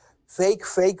Fake,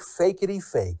 fake, fakeity,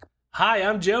 fake. Hi,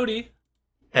 I'm Jody.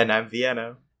 And I'm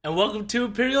Vienna. And welcome to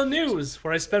Imperial News,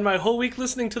 where I spend my whole week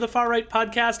listening to the far-right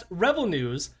podcast Rebel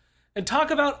News and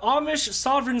talk about Amish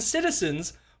sovereign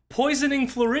citizens poisoning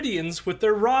Floridians with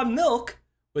their raw milk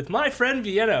with my friend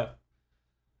Vienna.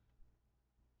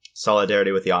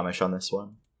 Solidarity with the Amish on this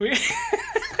one.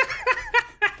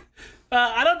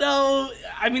 I don't know.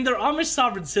 I mean, they're Amish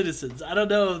sovereign citizens. I don't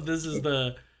know if this is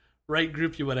the right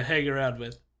group you want to hang around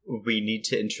with. We need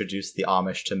to introduce the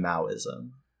Amish to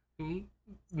Maoism.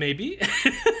 Maybe.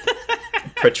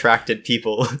 Protracted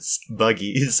people's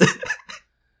buggies.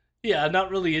 Yeah, not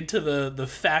really into the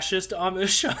fascist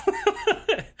Amish.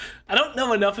 I don't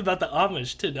know enough about the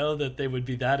Amish to know that they would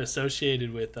be that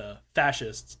associated with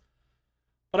fascists.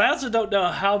 But I also don't know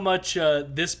how much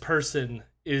this person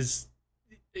is,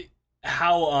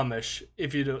 how Amish,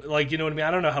 if you do, like, you know what I mean?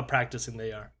 I don't know how practicing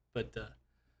they are, but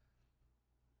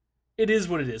it is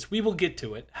what it is. We will get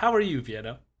to it. How are you,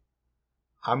 Vienna?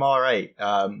 I'm all right.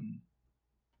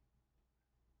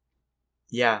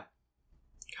 Yeah,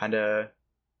 kind of.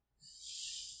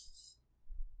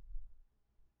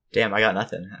 Damn, I got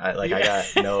nothing. I got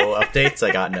no updates.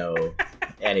 I got no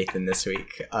anything this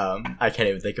week. I can't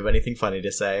even think of anything funny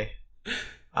to say.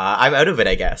 I'm out of it,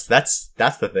 I guess. That's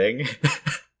the thing.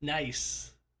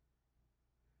 Nice.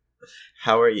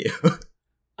 How are you?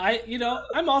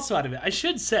 I'm also out of it. I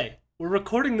should say, we're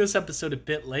recording this episode a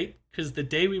bit late because the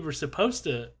day we were supposed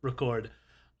to record,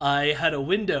 I had a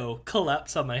window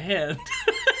collapse on my hand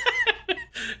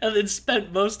and then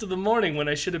spent most of the morning when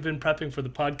I should have been prepping for the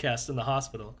podcast in the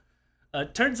hospital.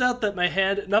 Turns out that my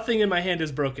hand, nothing in my hand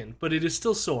is broken, but it is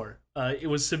still sore. It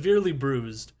was severely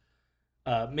bruised.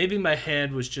 Maybe my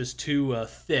hand was just too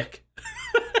thick.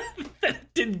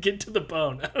 It didn't get to the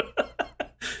bone.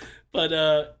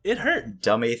 But it hurt.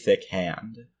 Dummy thick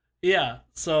hand. Yeah,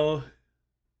 so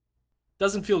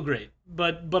doesn't feel great.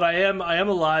 But I am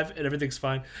alive and everything's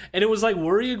fine. And it was like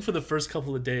worrying for the first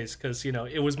couple of days because,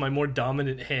 it was my more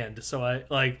dominant hand. So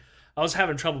I was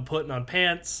having trouble putting on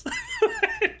pants.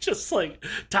 Just like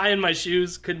tying my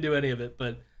shoes, couldn't do any of it,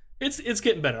 but it's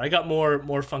getting better. I got more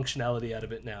functionality out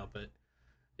of it now, but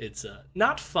it's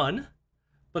not fun.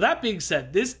 But that being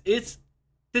said, this is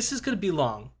going to be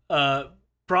long.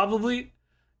 Probably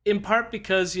in part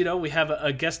because, we have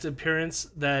a guest appearance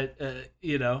that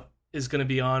is going to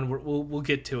be on. We'll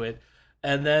get to it.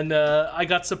 And then I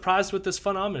got surprised with this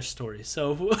fun Amish story.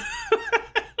 So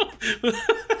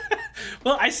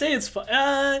well, I say it's fun.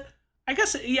 I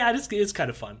guess, yeah, it's kind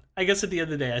of fun. I guess at the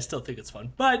end of the day, I still think it's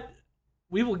fun. But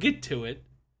we will get to it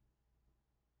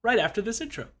right after this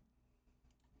intro.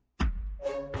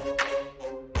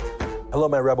 Hello,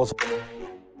 my rebels.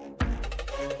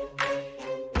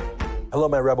 Hello,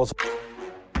 my rebels.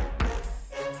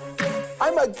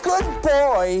 I'm a good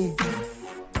boy.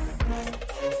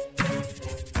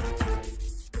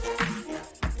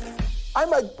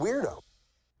 I'm a weirdo.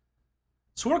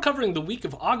 So we're covering the week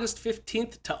of August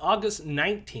 15th to August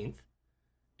 19th.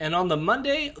 And on the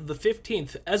Monday, the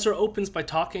 15th, Ezra opens by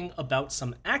talking about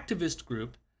some activist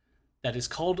group that is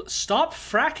called Stop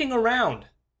Fracking Around.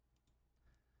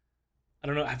 I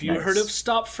don't know, have you heard of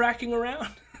Stop Fracking Around?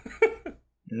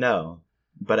 No,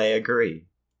 but I agree.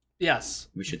 Yes.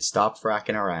 We should stop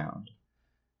fracking around.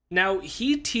 Now,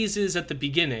 he teases at the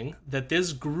beginning that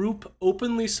this group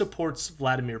openly supports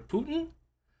Vladimir Putin,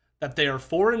 that they are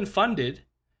foreign funded,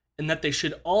 and that they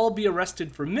should all be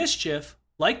arrested for mischief,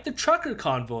 like the trucker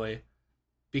convoy,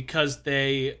 because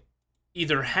they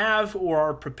either have or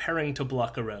are preparing to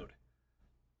block a road.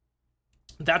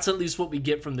 That's at least what we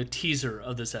get from the teaser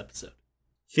of this episode.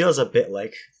 Feels a bit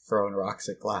like throwing rocks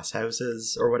at glass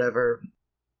houses or whatever,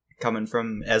 coming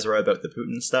from Ezra about the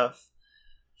Putin stuff.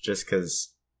 Just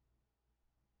because,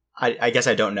 I guess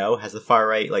I don't know, has the far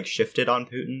right shifted on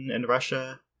Putin in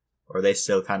Russia? Or are they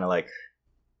still kind of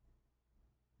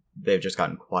they've just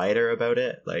gotten quieter about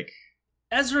it?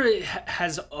 Ezra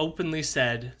has openly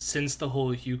said since the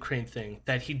whole Ukraine thing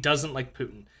that he doesn't like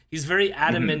Putin. He's very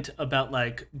adamant about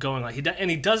going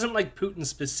and he doesn't like Putin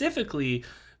specifically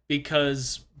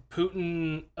because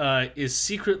Putin is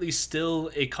secretly still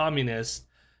a communist,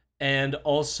 and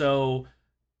also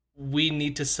we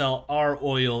need to sell our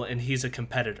oil and he's a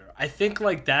competitor. I think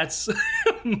that's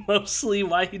mostly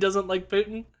why he doesn't like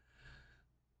Putin.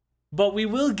 But we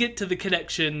will get to the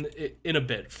connection in a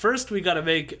bit. First, we got to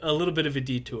make a little bit of a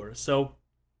detour. So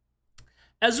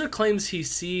Ezra claims he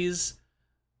sees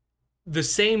the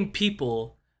same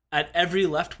people at every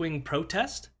left-wing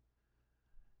protest.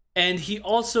 And he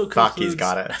also concludes... Fuck, he's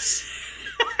got us.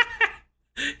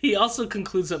 He also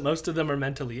concludes that most of them are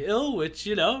mentally ill, which,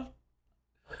 Fuck,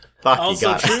 also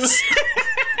he got true. us.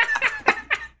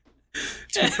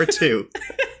 2 for 2.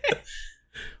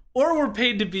 Or we're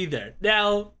paid to be there.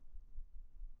 Now,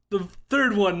 the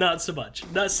third one, not so much.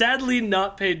 Sadly,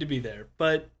 not paid to be there.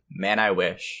 But Man, I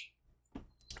wish.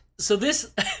 so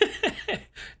this,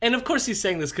 and of course he's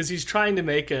saying this because he's trying to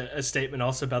make a statement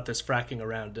also about this fracking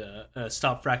around,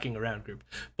 stop fracking around group.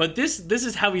 But this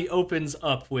is how he opens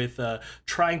up with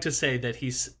trying to say that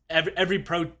he's every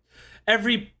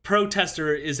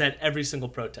protester is at every single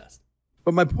protest.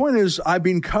 But my point is, I've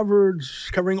been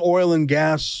covering oil and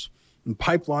gas and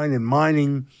pipeline and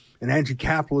mining and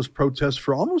anti-capitalist protests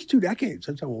for almost 2 decades.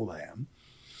 That's how old I am.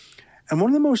 And one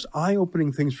of the most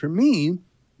eye-opening things for me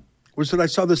was that I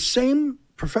saw the same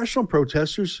professional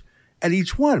protesters at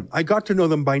each one. I got to know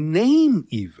them by name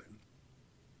even.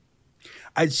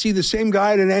 I'd see the same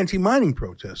guy at an anti-mining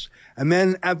protest, and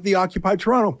then at the Occupy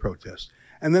Toronto protest.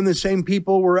 And then the same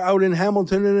people were out in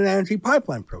Hamilton in an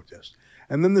anti-pipeline protest.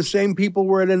 And then the same people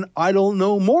were at an Idle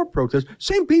No More protest.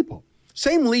 Same people.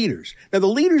 Same leaders. Now, the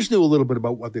leaders knew a little bit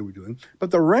about what they were doing,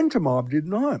 but the rent-a-mob did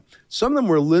not. Some of them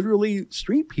were literally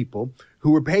street people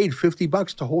who were paid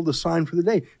 $50 to hold a sign for the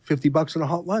day, $50 and a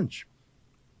hot lunch.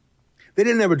 They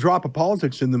didn't have a drop of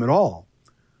politics in them at all.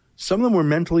 Some of them were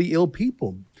mentally ill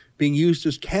people being used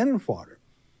as cannon fodder.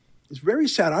 It's very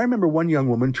sad. I remember one young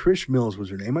woman, Trish Mills was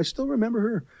her name. I still remember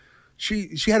her. She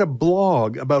had a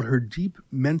blog about her deep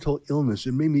mental illness.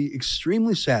 It made me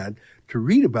extremely sad to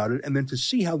read about it and then to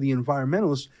see how the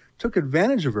environmentalists took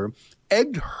advantage of her,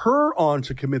 egged her on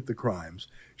to commit the crimes.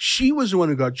 She was the one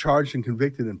who got charged and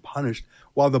convicted and punished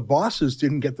while the bosses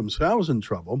didn't get themselves in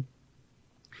trouble.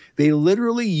 They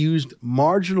literally used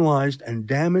marginalized and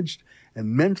damaged and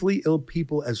mentally ill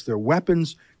people as their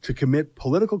weapons to commit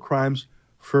political crimes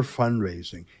for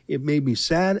fundraising. It made me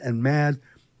sad and mad,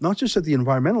 not just at the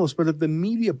environmentalists, but at the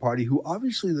media party who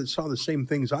obviously saw the same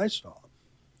things I saw.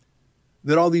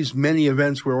 That all these many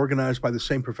events were organized by the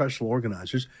same professional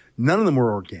organizers. None of them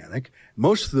were organic.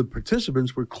 Most of the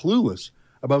participants were clueless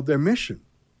about their mission.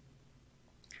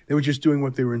 They were just doing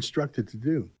what they were instructed to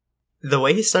do. The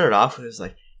way he started off was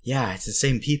like, yeah, it's the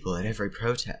same people at every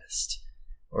protest.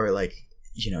 Or like,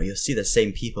 you'll see the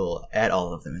same people at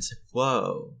all of them. It's like,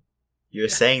 whoa, you're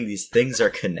saying these things are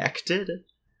connected?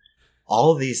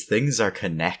 All these things are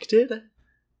connected?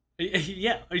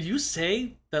 Yeah, are you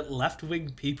saying that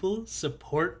left-wing people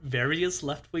support various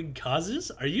left-wing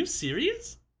causes? Are you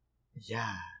serious?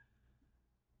 Yeah.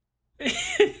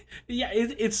 Yeah,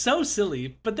 it's so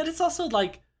silly, but then it's also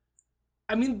like,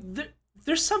 I mean,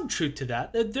 there's some truth to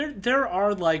that. There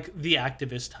are like the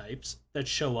activist types that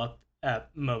show up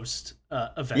at most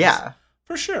events. Yeah.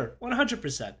 For sure,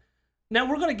 100%. Now,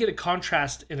 we're going to get a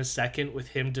contrast in a second with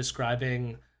him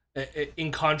describing,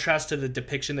 in contrast to the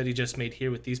depiction that he just made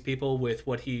here with these people, with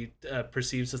what he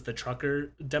perceives as the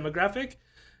trucker demographic.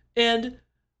 And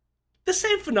the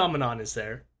same phenomenon is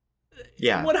there.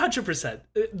 Yeah. 100%.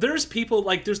 There's people,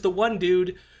 like, there's the one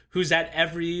dude who's at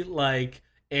every, like,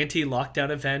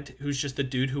 anti-lockdown event who's just the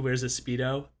dude who wears a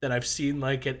Speedo that I've seen,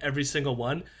 like, at every single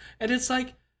one. And it's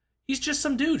like, he's just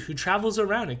some dude who travels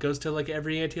around and goes to, like,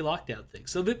 every anti-lockdown thing.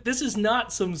 So this is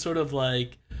not some sort of,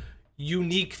 like,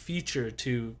 unique feature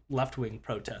to left-wing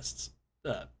protests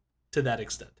to that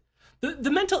extent. The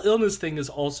mental illness thing is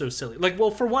also silly. Like,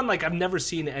 well, for one, like, I've never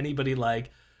seen anybody, like,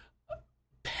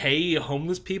 pay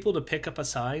homeless people to pick up a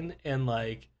sign and,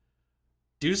 like,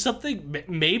 do something.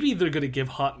 Maybe they're going to give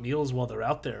hot meals while they're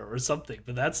out there or something,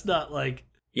 but that's not, like...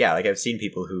 Yeah, like, I've seen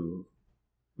people who...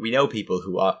 We know people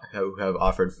who have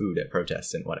offered food at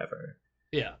protests and whatever.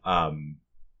 Yeah.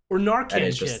 Or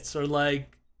Narcan kits, or,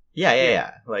 like...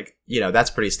 Yeah. Like,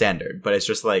 that's pretty standard, but it's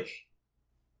just, like...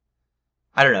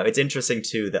 I don't know, it's interesting,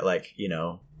 too, that, like,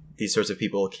 these sorts of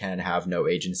people can have no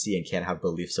agency and can't have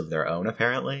beliefs of their own,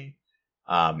 apparently.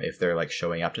 If they're, like,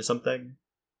 showing up to something.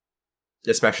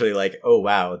 Especially, like, oh,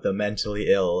 wow, the mentally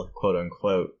ill,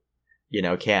 quote-unquote,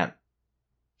 can't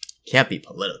be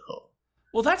political.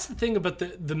 Well, that's the thing about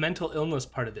the mental illness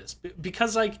part of this.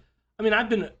 Because, like,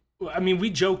 we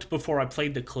joked before I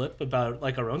played the clip about,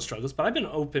 like, our own struggles, but I've been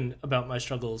open about my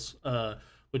struggles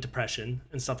with depression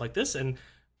and stuff like this. And,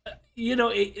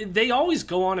 they always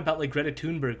go on about, like, Greta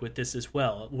Thunberg with this as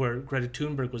well, where Greta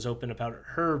Thunberg was open about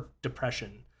her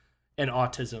depression and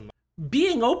autism.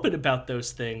 Being open about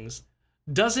those things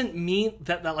doesn't mean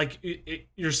that like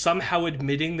you're somehow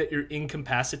admitting that you're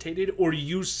incapacitated or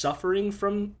you suffering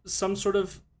from some sort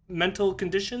of mental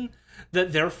condition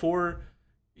that therefore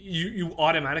you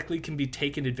automatically can be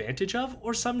taken advantage of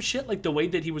or some shit, like the way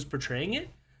that he was portraying it.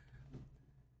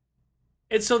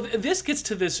 And so this gets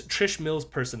to this Trish Mills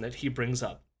person that he brings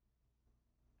up.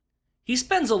 he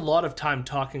spends a lot of time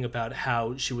talking about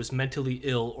how she was mentally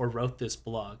ill or wrote this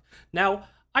blog. Now,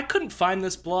 I couldn't find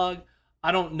this blog.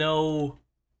 I don't know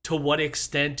to what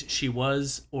extent she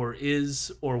was or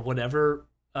is or whatever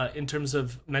in terms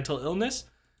of mental illness.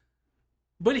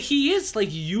 But he is like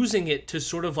using it to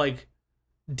sort of like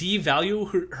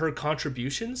devalue her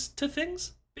contributions to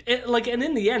things. And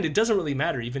in the end, it doesn't really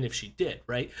matter even if she did,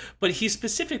 right? But he's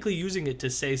specifically using it to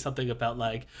say something about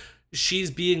like,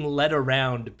 she's being led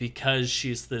around because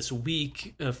she's this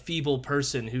weak, feeble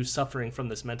person who's suffering from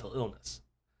this mental illness.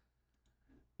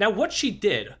 Now, what she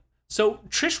did... So,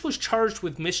 Trish was charged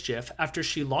with mischief after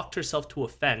she locked herself to a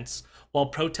fence while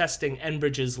protesting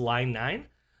Enbridge's Line 9.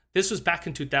 This was back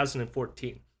in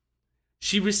 2014.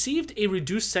 She received a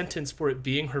reduced sentence for it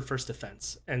being her first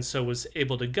offense, and so was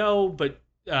able to go, but...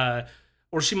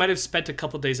 or she might have spent a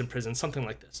couple days in prison, something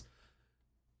like this.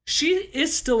 She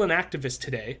is still an activist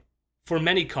today, for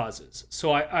many causes.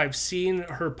 So I've seen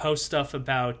her post stuff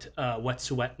about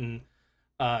Wet'suwet'en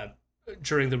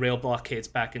during the rail blockades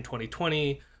back in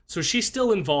 2020. So she's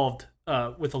still involved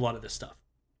with a lot of this stuff.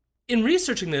 In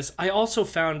researching this, I also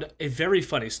found a very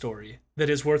funny story that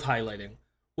is worth highlighting,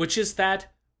 which is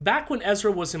that back when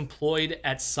Ezra was employed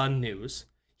at Sun News,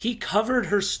 he covered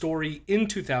her story in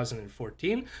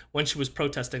 2014 when she was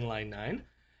protesting Line 9,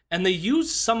 and they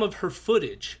used some of her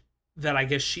footage that I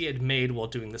guess she had made while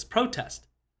doing this protest.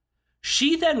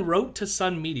 She then wrote to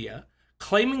Sun Media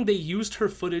claiming they used her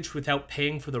footage without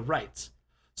paying for the rights.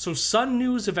 So Sun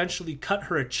News eventually cut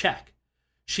her a check.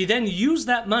 She then used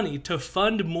that money to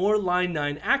fund more Line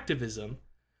 9 activism.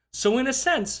 So in a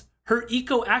sense, her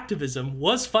eco-activism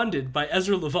was funded by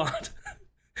Ezra Levant.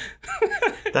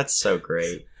 That's so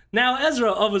great. Now Ezra,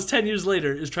 almost 10 years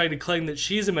later, is trying to claim that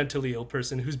she's a mentally ill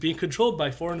person who's being controlled by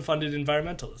foreign-funded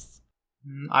environmentalists.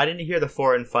 I didn't hear the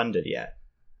foreign funded yet.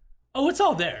 Oh, it's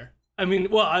all there. I mean,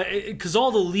 well, because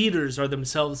all the leaders are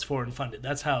themselves foreign funded.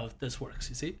 That's how this works,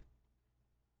 you see?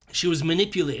 She was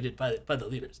manipulated by the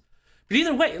leaders. But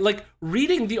either way, like,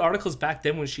 reading the articles back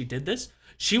then when she did this,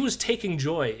 she was taking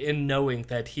joy in knowing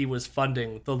that he was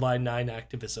funding the Line 9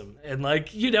 activism. And,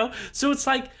 like, you know, so it's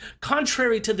like,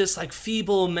 contrary to this, like,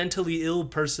 feeble, mentally ill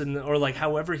person, or, like,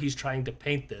 however he's trying to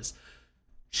paint this,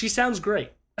 she sounds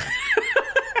great.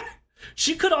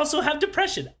 She could also have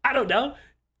depression. I don't know.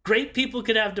 Great people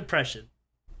could have depression.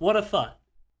 What a thought.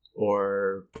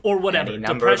 Or whatever.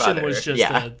 Depression was just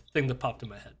yeah. a thing that popped in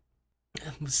my head.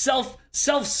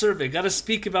 Self-serving. Gotta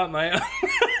speak about my own.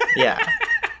 Yeah.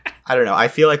 I don't know. I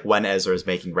feel like when Ezra is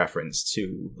making reference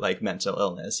to, like, mental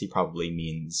illness, he probably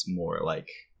means more, like,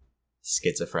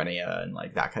 schizophrenia and,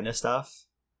 like, that kind of stuff.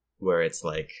 Where it's,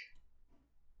 like,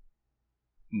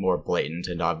 more blatant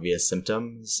and obvious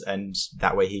symptoms, and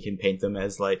that way he can paint them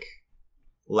as, like,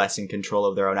 less in control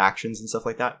of their own actions and stuff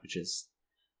like that, which is,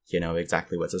 you know,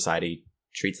 exactly what society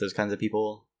treats those kinds of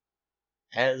people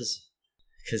as.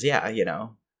 Because, yeah, you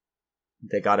know,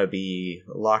 they gotta be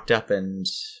locked up and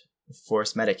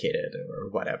force medicated or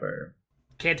whatever.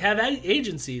 Can't have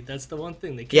agency. That's the one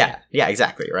thing they can't. Yeah,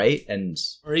 exactly, right? And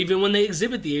or even when they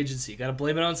exhibit the agency, gotta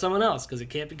blame it on someone else because it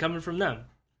can't be coming from them.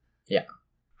 Yeah.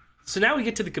 So now we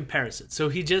get to the comparison. So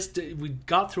we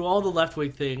got through all the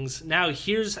left-wing things. Now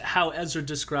here's how Ezra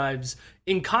describes,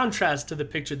 in contrast to the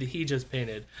picture that he just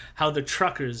painted, how the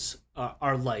truckers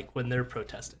are like when they're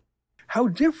protesting. How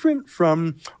different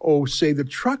from, say, the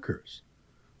truckers.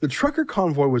 The trucker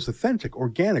convoy was authentic,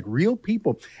 organic, real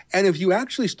people. And if you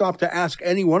actually stopped to ask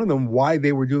any one of them why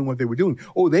they were doing what they were doing,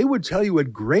 they would tell you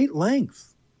at great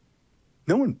length.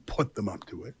 No one put them up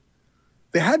to it.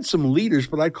 They had some leaders,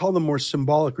 but I'd call them more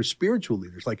symbolic or spiritual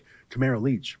leaders, like Tamara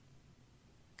Leach.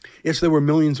 Yes, there were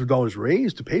millions of dollars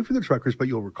raised to pay for the truckers, but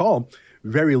you'll recall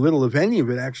very little, if any of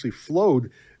it, actually flowed.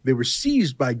 They were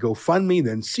seized by GoFundMe,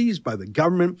 then seized by the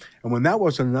government. And when that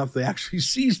wasn't enough, they actually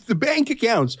seized the bank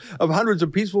accounts of hundreds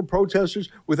of peaceful protesters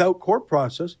without court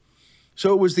process.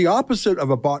 So it was the opposite of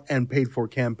a bought and paid for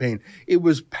campaign. It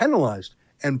was penalized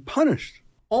and punished.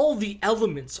 All the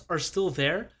elements are still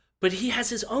there, but he has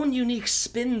his own unique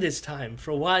spin this time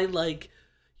for why, like,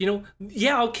 you know,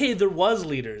 yeah, okay, there was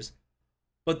leaders,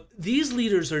 but these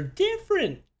leaders are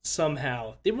different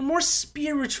somehow. They were more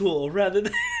spiritual rather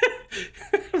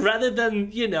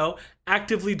than, you know,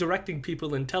 actively directing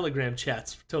people in Telegram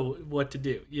chats to what to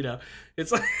do, you know.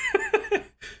 It's like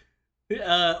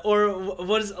or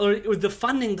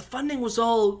the funding was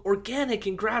all organic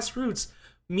and grassroots.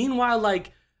 Meanwhile,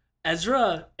 like,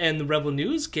 Ezra and the Rebel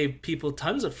News gave people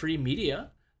tons of free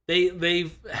media.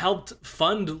 They've helped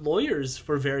fund lawyers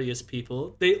for various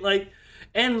people.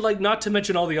 And not to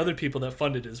mention all the other people that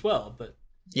funded as well. But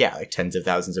yeah, like tens of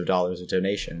thousands of dollars of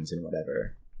donations and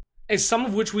whatever. And some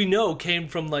of which we know came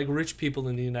from like rich people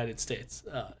in the United States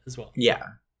as well. Yeah.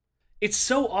 It's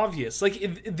so obvious.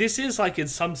 Like this is like in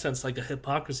some sense like a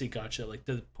hypocrisy gotcha, like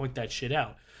to point that shit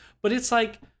out. But it's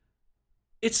like,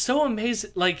 it's so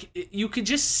amazing. Like you could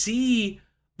just see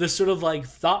the sort of like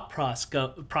thought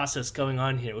process going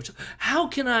on here, which how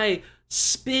can I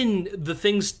spin the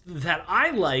things that I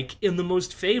like in the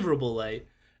most favorable light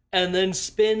and then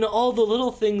spin all the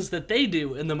little things that they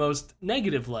do in the most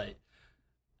negative light.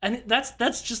 And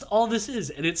that's just all this is.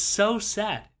 And it's so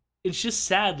sad. It's just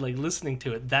sad, like, listening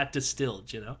to it that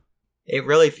distilled, you know? It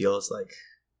really feels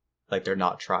like they're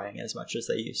not trying as much as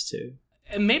they used to.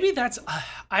 And maybe that's...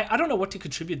 I don't know what to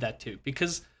contribute that to,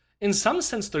 because in some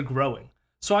sense they're growing.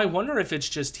 So I wonder if it's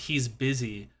just he's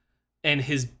busy, and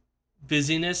his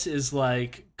busyness is,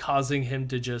 like, causing him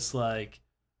to just, like,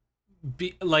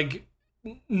 be, like...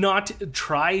 not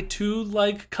try to,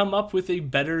 like, come up with a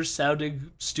better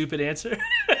sounding stupid answer.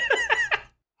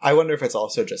 I wonder if it's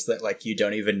also just that, like, you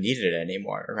don't even need it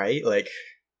anymore, right? Like,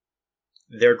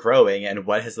 they're growing, and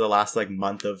what has the last, like,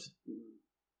 month of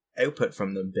output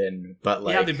from them been? But,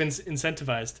 like... yeah, they've been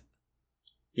incentivized.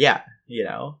 Yeah, you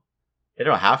know? They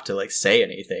don't have to, like, say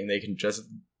anything. They can just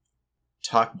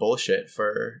talk bullshit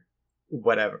for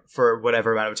whatever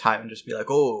amount of time and just be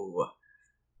like, oh...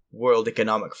 World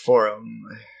Economic Forum,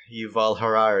 Yuval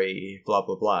Harari, blah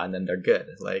blah blah, and then they're good.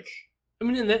 Like, I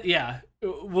mean, yeah,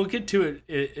 we'll get to it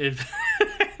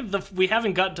if we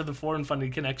haven't gotten to the foreign funding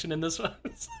connection in this one.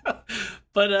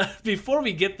 But before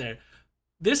we get there,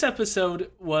 this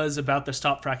episode was about the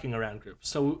Stop Fracking Around group.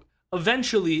 So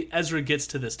eventually, Ezra gets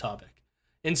to this topic.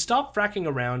 In Stop Fracking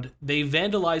Around, they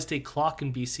vandalized a clock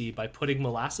in BC by putting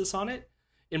molasses on it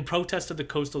in protest of the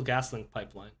Coastal GasLink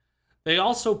pipeline. They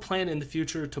also plan in the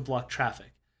future to block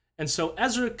traffic. And so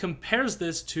Ezra compares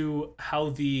this to how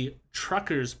the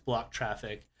truckers block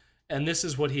traffic, and this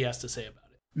is what he has to say about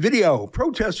it. Video.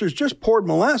 Protesters just poured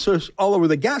molasses all over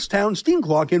the Gastown steam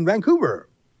clock in Vancouver.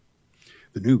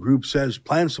 The new group says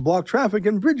plans to block traffic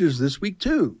and bridges this week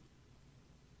too.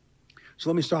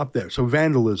 So let me stop there. So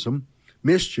vandalism,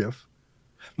 mischief,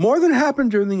 more than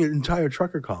happened during the entire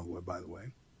trucker convoy, by the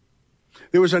way.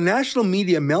 There was a national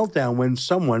media meltdown when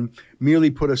someone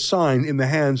merely put a sign in the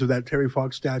hands of that Terry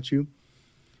Fox statue.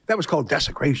 That was called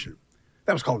desecration.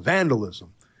 That was called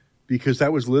vandalism, because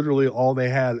that was literally all they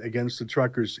had against the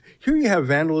truckers. Here you have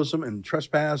vandalism and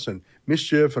trespass and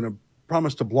mischief and a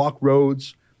promise to block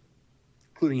roads,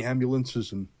 including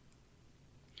ambulances and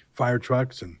fire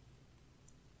trucks and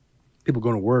people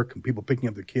going to work and people picking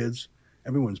up their kids.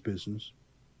 Everyone's business.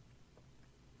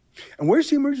 And where's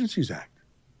the Emergencies Act?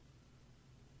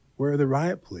 Where are the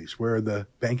riot police? Where are the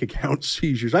bank account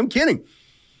seizures? I'm kidding.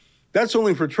 That's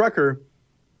only for trucker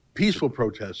peaceful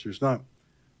protesters, not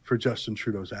for Justin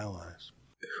Trudeau's allies.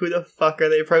 Who the fuck are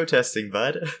they protesting,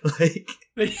 bud? Like,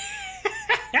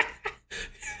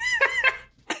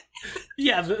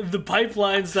 yeah, the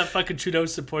pipelines that fucking Trudeau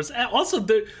supports. Also,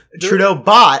 the Trudeau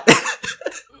bought.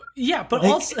 Yeah, but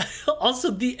like,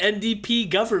 also the NDP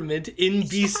government in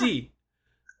BC.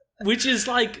 Which is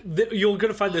like, you're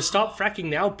going to find the Stop Fracking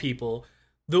Now people.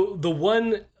 The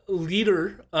one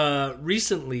leader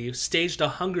recently staged a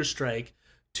hunger strike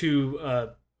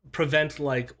to prevent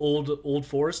like old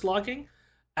forest logging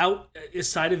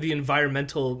outside of the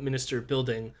environmental minister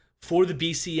building for the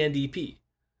BC NDP.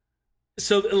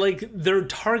 So like they're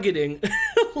targeting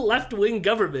left-wing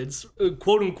governments,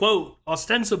 quote unquote,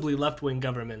 ostensibly left-wing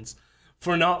governments,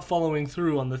 for not following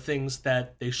through on the things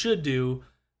that they should do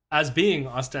as being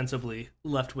ostensibly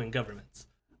left-wing governments.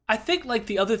 I think, like,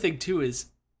 the other thing, too, is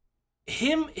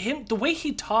him, the way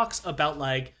he talks about,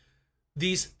 like,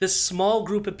 this small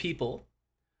group of people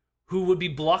who would be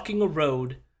blocking a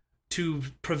road to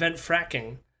prevent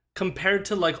fracking compared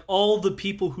to, like, all the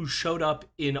people who showed up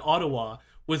in Ottawa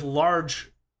with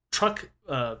large truck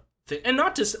and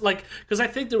not just, like, because I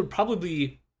think there would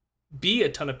probably be a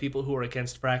ton of people who are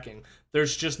against fracking.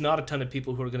 There's just not a ton of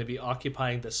people who are going to be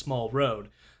occupying the small road.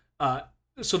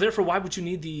 So therefore, why would you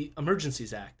need the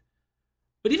Emergencies Act?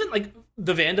 But even like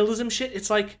the vandalism shit,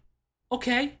 it's like,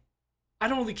 okay, I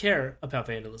don't really care about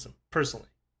vandalism personally.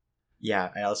 Yeah,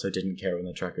 I also didn't care when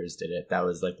the truckers did it. That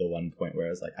was like the one point where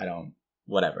I was like,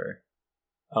 whatever.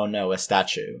 Oh no, a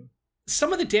statue.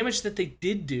 Some of the damage that they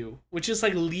did do, which is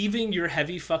like leaving your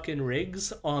heavy fucking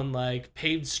rigs on like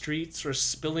paved streets or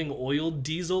spilling oil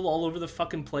diesel all over the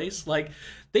fucking place, like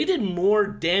they did more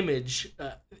damage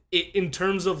in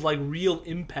terms of like real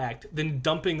impact than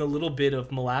dumping a little bit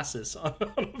of molasses on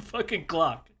a fucking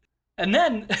clock. And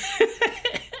then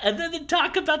they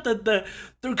talk about they're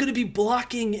going to be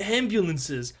blocking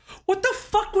ambulances. What the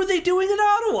fuck were they doing in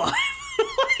Ottawa?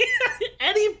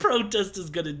 Any protest is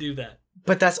gonna do that.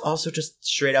 But that's also just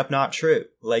straight up not true.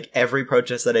 Like, every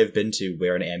protest that I've been to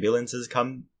where an ambulance has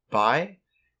come by,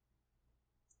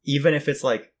 even if it's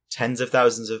like tens of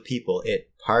thousands of people,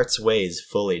 it parts ways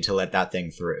fully to let that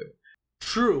thing through.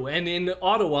 True, and in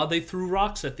Ottawa, they threw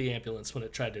rocks at the ambulance when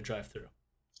it tried to drive through.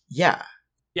 Yeah.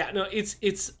 Yeah, no,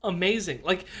 it's amazing.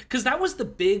 Like, because that was the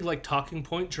big, like, talking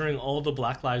point during all the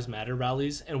Black Lives Matter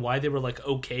rallies and why they were, like,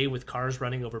 okay with cars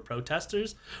running over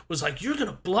protesters was like, you're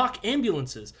gonna block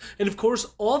ambulances. And, of course,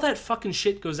 all that fucking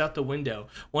shit goes out the window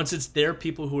once it's their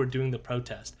people who are doing the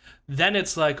protest. Then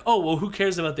it's like, oh, well, who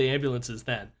cares about the ambulances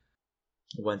then?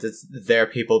 Once it's their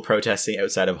people protesting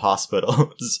outside of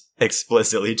hospitals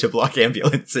explicitly to block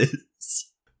ambulances.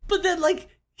 But then, like,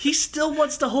 he still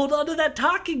wants to hold on to that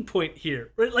talking point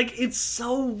here, right? Like, it's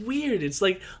so weird. It's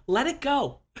like, let it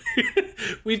go.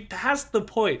 We've passed the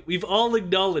point. We've all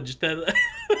acknowledged that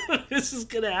this is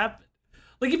going to happen.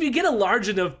 Like, if you get a large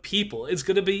enough people, it's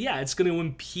going to be, it's going to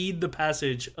impede the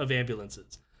passage of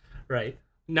ambulances, right?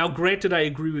 Now, granted, I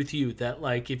agree with you that,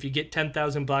 like, if you get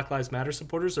 10,000 Black Lives Matter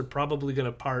supporters, they're probably going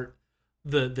to part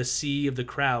the sea of the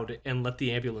crowd and let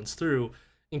the ambulance through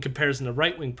in comparison to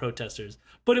right-wing protesters.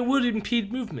 But it would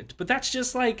impede movement. But that's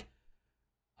just like,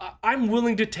 I'm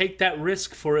willing to take that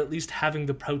risk for at least having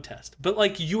the protest. But,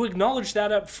 like, you acknowledge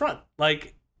that up front.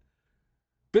 Like,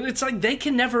 but it's like they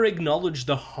can never acknowledge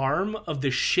the harm of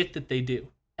the shit that they do.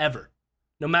 Ever.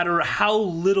 No matter how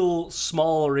little,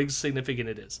 small, or insignificant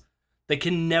it is. They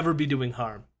can never be doing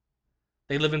harm.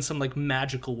 They live in some, like,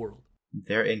 magical world.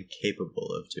 They're incapable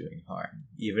of doing harm,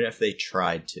 even if they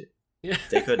tried to. Yeah.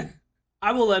 They couldn't.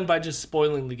 I will end by just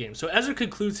spoiling the game. So Ezra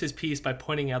concludes his piece by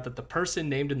pointing out that the person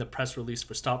named in the press release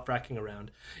for Stop Fracking Around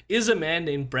is a man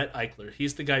named Brett Eichler.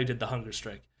 He's the guy who did the hunger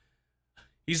strike.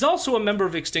 He's also a member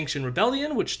of Extinction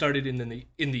Rebellion, which started in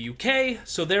the UK,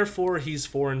 so therefore he's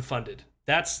foreign funded.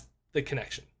 That's the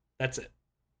connection. That's it.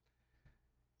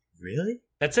 Really?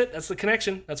 That's it. That's the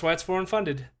connection. That's why it's foreign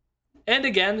funded. And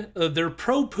again, they're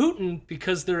pro-Putin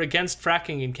because they're against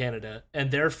fracking in Canada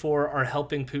and therefore are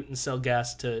helping Putin sell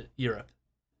gas to Europe.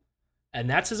 And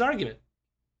that's his argument.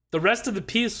 The rest of the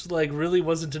piece, like, really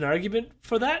wasn't an argument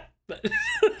for that, but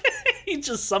he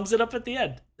just sums it up at the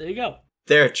end. There you go.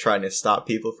 They're trying to stop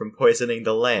people from poisoning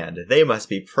the land. They must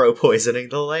be pro-poisoning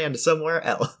the land somewhere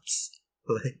else.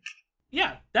 Like,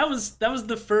 yeah, that was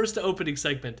the first opening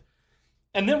segment.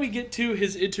 And then we get to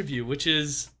his interview, which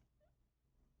is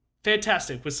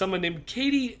fantastic, with someone named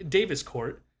Katie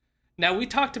Daviscourt. Now, we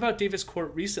talked about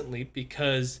Daviscourt recently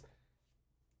because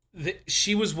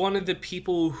she was one of the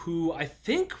people who I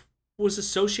think was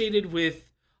associated with,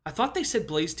 I thought they said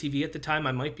Blaze TV at the time,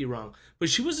 I might be wrong, but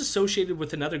she was associated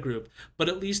with another group, but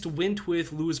at least went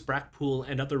with Louis Brackpool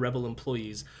and other Rebel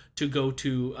employees to go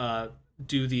to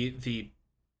do the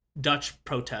Dutch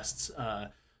protests,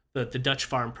 the Dutch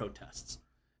farm protests.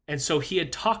 And so he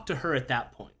had talked to her at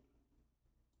that point.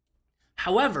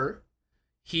 However,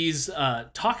 he's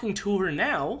talking to her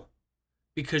now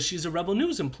because she's a Rebel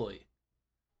News employee.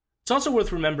 It's also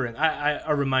worth remembering,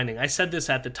 reminding, I said this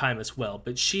at the time as well,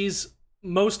 but she's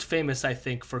most famous, I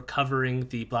think, for covering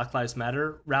the Black Lives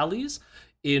Matter rallies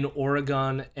in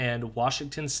Oregon and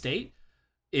Washington State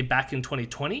back in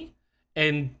 2020.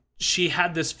 And she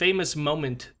had this famous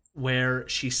moment where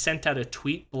she sent out a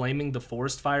tweet blaming the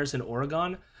forest fires in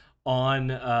Oregon on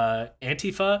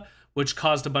Antifa, which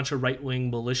caused a bunch of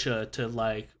right-wing militia to,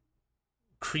 like,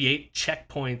 create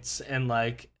checkpoints and,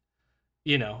 like,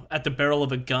 you know, at the barrel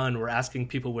of a gun were asking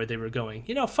people where they were going.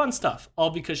 You know, fun stuff. All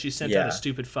because she sent out a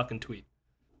stupid fucking tweet.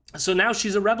 So now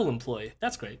she's a Rebel employee.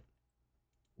 That's great.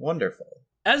 Wonderful.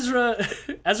 Ezra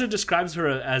describes her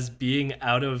as being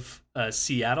out of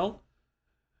Seattle,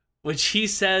 which he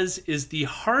says is the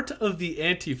heart of the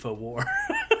Antifa war.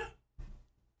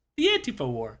 The Antifa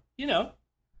war, you know.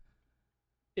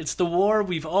 It's the war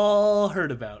we've all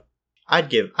heard about. I'd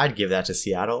give that to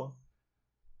Seattle.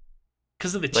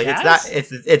 Because of the like Chaz?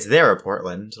 it's there at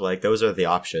Portland. Like, those are the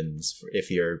options if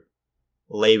you're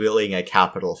labeling a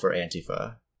capital for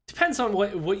Antifa. Depends on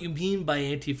what you mean by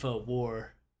Antifa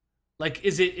war. Like,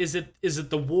 is it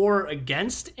the war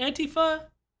against Antifa?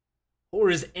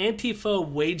 Or is Antifa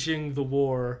waging the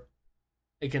war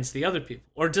against the other people?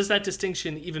 Or does that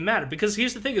distinction even matter? Because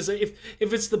here's the thing, is if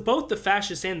it's both the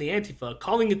fascists and the Antifa,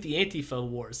 calling it the Antifa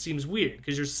war seems weird,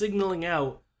 because you're signaling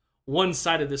out one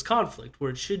side of this conflict,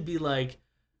 where it should be like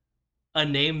a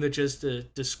name that just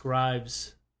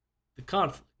describes the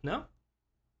conflict, no?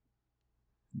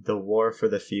 The war for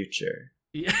the future.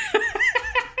 Yeah.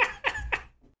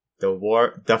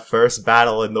 The first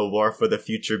battle in the war for the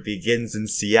future begins in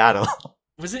Seattle.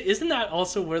 Isn't that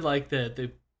also where, like,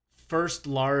 the first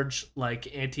large like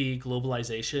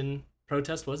anti-globalization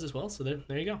protest was as well. So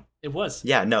there you go. It was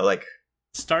Yeah, no, like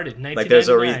started Like, there's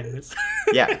a 1999.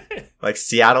 yeah, like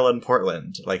Seattle and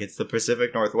Portland, like it's the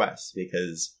Pacific Northwest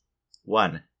because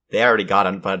one, they already got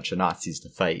a bunch of Nazis to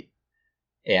fight,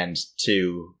 and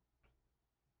two,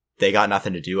 they got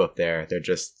nothing to do up there. They're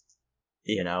just,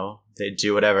 they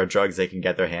do whatever drugs they can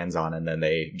get their hands on, and then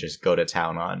they just go to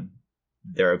town on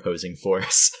their opposing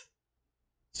force.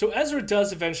 So Ezra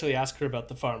does eventually ask her about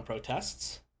the farm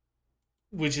protests,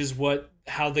 which is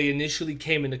how they initially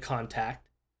came into contact.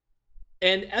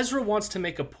 And Ezra wants to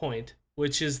make a point,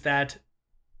 which is that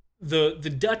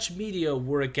the Dutch media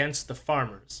were against the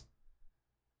farmers.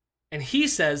 And he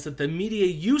says that the media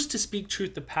used to speak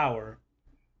truth to power,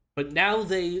 but now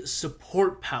they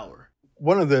support power.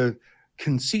 One of the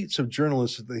conceits of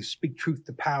journalists is they speak truth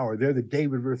to power. They're the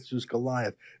David versus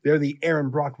Goliath. They're the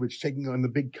Aaron Brockovich taking on the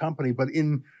big company. But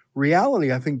in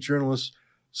reality, I think journalists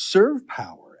serve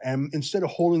power. And instead of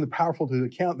holding the powerful to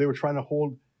account, they were trying to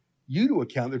hold you to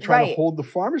account. They're trying to hold the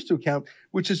farmers to account,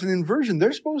 which is an inversion.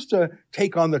 They're supposed to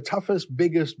take on the toughest,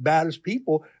 biggest, baddest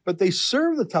people, but they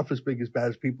serve the toughest, biggest,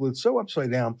 baddest people. It's so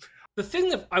upside down. The thing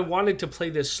that I wanted to play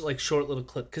this like short little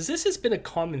clip, because this has been a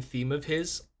common theme of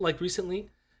his like recently,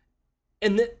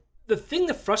 and the thing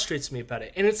that frustrates me about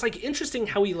it, and it's like interesting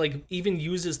how he like even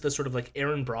uses the sort of like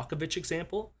Aaron Brockovich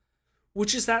example,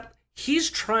 which is that he's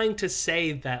trying to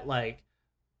say that like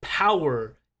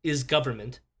power is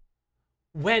government,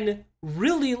 when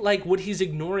really like what he's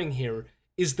ignoring here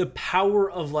is the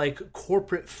power of like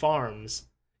corporate farms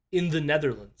in the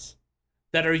Netherlands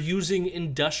that are using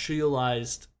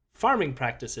industrialized farming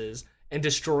practices and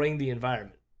destroying the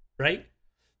environment, right?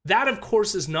 That of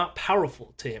course is not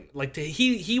powerful to him. Like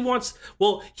he wants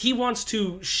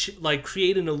to like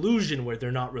create an illusion where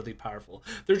they're not really powerful.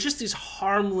 They're just these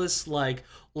harmless like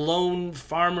lone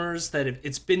farmers that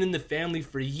it's been in the family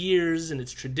for years and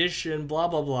it's tradition, blah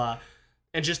blah blah.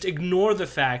 And just ignore the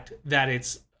fact that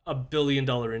it's a $1 billion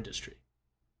industry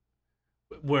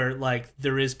where like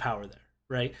there is power there,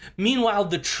 right? Meanwhile,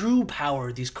 the true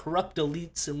power, these corrupt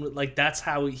elites, and like that's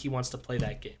how he wants to play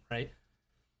that game, right?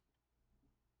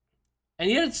 And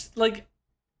yet it's like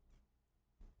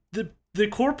the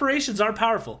corporations are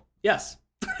powerful. Yes.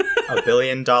 $1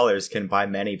 billion can buy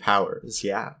many powers.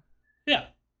 Yeah. Yeah.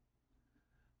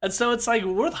 And so it's like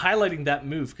worth highlighting that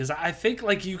move because I think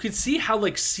like you could see how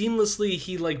like seamlessly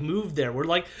he like moved there. Where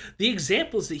like the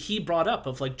examples that he brought up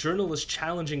of like journalists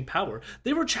challenging power,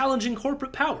 they were challenging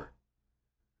corporate power.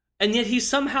 And yet he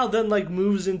somehow then like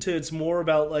moves into it's more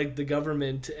about like the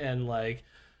government and like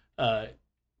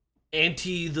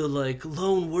anti the like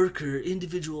lone worker,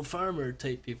 individual farmer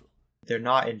type people. They're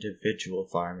not individual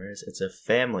farmers. It's a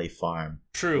family farm.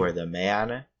 True. Where the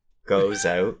man goes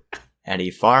out and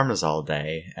he farms all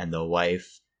day, and the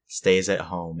wife stays at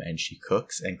home and she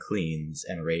cooks and cleans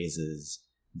and raises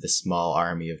the small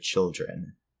army of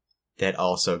children that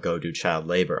also go do child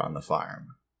labor on the farm.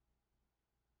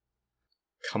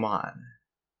 Come on.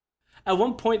 At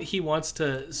one point, he wants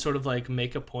to sort of like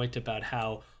make a point about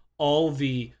how all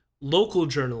the local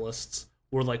journalists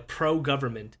were like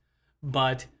pro-government,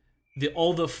 but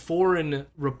all the foreign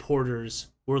reporters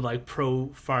were like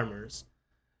pro-farmers.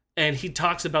 And he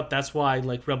talks about that's why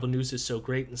like Rebel News is so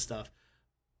great and stuff.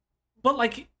 But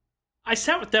like, I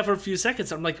sat with that for a few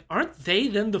seconds. I'm like, aren't they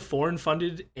then the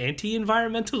foreign-funded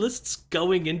anti-environmentalists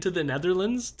going into the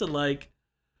Netherlands to like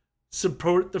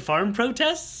support the farm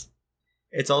protests?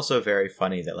 It's also very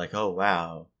funny that like, oh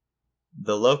wow,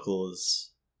 the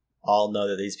locals all know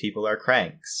that these people are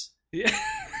cranks. Yeah.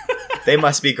 They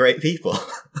must be great people.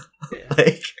 Yeah.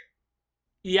 Like,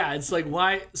 yeah, it's like,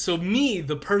 why? So me,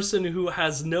 the person who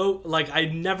has no, like, I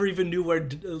never even knew where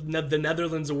the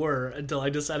Netherlands were until I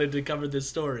decided to cover this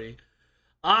story.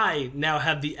 I now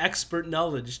have the expert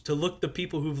knowledge to look the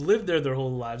people who've lived there their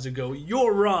whole lives and go,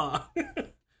 you're wrong.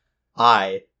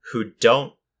 I, who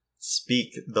don't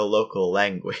speak the local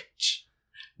language,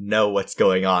 know what's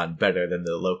going on better than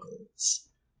the locals.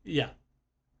 Yeah.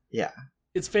 Yeah.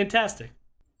 It's fantastic.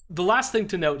 The last thing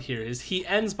to note here is he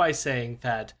ends by saying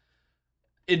that,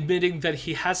 admitting that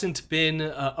he hasn't been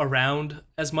around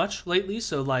as much lately.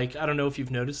 So, like, I don't know if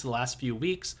you've noticed the last few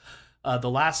weeks, the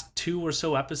last 2 or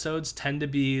so episodes tend to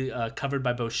be covered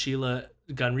by both Sheila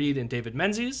Gunn Reid and David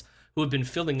Menzies, who have been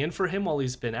filling in for him while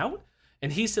he's been out.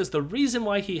 And he says the reason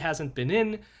why he hasn't been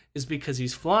in is because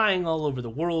he's flying all over the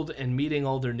world and meeting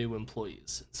all their new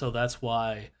employees. So that's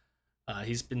why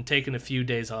he's been taking a few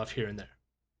days off here and there.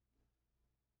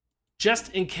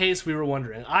 Just in case we were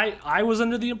wondering, I was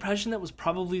under the impression that was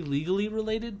probably legally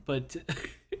related, but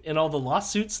in all the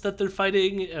lawsuits that they're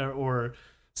fighting or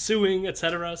suing,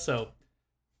 etc. So,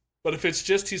 but if it's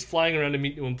just he's flying around to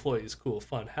meet new employees, cool,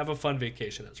 fun. Have a fun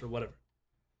vacation, Ezra, whatever.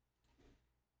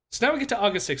 So now we get to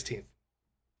August 16th.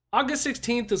 August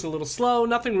 16th is a little slow.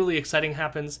 Nothing really exciting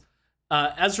happens.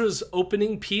 Ezra's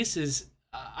opening piece is,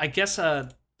 I guess, the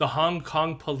Hong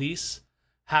Kong police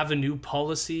have a new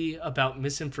policy about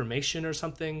misinformation or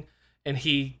something, and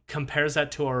he compares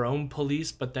that to our own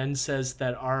police, but then says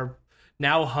that our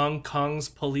now Hong Kong's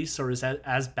police are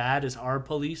as bad as our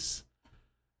police.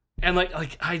 And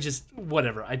I just,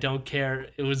 whatever, I don't care.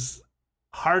 It was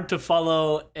hard to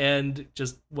follow and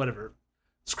just whatever.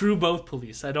 Screw both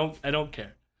police. I don't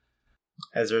care.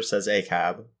 Ezra says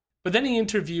ACAB. But then he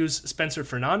interviews Spencer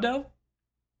Fernando,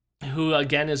 who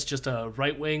again is just a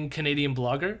right-wing Canadian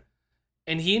blogger.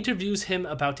 And he interviews him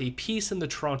about a piece in the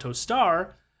Toronto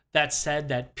Star that said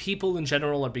that people in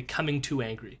general are becoming too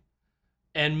angry.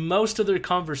 And most of their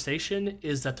conversation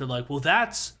is that they're like, well,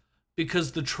 that's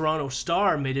because the Toronto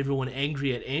Star made everyone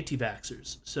angry at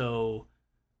anti-vaxxers. So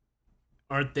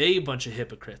aren't they a bunch of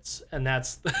hypocrites? And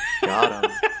that's Got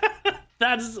him.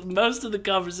 that's most of the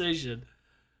conversation.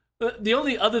 The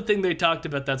only other thing they talked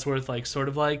about that's worth sort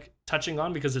of touching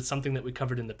on, because it's something that we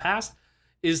covered in the past,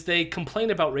 is they complain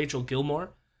about Rachel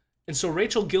Gilmore. And so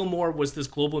Rachel Gilmore was this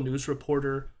global news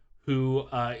reporter who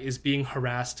is being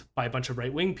harassed by a bunch of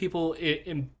right-wing people.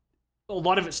 A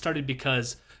lot of it started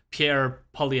because Pierre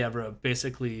Poilievre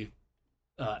basically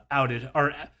outed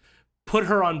or put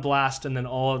her on blast, and then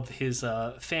all of his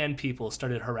fan people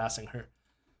started harassing her.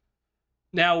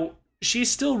 Now,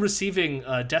 she's still receiving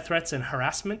death threats and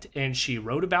harassment, and she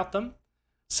wrote about them.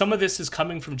 Some of this is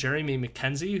coming from Jeremy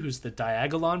McKenzie, who's the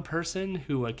Diagolon person,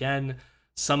 who, again,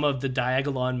 some of the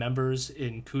Diagolon members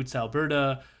in Coutts,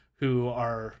 Alberta, who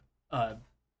are,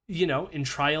 in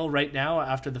trial right now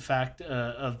after the fact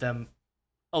of them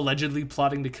allegedly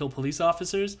plotting to kill police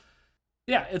officers.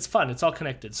 Yeah, it's fun. It's all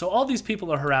connected. So all these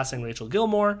people are harassing Rachel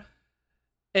Gilmore.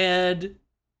 And,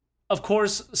 of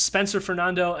course, Spencer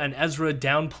Fernando and Ezra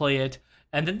downplay it.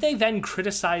 And then they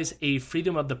criticize a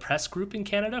freedom of the press group in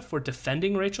Canada for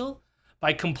defending Rachel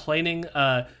by complaining.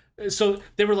 So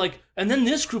they were like, and then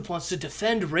this group wants to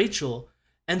defend Rachel,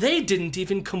 and they didn't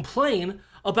even complain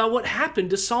about what happened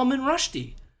to Salman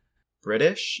Rushdie.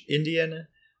 British, Indian,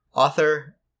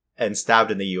 author, and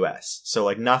stabbed in the US. So,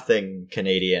 nothing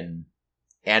Canadian.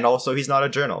 And also, he's not a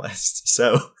journalist.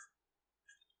 So,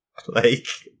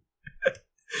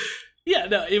 Yeah,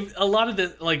 no, a lot of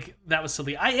the, that was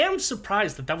silly. I am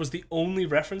surprised that was the only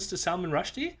reference to Salman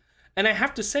Rushdie. And I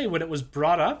have to say, when it was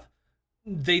brought up,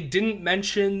 they didn't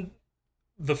mention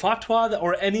the fatwa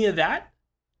or any of that.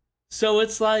 So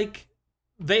it's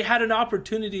they had an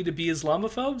opportunity to be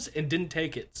Islamophobes and didn't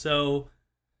take it. So,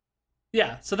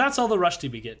 yeah, so that's all the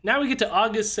Rushdie we get. Now we get to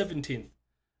August 17th.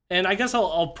 And I guess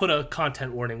I'll put a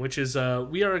content warning, which is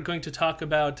we are going to talk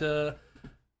about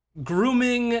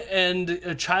grooming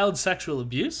and child sexual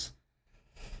abuse,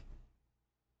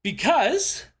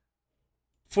 because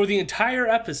for the entire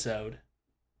episode,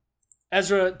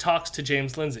 Ezra talks to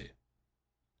James Lindsay.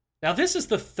 Now, this is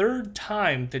the third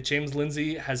time that James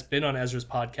Lindsay has been on Ezra's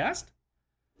podcast,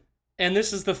 and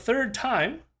this is the third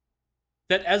time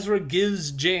that Ezra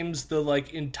gives James the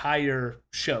entire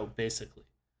show, basically.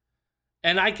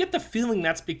 And I get the feeling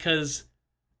that's because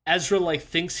Ezra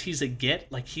thinks he's a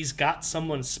get, he's got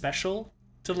someone special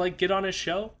to get on his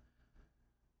show.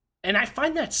 And I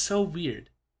find that so weird,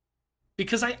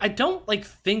 because I don't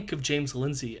think of James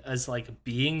Lindsay as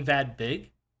being that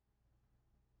big,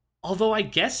 although I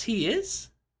guess he is.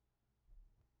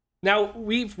 Now,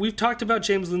 we've talked about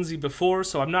James Lindsay before,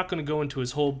 so I'm not going to go into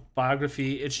his whole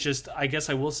biography. It's just, I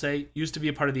guess I will say, used to be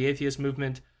a part of the atheist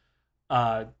movement.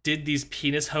 Did these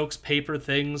penis hoax paper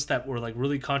things that were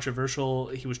really controversial.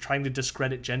 He was trying to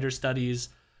discredit gender studies.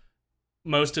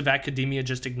 Most of academia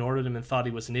just ignored him and thought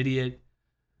he was an idiot.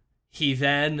 He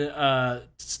then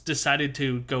decided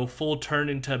to go full turn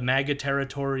into MAGA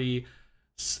territory.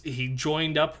 He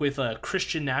joined up with a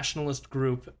Christian nationalist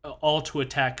group, all to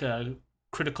attack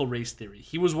critical race theory.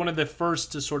 He was one of the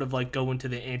first to sort of go into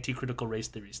the anti-critical race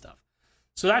theory stuff.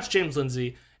 So that's James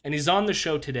Lindsay, and he's on the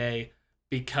show today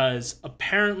because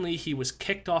apparently he was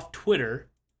kicked off Twitter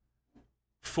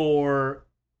for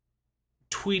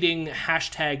tweeting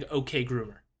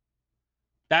 #OKGroomer.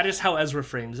 That is how Ezra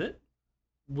frames it.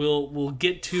 We'll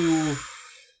get to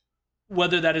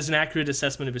whether that is an accurate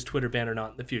assessment of his Twitter ban or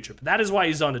not in the future. But that is why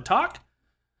he's on to talk.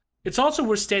 It's also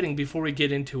worth stating before we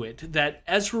get into it that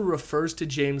Ezra refers to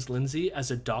James Lindsay as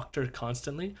a doctor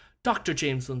constantly. Dr.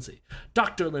 James Lindsay.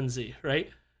 Dr. Lindsay, right?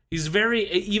 He's very,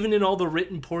 even in all the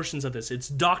written portions of this, it's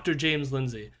Dr. James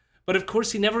Lindsay. But of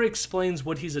course, he never explains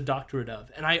what he's a doctorate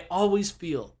of. And I always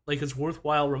feel like it's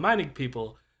worthwhile reminding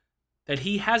people that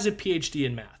he has a PhD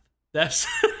in math. That's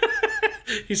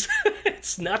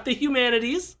it's not the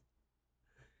humanities.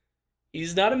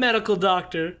 He's not a medical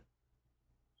doctor.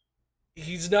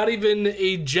 He's not even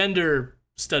a gender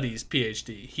studies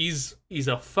PhD. He's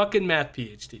a fucking math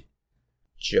PhD.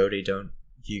 Jody,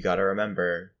 you gotta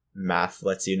remember, math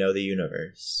lets you know the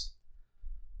universe.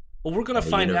 Well, we're gonna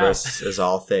find out. The universe is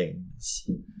all things.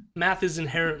 Math is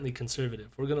inherently conservative.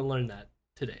 We're gonna learn that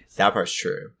today. That part's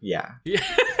true. Yeah.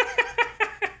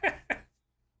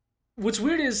 What's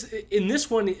weird is, in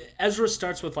this one, Ezra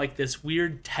starts with like this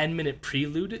weird 10-minute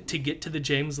prelude to get to the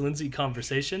James Lindsay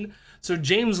conversation. So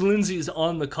James Lindsay is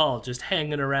on the call, just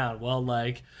hanging around while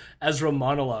like Ezra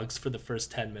monologues for the first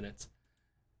 10 minutes.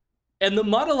 And the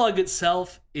monologue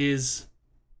itself is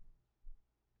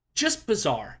just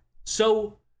bizarre.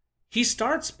 So he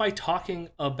starts by talking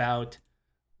about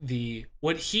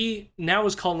what he now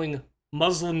is calling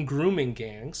Muslim grooming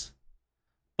gangs,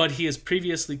 but he has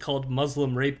previously called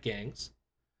Muslim rape gangs,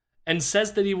 and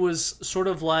says that he was sort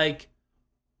of like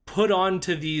put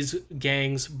onto these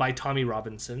gangs by Tommy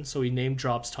Robinson. So he name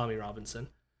drops Tommy Robinson.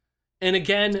 And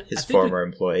again, his former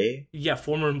employee. Yeah,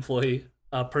 former employee,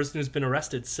 a person who's been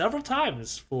arrested several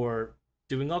times for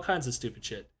doing all kinds of stupid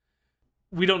shit.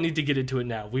 We don't need to get into it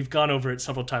now. We've gone over it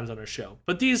several times on our show.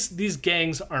 But these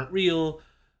gangs aren't real,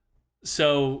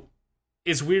 so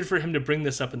it's weird for him to bring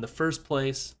this up in the first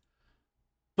place.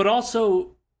 But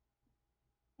also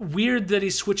weird that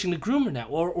he's switching to groomer now.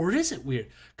 Or is it weird?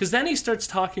 Because then he starts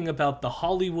talking about the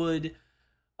Hollywood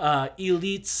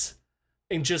elites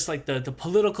and just like the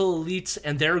political elites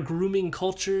and their grooming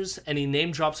cultures. And he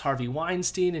name drops Harvey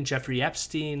Weinstein and Jeffrey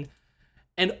Epstein.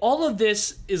 And all of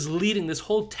this is leading, this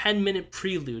whole 10-minute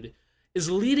prelude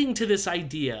is leading to this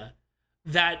idea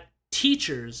that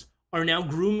teachers are now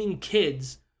grooming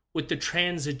kids with the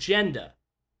trans agenda.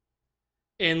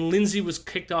 And Lindsay was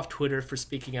kicked off Twitter for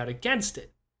speaking out against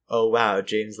it. Oh wow,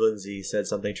 James Lindsay said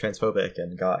something transphobic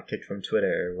and got kicked from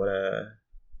Twitter.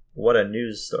 What a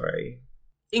news story.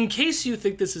 In case you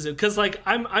think this is it, because like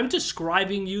I'm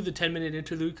describing you the 10-minute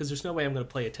interlude, because there's no way I'm going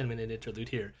to play a 10-minute interlude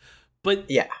here. But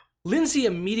yeah, Lindsay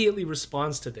immediately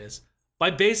responds to this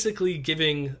by basically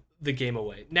giving the game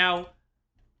away. Now,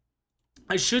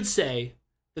 I should say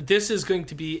that this is going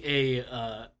to be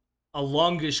a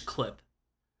longish clip.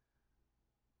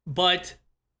 But,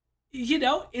 you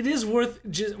know, it is worth,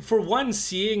 just for one,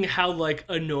 seeing how, like,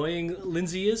 annoying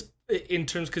Lindsay is in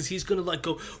terms, because he's going to, like,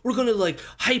 we're going to, like,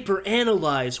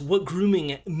 hyper-analyze what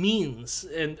grooming means.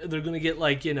 And they're going to get,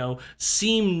 like, you know,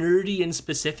 seem nerdy and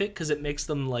specific because it makes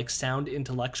them, like, sound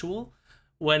intellectual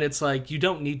when it's, like, you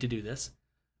don't need to do this.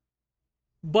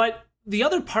 But the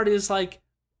other part is, like,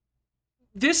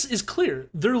 this is clear.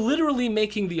 They're literally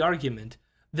making the argument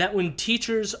that when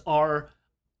teachers are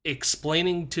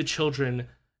explaining to children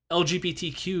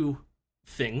LGBTQ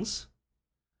things,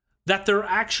 that they're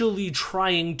actually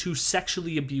trying to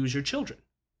sexually abuse your children.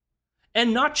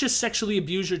 And not just sexually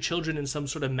abuse your children in some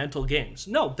sort of mental games.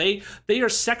 No, they are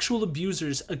sexual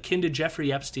abusers akin to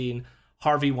Jeffrey Epstein,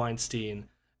 Harvey Weinstein,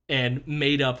 and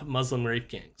made-up Muslim rape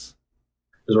gangs.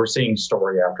 Because we're seeing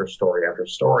story after story after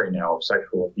story now of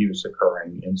sexual abuse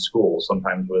occurring in schools,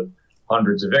 sometimes with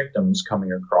hundreds of victims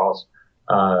coming across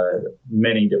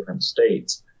many different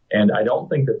states. And I don't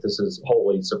think that this is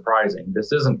wholly surprising.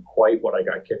 This isn't quite what I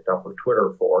got kicked off of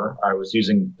Twitter for. I was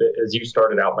using, as you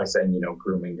started out by saying, you know,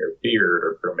 grooming your beard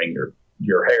or grooming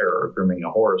your hair or grooming a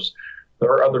horse.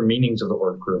 There are other meanings of the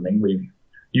word grooming. We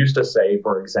used to say,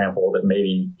 for example, that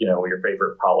maybe, you know, your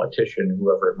favorite politician,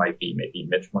 whoever it might be, maybe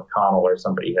Mitch McConnell or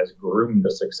somebody, has groomed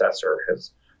the successor,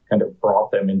 has kind of brought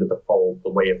them into the fold,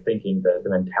 the way of thinking, the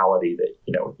mentality that,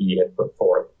 you know, he had put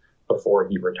forth before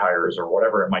he retires or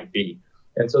whatever it might be.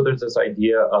 And so there's this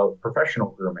idea of professional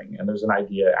grooming, and there's an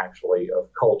idea actually of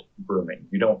cult grooming.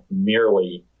 You don't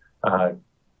merely,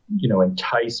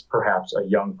 entice perhaps a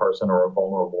young person or a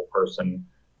vulnerable person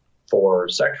for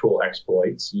sexual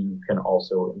exploits. You can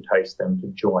also entice them to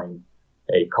join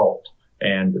a cult.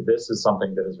 And this is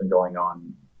something that has been going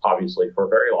on, obviously, for a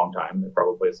very long time,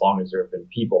 probably as long as there have been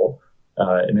people.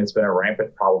 And it's been a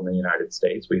rampant problem in the United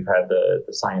States. We've had the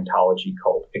Scientology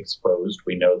cult exposed.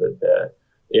 We know that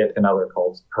it and other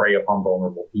cults prey upon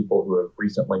vulnerable people who have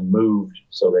recently moved,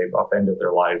 so they've upended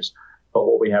their lives. But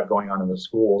what we have going on in the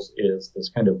schools is this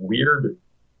kind of weird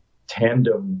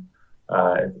tandem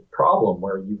problem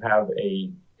where you have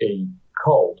a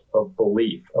cult of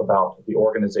belief about the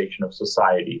organization of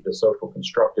society, the social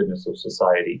constructedness of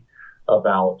society,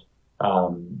 about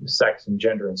sex and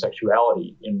gender and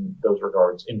sexuality in those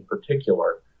regards in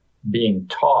particular. being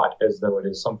taught as though it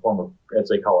is some form of, as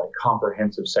they call it,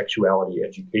 comprehensive sexuality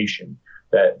education.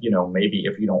 That, maybe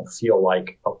if you don't feel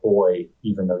like a boy,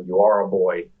 even though you are a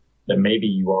boy, then maybe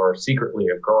you are secretly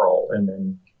a girl. And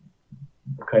then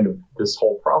kind of this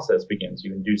whole process begins.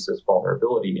 You induce this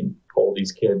vulnerability and pull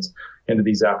these kids into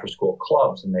these after school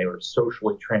clubs, and they are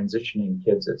socially transitioning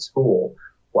kids at school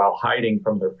while hiding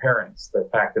from their parents the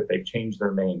fact that they've changed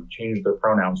their name, changed their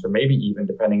pronouns, or maybe even,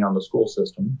 depending on the school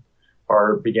system,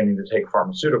 are beginning to take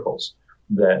pharmaceuticals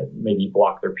that maybe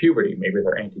block their puberty. Maybe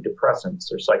they're antidepressants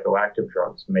or psychoactive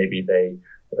drugs. Maybe they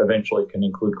eventually can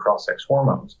include cross-sex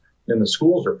hormones. And the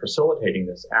schools are facilitating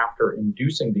this after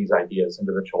inducing these ideas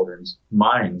into the children's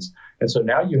minds. And so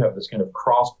now you have this kind of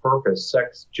cross-purpose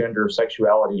sex, gender,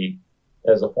 sexuality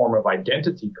as a form of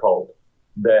identity cult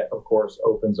that, of course,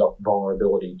 opens up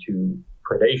vulnerability to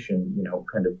predation,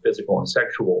 kind of physical and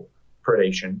sexual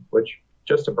predation, which,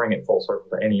 just to bring it full circle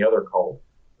to any other cult,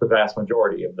 the vast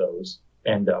majority of those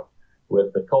end up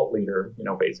with the cult leader,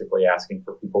 basically asking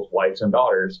for people's wives and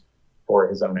daughters for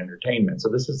his own entertainment. So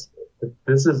this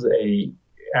is a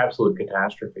absolute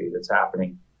catastrophe that's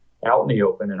happening out in the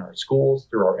open in our schools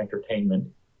through our entertainment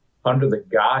under the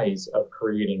guise of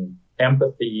creating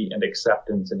empathy and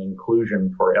acceptance and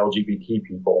inclusion for LGBT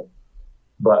people.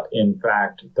 But in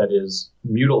fact, that is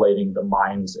mutilating the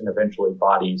minds and eventually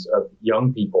bodies of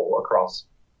young people across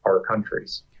our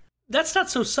countries. That's not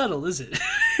so subtle, is it?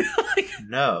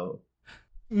 No.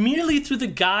 Merely through the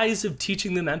guise of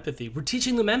teaching them empathy. We're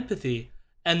teaching them empathy,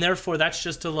 and therefore that's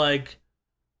just to,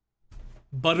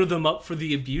 butter them up for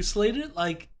the abuse later?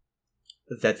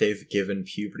 That they've given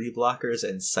puberty blockers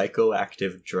and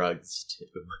psychoactive drugs to.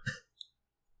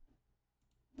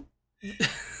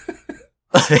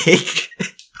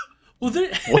 Well,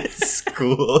 what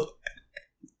school?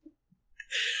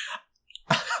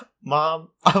 Mom,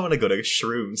 I want to go to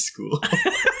shroom school.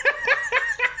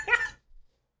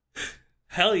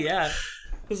 Hell yeah.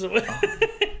 We're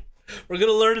going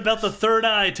to learn about the third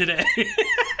eye today.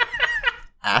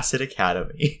 Acid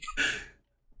Academy.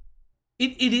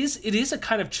 It is a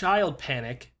kind of child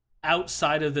panic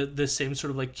outside of the same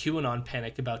sort of QAnon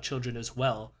panic about children as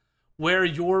well, where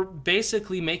you're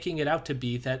basically making it out to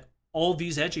be that all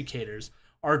these educators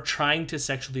are trying to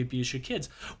sexually abuse your kids,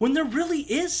 when there really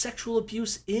is sexual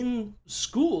abuse in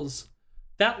schools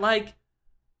that,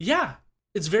 yeah,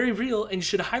 it's very real and you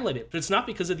should highlight it, but it's not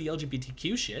because of the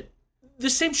LGBTQ shit. The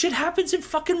same shit happens in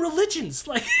fucking religions.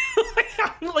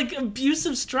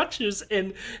 Abusive structures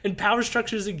and power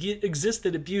structures exist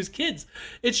that abuse kids.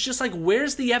 It's just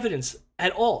where's the evidence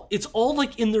at all? It's all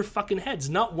in their fucking heads.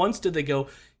 Not once did they go,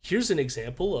 here's an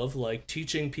example of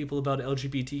teaching people about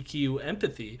LGBTQ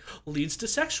empathy leads to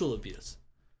sexual abuse.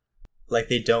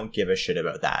 They don't give a shit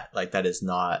about that. That is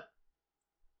not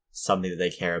something that they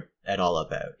care at all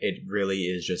about. It really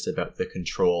is just about the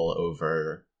control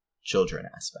over children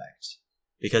aspect.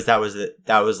 Because that was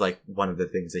one of the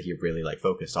things that he really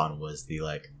focused on was the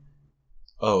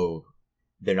oh,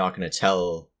 they're not going to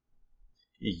tell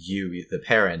you, the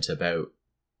parent, about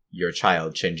your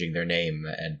child changing their name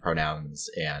and pronouns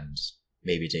and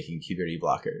maybe taking puberty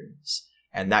blockers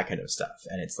and that kind of stuff.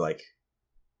 And it's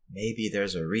maybe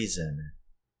there's a reason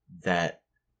that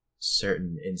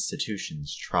certain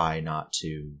institutions try not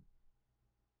to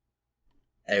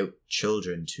out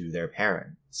children to their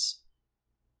parents,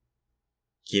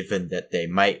 given that they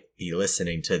might be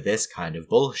listening to this kind of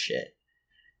bullshit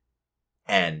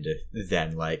and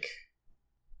then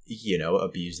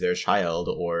abuse their child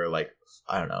or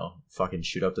I don't know, fucking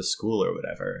shoot up the school or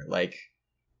whatever.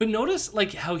 But notice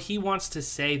how he wants to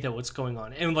say that what's going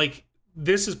on, and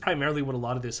this is primarily what a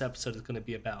lot of this episode is going to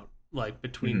be about,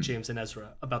 between James and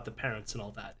Ezra, about the parents and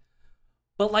all that.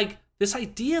 But this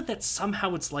idea that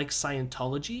somehow it's like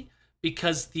Scientology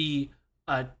because the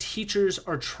teachers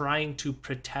are trying to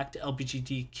protect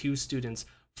LGBTQ students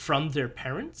from their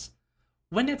parents,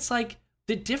 when it's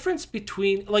the difference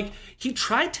between, he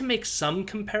tried to make some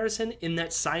comparison in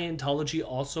that Scientology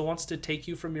also wants to take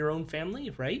you from your own family,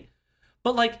 right?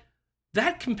 But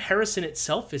that comparison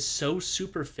itself is so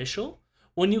superficial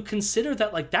when you consider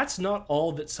that that's not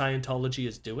all that Scientology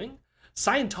is doing.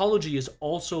 Scientology is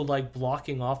also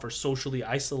blocking off or socially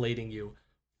isolating you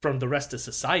from the rest of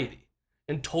society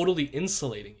and totally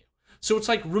insulating you. So it's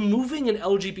removing an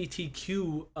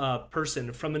LGBTQ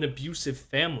person from an abusive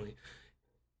family.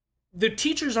 The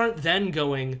teachers aren't then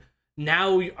going,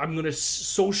 now I'm going to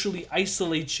socially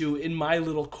isolate you in my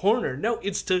little corner. No,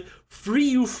 it's to free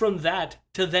you from that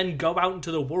to then go out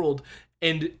into the world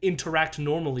and interact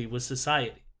normally with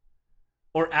society.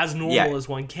 Or as normal as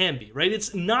one can be, right?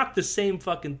 It's not the same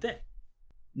fucking thing.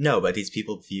 No, but these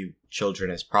people view children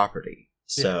as property.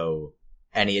 So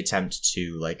any attempt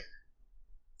to like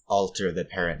alter the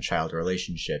parent-child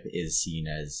relationship is seen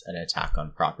as an attack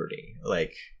on property.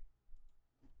 Like,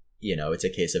 you know, it's a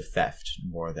case of theft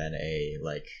more than a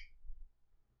like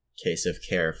case of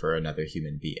care for another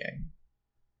human being.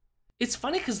 It's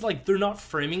funny because like they're not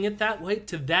framing it that way.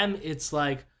 To them, it's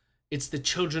like it's the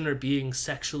children are being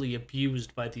sexually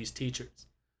abused by these teachers,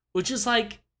 which is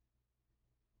like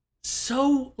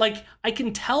so like I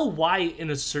can tell why in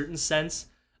a certain sense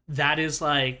that is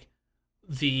like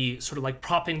the sort of like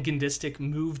propagandistic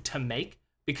move to make,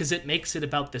 because it makes it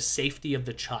about the safety of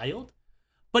the child.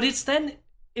 But it's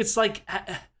like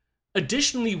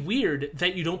additionally weird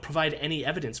that you don't provide any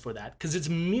evidence for that, because it's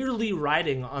merely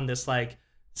riding on this like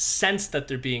sense that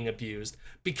they're being abused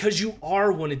because you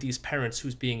are one of these parents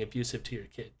who's being abusive to your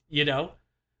kid, you know?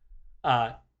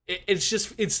 It's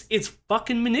just it's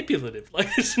fucking manipulative.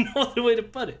 Like there's no other way to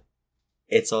put it.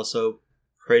 It's also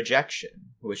projection,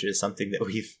 which is something that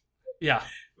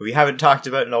we haven't talked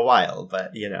about in a while,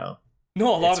 but you know,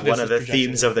 no, a lot it's of this one of the is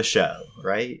themes of the show,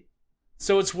 right?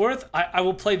 So it's worth. I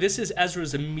will play. This is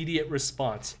Ezra's immediate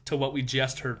response to what we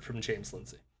just heard from James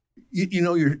Lindsay. You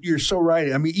know, you're so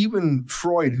right. I mean, even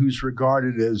Freud, who's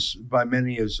regarded as by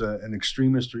many as an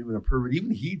extremist or even a pervert,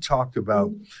 even he talked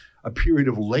about a period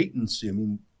of latency. I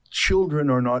mean, children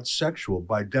are not sexual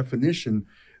by definition.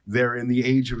 They're in the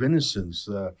age of innocence,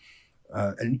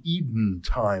 an Eden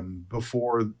time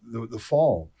before the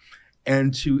fall.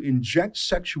 And to inject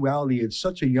sexuality at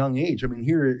such a young age, I mean,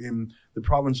 here in the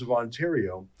province of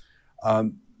Ontario,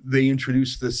 they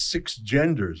introduced the 6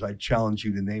 genders. I challenge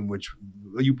you to name which.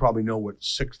 You probably know what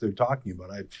 6 they're talking about.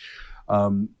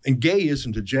 And gay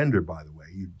isn't a gender, by the way.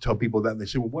 You tell people that and they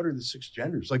say, well, what are the 6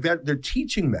 genders? Like that, they're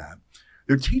teaching that.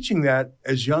 They're teaching that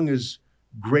as young as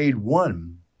grade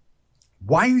 1.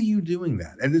 Why are you doing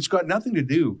that? And it's got nothing to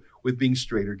do with being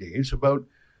straight or gay. It's about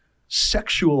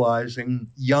sexualizing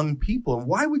young people. And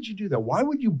why would you do that? Why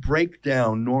would you break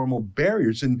down normal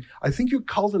barriers? And I think your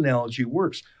cult analogy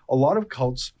works. A lot of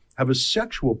cults have a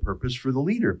sexual purpose for the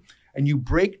leader. And you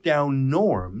break down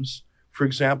norms, for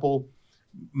example,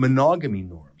 monogamy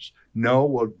norms. No,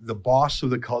 well, the boss of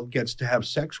the cult gets to have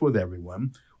sex with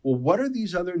everyone. Well, what are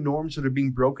these other norms that are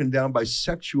being broken down by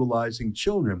sexualizing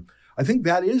children? I think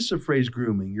that is the phrase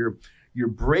grooming. You're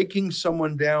breaking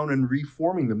someone down and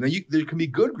reforming them. Now, there can be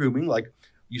good grooming, like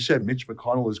you said, Mitch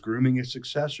McConnell is grooming his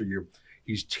successor.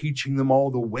 He's teaching them all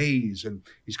the ways, and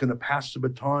he's going to pass the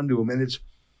baton to them. And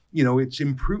it's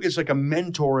improved. It's like a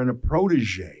mentor and a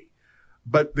protege.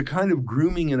 But the kind of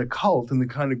grooming in a cult and the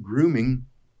kind of grooming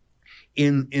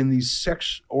in these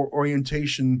sex or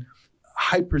orientation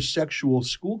hypersexual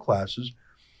school classes,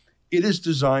 it is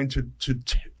designed to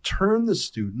turn the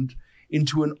student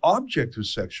into an object of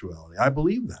sexuality. I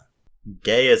believe that.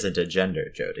 Gay isn't a gender,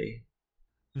 Jody.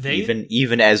 They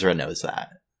even Ezra knows that.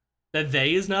 That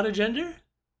they is not a gender?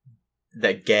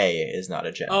 That gay is not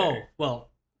a gender. Oh,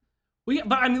 well.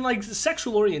 But I mean, like,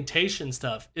 sexual orientation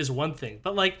stuff is one thing.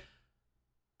 But, like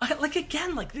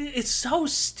again, like, it's so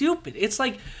stupid. It's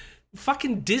like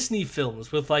fucking Disney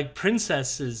films with, like,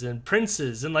 princesses and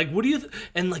princes and, like,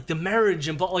 and, like, the marriage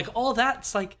and, like, all that.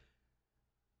 It's like,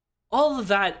 all of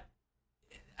that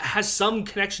has some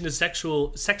connection to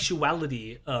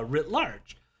sexuality writ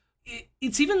large.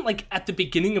 It's even, like, at the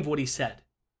beginning of what he said,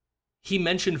 he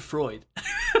mentioned Freud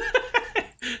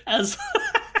as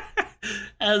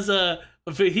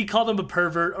he called him a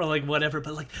pervert or like whatever,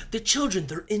 but like the children,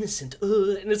 they're innocent.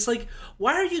 And it's like,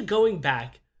 why are you going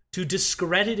back to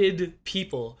discredited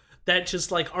people that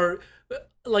just like are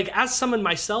like, as someone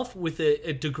myself with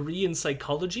a degree in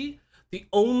psychology, the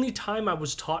only time I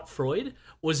was taught Freud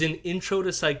was in Intro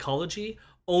to Psychology,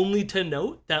 only to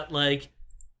note that like,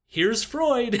 here's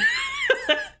Freud.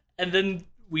 And then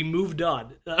we moved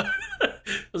on.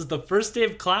 It was the first day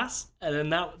of class, and then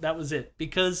that was it.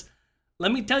 Because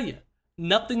let me tell you,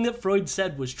 nothing that Freud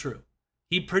said was true.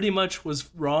 He pretty much was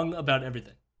wrong about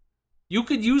everything. You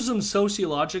could use them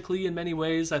sociologically in many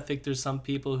ways. I think there's some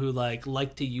people who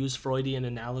like to use Freudian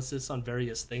analysis on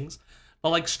various things. But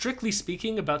like strictly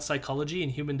speaking about psychology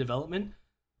and human development,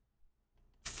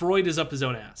 Freud is up his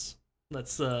own ass.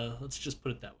 Let's just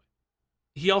put it that way.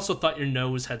 He also thought your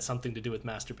nose had something to do with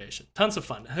masturbation. Tons of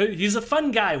fun. He's a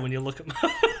fun guy when you look him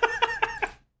up.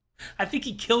 I think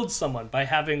he killed someone by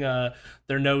having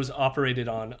their nose operated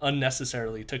on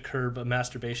unnecessarily to curb a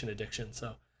masturbation addiction.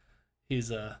 So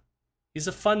he's a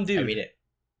fun dude. I mean,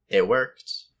 it worked.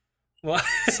 What?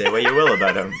 Say what you will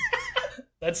about him.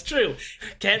 That's true.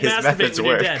 Can't His masturbate methods when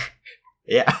you're work. dead.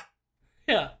 Yeah.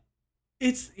 Yeah.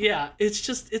 It's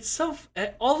so,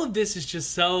 all of this is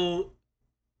just so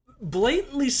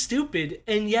blatantly stupid,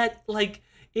 and yet, like,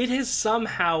 it has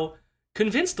somehow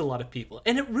convinced a lot of people.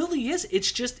 And it really is.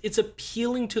 It's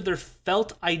appealing to their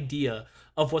felt idea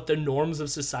of what the norms of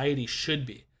society should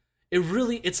be.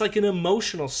 It's like an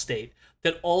emotional state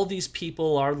that all these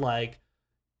people are, like,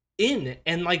 in.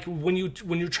 And, like, when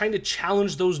you're trying to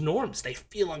challenge those norms, they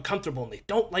feel uncomfortable and they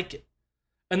don't like it.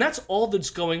 And that's all that's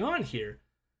going on here.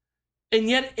 And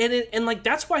yet, and like,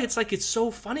 that's why it's like, it's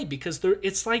so funny, because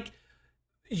it's like,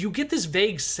 you get this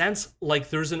vague sense like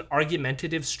there's an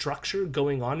argumentative structure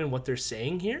going on in what they're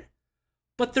saying here,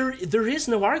 but there is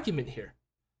no argument here.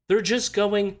 They're just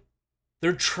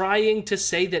they're trying to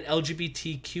say that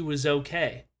LGBTQ is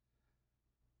okay.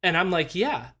 And I'm like,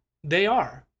 yeah, they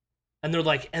are. And they're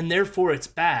like, and therefore it's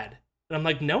bad. And I'm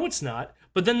like, no, it's not.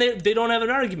 But then they don't have an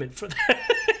argument for that.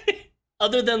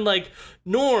 Other than, like,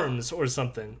 norms or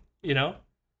something, you know?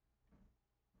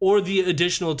 Or the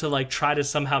additional to, like, try to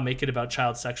somehow make it about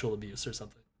child sexual abuse or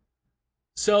something.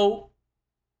 So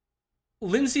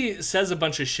Lindsay says a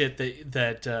bunch of shit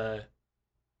that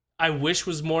I wish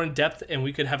was more in depth and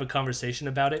we could have a conversation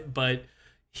about it, but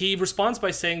he responds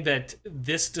by saying that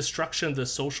this destruction of the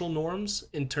social norms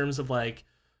in terms of, like,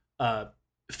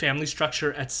 family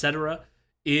structure, etc.,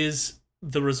 is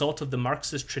the result of the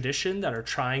Marxist tradition that are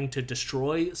trying to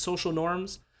destroy social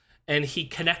norms. And he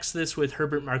connects this with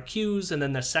Herbert Marcuse and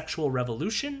then the sexual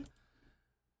revolution.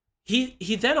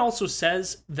 He then also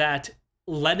says that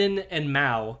Lenin and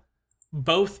Mao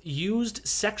both used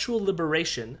sexual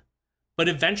liberation, but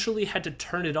eventually had to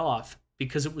turn it off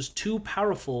because it was too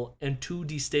powerful and too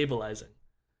destabilizing.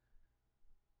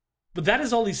 But that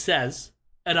is all he says,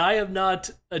 and I am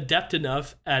not adept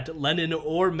enough at Lenin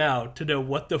or Mao to know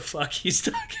what the fuck he's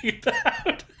talking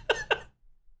about.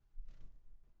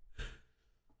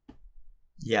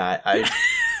 Yeah,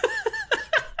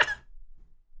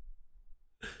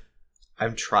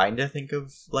 I'm trying to think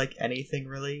of, like, anything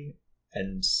really,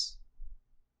 and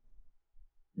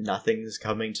nothing's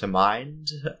coming to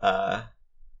mind.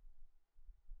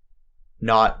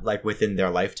 Not, like, within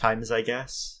their lifetimes, I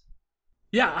guess.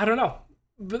 Yeah, I don't know.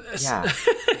 But, yeah.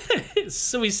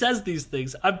 So he says these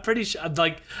things. I'm pretty sure,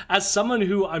 like, as someone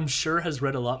who I'm sure has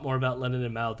read a lot more about Lenin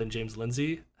and Mao than James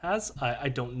Lindsay has, I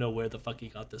don't know where the fuck he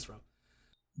got this from.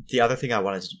 The other thing I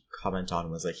wanted to comment on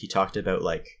was, like, he talked about,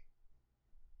 like,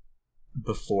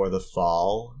 before the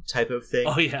fall type of thing.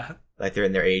 Oh, yeah. Like, they're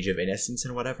in their age of innocence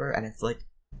and whatever, and it's like,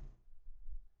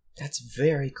 that's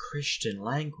very Christian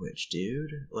language,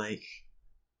 dude. Like,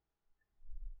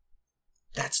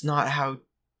 that's not how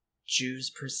Jews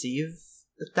perceive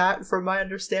that, from my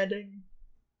understanding.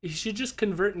 You should just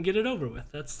convert and get it over with.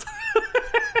 That's...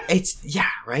 It's, yeah,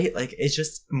 right? Like, it's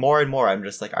just more and more, I'm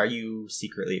just like, are you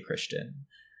secretly a Christian?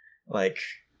 Like,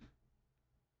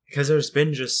 because there's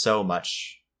been just so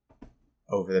much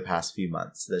over the past few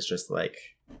months that's just like,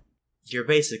 you're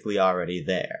basically already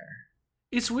there.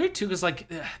 It's weird too, because,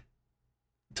 like,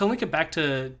 to link it back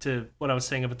to what I was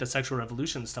saying about the sexual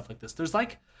revolution and stuff like this, there's,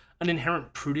 like, an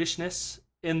inherent prudishness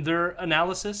in their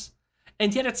analysis,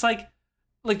 and yet it's like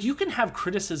you can have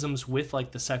criticisms with,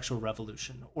 like, the sexual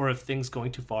revolution, or if things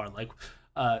going too far, like,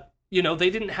 you know, they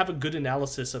didn't have a good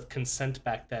analysis of consent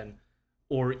back then,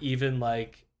 or even,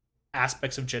 like,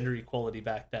 aspects of gender equality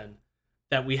back then,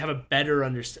 that we have a better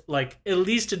understand, like, at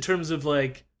least in terms of,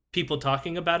 like, people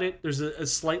talking about it, there's a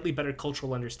slightly better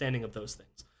cultural understanding of those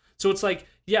things. So it's like,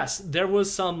 yes, there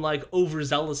was some, like,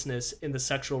 overzealousness in the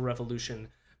sexual revolution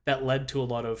that led to a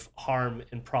lot of harm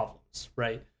and problems,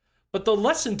 right? But the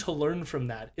lesson to learn from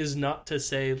that is not to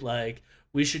say, like,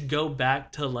 we should go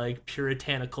back to, like,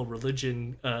 puritanical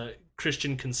religion,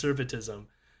 Christian conservatism.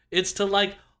 It's to,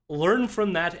 like, learn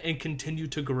from that and continue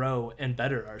to grow and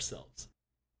better ourselves.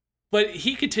 But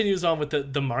he continues on with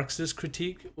the Marxist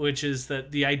critique, which is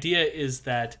that the idea is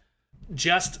that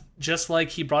just like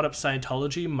he brought up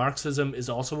Scientology, Marxism is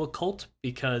also a cult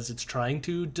because it's trying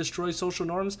to destroy social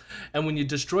norms. And when you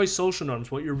destroy social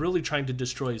norms, what you're really trying to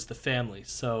destroy is the family.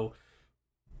 So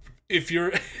if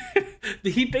you're...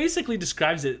 he basically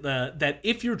describes it that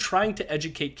if you're trying to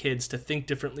educate kids to think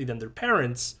differently than their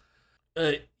parents...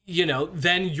 you know,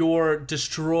 then you're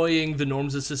destroying the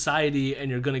norms of society and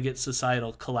you're going to get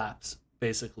societal collapse,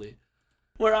 basically.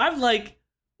 Where I'm like,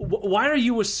 why are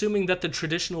you assuming that the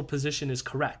traditional position is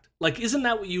correct? Like, isn't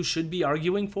that what you should be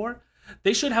arguing for?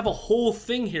 They should have a whole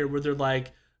thing here where they're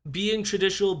like, being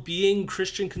traditional, being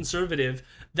Christian conservative,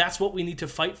 that's what we need to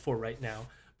fight for right now.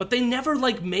 But they never,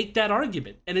 like, make that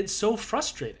argument, and it's so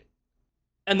frustrating.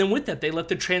 And then with that, they let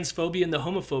the transphobia and the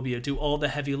homophobia do all the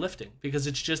heavy lifting, because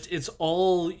it's an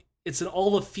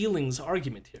all the feelings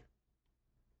argument here.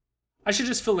 I should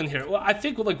just fill in here. Well, I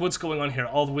think like what's going on here,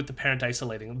 all with the parent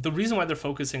isolating. The reason why they're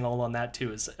focusing all on that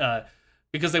too is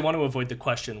because they want to avoid the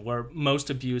question where most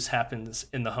abuse happens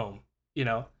in the home, you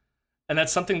know, and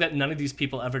that's something that none of these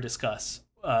people ever discuss.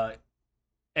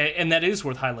 And that is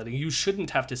worth highlighting. You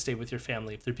shouldn't have to stay with your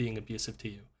family if they're being abusive to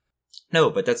you. No,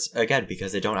 but that's, again,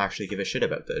 because they don't actually give a shit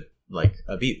about the, like,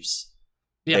 abuse.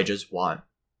 Yeah. They just want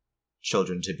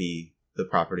children to be the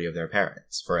property of their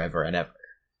parents forever and ever.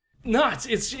 No,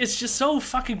 it's just so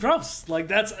fucking gross. Like,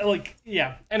 that's, like,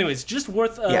 yeah. Anyways, just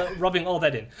worth rubbing all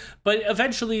that in. But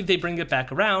eventually they bring it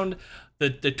back around.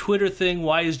 The Twitter thing,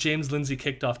 why is James Lindsay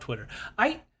kicked off Twitter?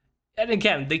 And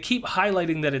again, they keep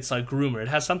highlighting that it's like groomer. It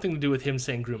has something to do with him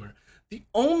saying groomer. The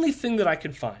only thing that I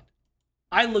could find,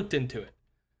 I looked into it,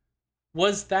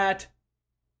 was that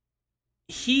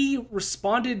he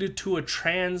responded to a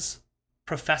trans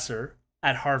professor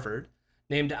at Harvard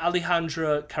named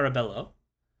Alejandra Carabello.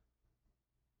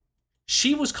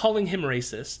 She was calling him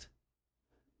racist,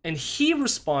 and he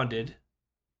responded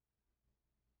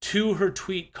to her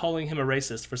tweet calling him a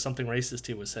racist for something racist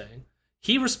he was saying.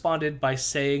 He responded by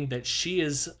saying that she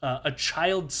is a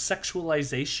child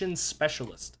sexualization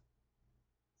specialist.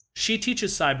 She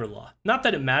teaches cyber law. Not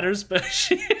that it matters, but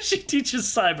she teaches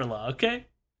cyber law, okay?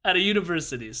 At a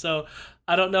university. So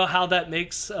I don't know how that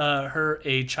makes her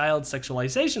a child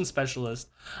sexualization specialist,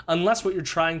 unless what you're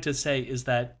trying to say is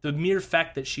that the mere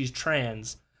fact that she's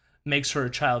trans makes her a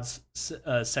child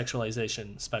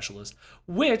sexualization specialist,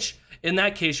 which, in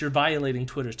that case, you're violating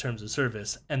Twitter's terms of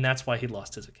service, and that's why he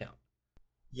lost his account.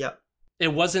 Yep.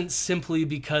 It wasn't simply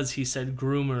because he said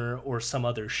groomer or some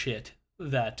other shit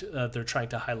that they're trying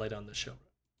to highlight on the show.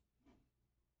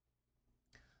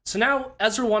 So now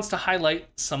Ezra wants to highlight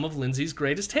some of Lindsay's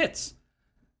greatest hits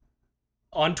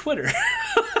on Twitter,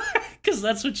 because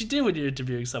that's what you do when you're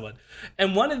interviewing someone.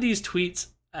 And one of these tweets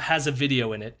has a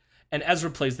video in it, and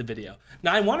Ezra plays the video.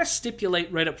 Now, I want to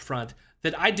stipulate right up front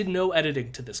that I did no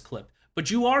editing to this clip, but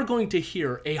you are going to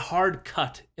hear a hard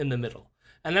cut in the middle.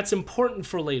 And that's important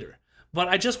for later. But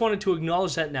I just wanted to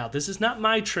acknowledge that now. This is not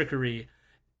my trickery.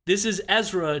 This is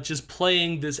Ezra just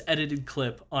playing this edited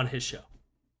clip on his show.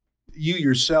 You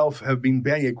yourself have been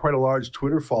banned. You had quite a large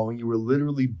Twitter following. You were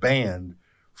literally banned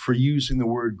for using the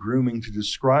word grooming to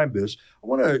describe this. I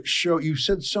want to show, you've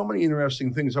said so many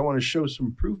interesting things. I want to show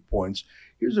some proof points.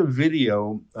 Here's a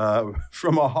video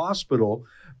from a hospital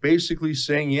basically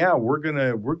saying, yeah,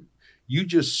 you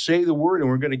just say the word and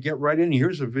we're going to get right in.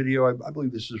 Here's a video. I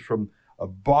believe this is from a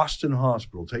Boston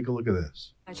hospital. Take a look at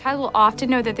this. A child will often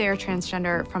know that they are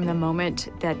transgender from the moment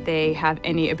that they have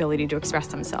any ability to express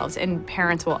themselves, and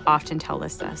parents will often tell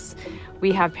us this.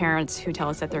 We have parents who tell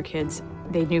us that their kids,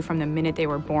 they knew from the minute they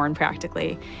were born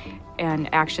practically,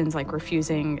 and actions like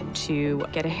refusing to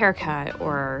get a haircut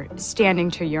or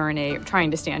standing to urinate, trying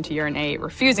to stand to urinate,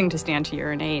 refusing to stand to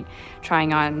urinate,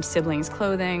 trying on siblings'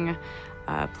 clothing,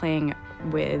 playing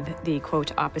with the,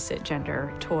 quote, opposite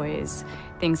gender toys,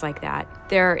 things like that.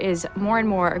 There is more and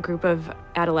more a group of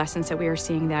adolescents that we are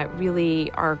seeing that really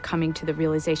are coming to the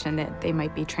realization that they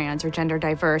might be trans or gender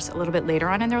diverse a little bit later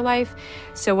on in their life.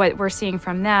 So what we're seeing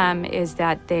from them is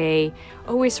that they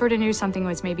always sort of knew something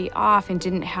was maybe off and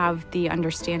didn't have the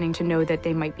understanding to know that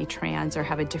they might be trans or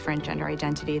have a different gender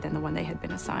identity than the one they had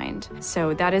been assigned.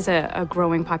 So that is a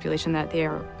growing population that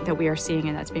we are seeing,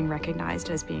 and that's being recognized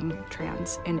as being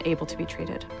trans and able to be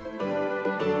treated.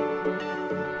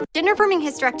 Gender-affirming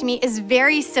hysterectomy is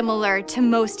very similar to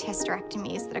most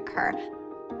hysterectomies that occur.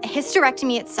 A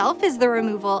hysterectomy itself is the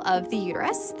removal of the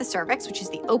uterus, the cervix, which is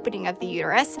the opening of the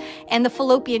uterus, and the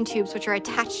fallopian tubes, which are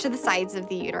attached to the sides of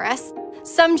the uterus.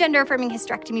 Some gender-affirming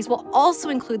hysterectomies will also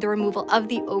include the removal of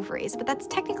the ovaries, but that's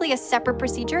technically a separate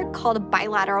procedure called a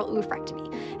bilateral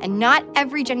oophorectomy. And not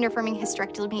every gender-affirming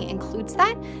hysterectomy includes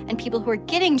that, and people who are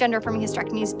getting gender-affirming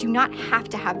hysterectomies do not have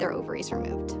to have their ovaries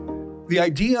removed. The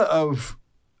idea of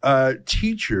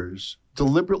teachers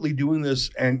deliberately doing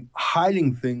this and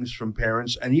hiding things from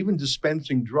parents and even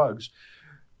dispensing drugs,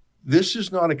 this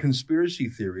is not a conspiracy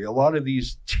theory. A lot of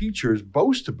these teachers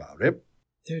boast about it.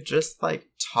 They're just like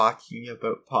talking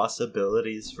about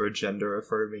possibilities for gender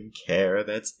affirming care.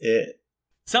 That's it.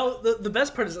 So the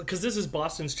best part is, because this is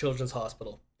Boston's Children's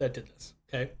Hospital that did this,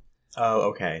 okay? Oh,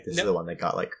 okay. This is the one that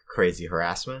got like crazy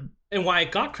harassment. And why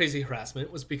it got crazy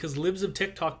harassment was because Libs of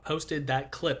TikTok posted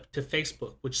that clip to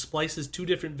Facebook, which splices two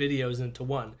different videos into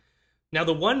one. Now,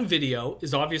 the one video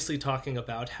is obviously talking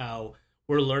about how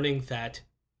we're learning that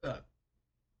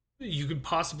you could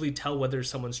possibly tell whether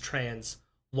someone's trans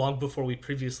long before we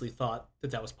previously thought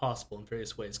that that was possible in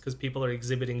various ways, because people are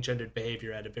exhibiting gendered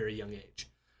behavior at a very young age,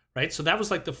 right? So that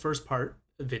was like the first part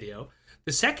of the video.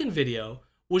 The second video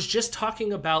was just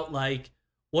talking about like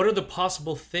what are the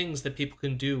possible things that people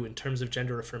can do in terms of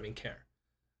gender affirming care,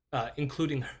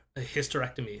 including a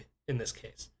hysterectomy in this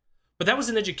case. But that was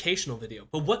an educational video.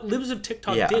 But what Libs of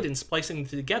TikTok did in splicing them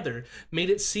together made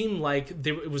it seem like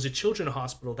it was a children's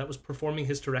hospital that was performing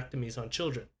hysterectomies on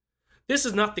children. This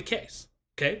is not the case,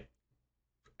 okay?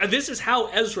 And this is how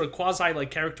Ezra quasi like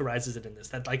characterizes it in this,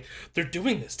 that like they're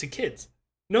doing this to kids.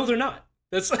 No, they're not.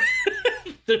 That's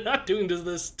they're not doing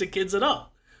this to kids at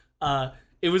all.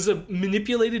 It was a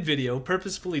manipulated video,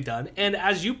 purposefully done, and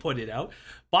as you pointed out,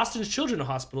 Boston's Children's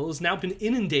Hospital has now been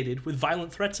inundated with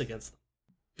violent threats against them.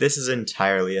 This is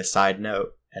entirely a side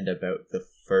note, and about the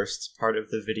first part of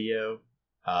the video,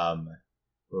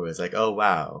 where it was like, oh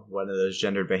wow, one of those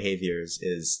gendered behaviors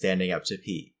is standing up to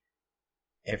pee.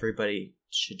 Everybody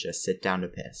should just sit down to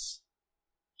piss.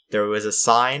 There was a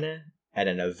sign at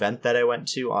an event that I went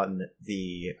to on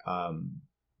the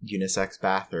unisex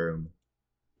bathroom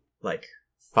like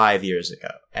 5 years ago,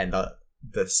 and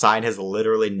the sign has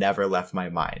literally never left my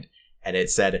mind. And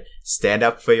it said, stand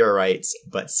up for your rights,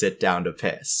 but sit down to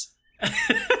piss.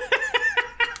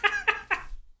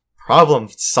 Problem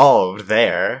solved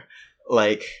there.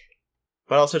 Like,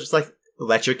 but also just like,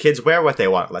 let your kids wear what they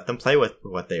want. Let them play with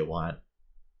what they want.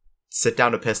 Sit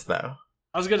down to piss, though.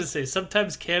 I was going to say,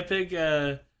 sometimes camping,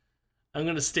 I'm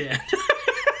going to stand.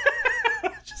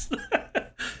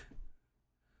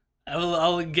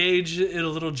 I'll engage in a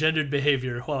little gendered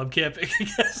behavior while I'm camping, I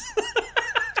guess.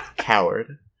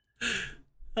 Coward.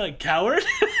 Coward?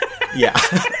 Yeah.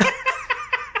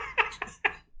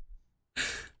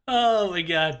 Oh my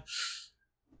god.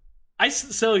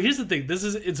 So here's the thing.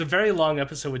 It's a very long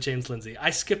episode with James Lindsay. I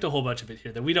skipped a whole bunch of it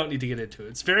here that we don't need to get into.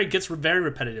 It gets very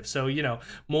repetitive. So,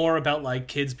 more about like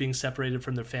kids being separated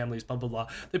from their families, blah, blah, blah.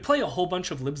 They play a whole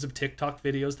bunch of Libs of TikTok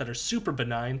videos that are super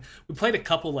benign. We played a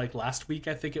couple like last week,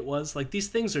 I think it was. Like these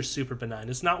things are super benign.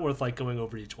 It's not worth like going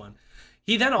over each one.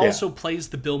 He then also plays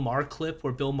the Bill Maher clip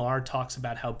where Bill Maher talks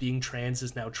about how being trans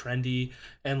is now trendy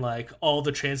and like all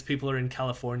the trans people are in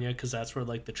California because that's where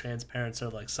like the trans parents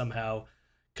are like somehow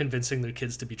convincing their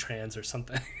kids to be trans or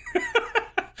something.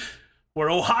 Where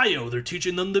Ohio, they're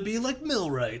teaching them to be like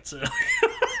millwrights.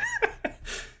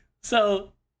 So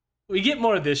we get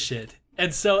more of this shit.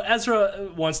 And so Ezra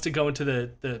wants to go into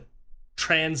the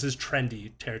trans is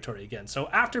trendy territory again. So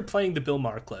after playing the Bill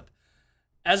Maher clip,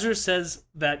 Ezra says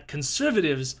that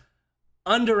conservatives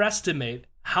underestimate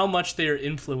how much they are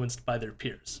influenced by their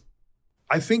peers.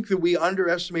 I think that we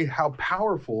underestimate how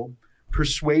powerful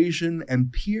persuasion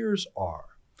and peers are.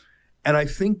 And I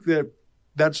think that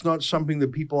that's not something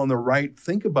that people on the right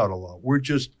think about a lot. We're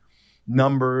just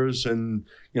numbers and,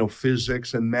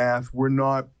 physics and math. We're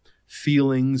not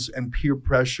feelings and peer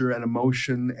pressure and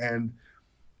emotion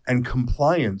and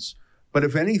compliance. But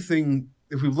if anything,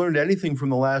 if we've learned anything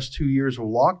from the last 2 years of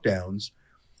lockdowns,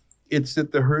 it's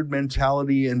that the herd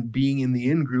mentality and being in the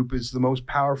in-group is the most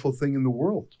powerful thing in the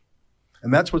world.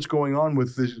 And that's what's going on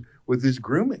with this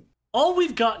grooming. All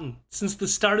we've gotten since the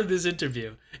start of this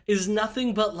interview is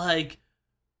nothing but like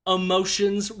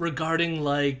emotions regarding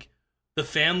like the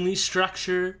family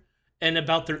structure and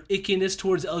about their ickiness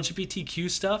towards LGBTQ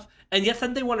stuff. And yet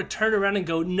then they want to turn around and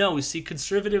go, no, see,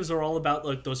 conservatives are all about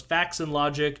like those facts and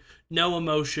logic, no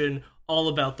emotion, all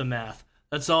about the math.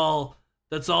 That's all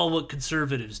what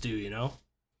conservatives do,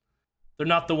 They're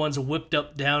not the ones whipped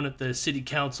up down at the city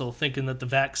council thinking that the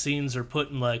vaccines are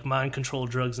putting like mind control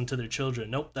drugs into their children.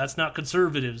 Nope, that's not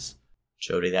conservatives.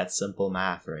 Jody, that's simple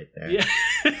math right there. Yeah.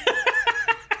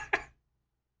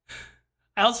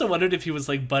 I also wondered if he was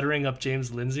like buttering up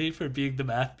James Lindsay for being the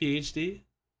math PhD.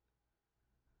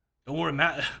 Don't worry,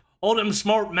 all them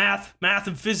smart math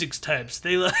and physics types,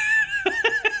 they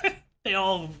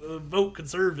all vote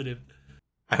conservative.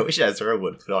 I wish Ezra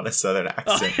would put on a southern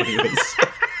accent when he was...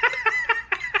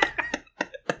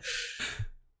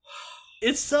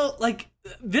 It's so, like,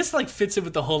 this, like, fits in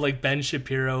with the whole, like, Ben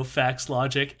Shapiro facts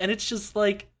logic, and it's just,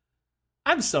 like,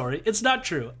 I'm sorry, it's not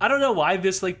true. I don't know why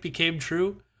this, like, became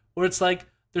true, where it's, like,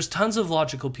 there's tons of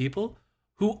logical people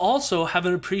who also have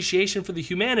an appreciation for the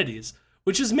humanities,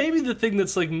 which is maybe the thing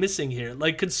that's, like, missing here.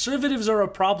 Like, conservatives are a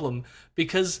problem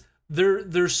because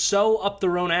they're so up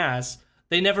their own ass,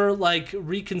 they never, like,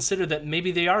 reconsider that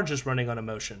maybe they are just running on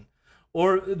emotion.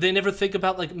 Or they never think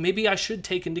about, like, maybe I should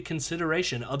take into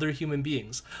consideration other human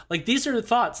beings. Like, these are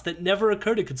thoughts that never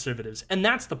occur to conservatives. And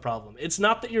that's the problem. It's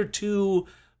not that you're too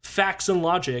facts and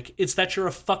logic. It's that you're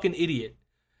a fucking idiot.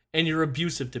 And you're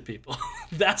abusive to people.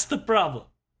 That's the problem.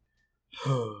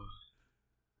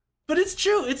 But it's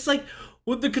true. It's like,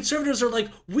 the conservatives are like,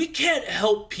 we can't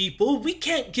help people. We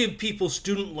can't give people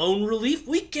student loan relief.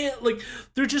 We can't, like,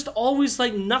 they're just always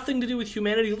like nothing to do with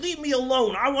humanity. Leave me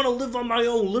alone. I want to live on my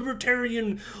own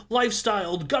libertarian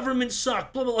lifestyle. Government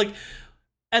suck, blah, blah, like.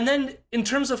 And then in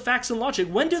terms of facts and logic,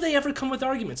 when do they ever come with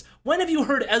arguments? When have you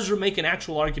heard Ezra make an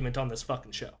actual argument on this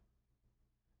fucking show?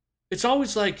 It's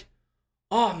always like,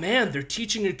 oh man, they're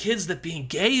teaching your kids that being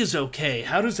gay is okay.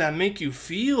 How does that make you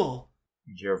feel?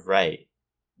 You're right.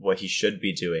 What he should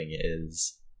be doing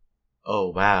is, oh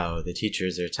wow, the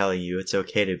teachers are telling you it's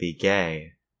okay to be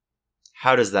gay.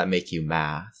 How does that make you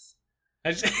math?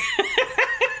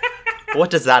 What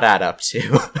does that add up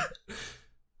to?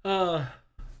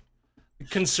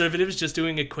 Conservatives just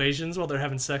doing equations while they're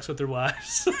having sex with their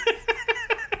wives.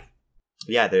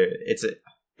 Yeah,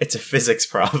 it's a physics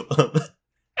problem.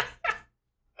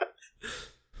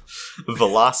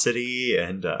 Velocity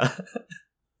and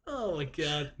oh my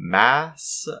god.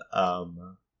 Mass.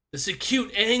 This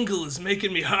acute angle is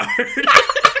making me hard.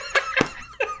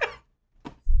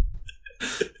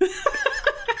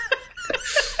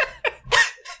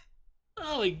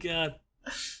 Oh my god.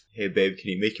 Hey babe, can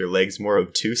you make your legs more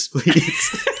obtuse,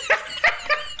 please?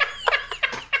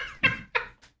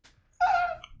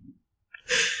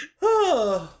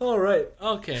 Oh, all right.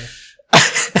 Okay.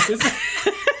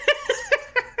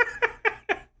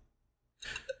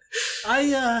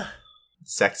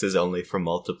 Sex is only for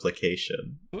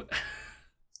multiplication.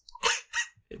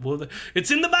 Well,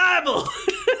 it's in the Bible.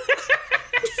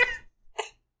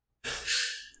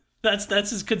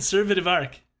 That's his conservative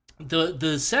arc.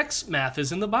 The sex math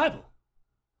is in the Bible.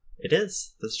 It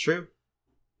is. That's true.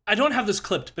 I don't have this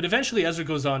clipped, but eventually Ezra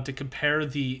goes on to compare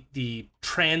the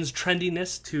trans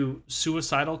trendiness to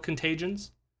suicidal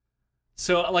contagions.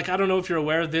 So, like, I don't know if you're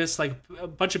aware of this. Like, a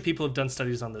bunch of people have done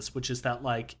studies on this, which is that,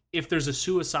 like, if there's a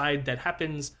suicide that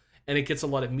happens and it gets a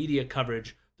lot of media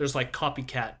coverage, there's, like,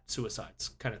 copycat suicides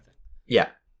kind of thing. Yeah.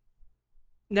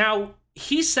 Now,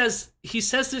 he says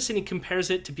this and he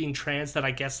compares it to being trans, that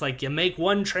I guess, like, you make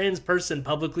one trans person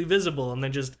publicly visible and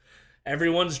then just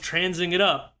everyone's transing it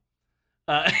up.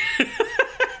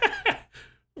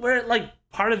 Where, like,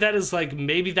 part of that is, like,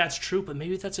 maybe that's true, but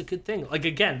maybe that's a good thing. Like,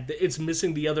 again, it's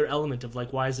missing the other element of,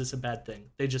 like, why is this a bad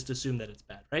thing? They just assume that it's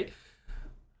bad, right?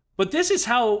 But this is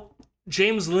how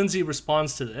James Lindsay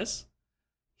responds to this.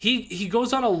 He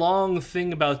goes on a long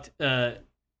thing about...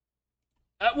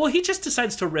 well, he just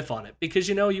decides to riff on it because,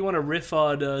 you know, you want to riff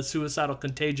on suicidal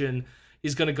contagion.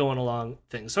 He's going to go on a long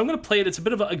thing. So I'm going to play it. It's a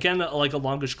bit of, like a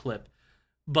longish clip.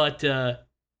 But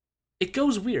it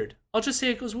goes weird. I'll just say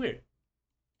it goes weird.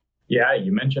 Yeah,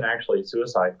 you mentioned actually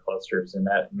suicide clusters, and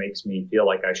that makes me feel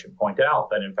like I should point out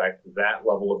that, in fact, that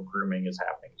level of grooming is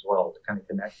happening as well, to kind of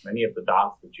connect many of the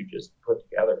dots that you just put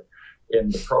together. In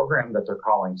the program that they're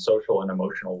calling social and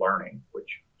emotional learning,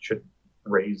 which should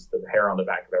raise the hair on the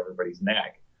back of everybody's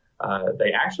neck,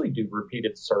 they actually do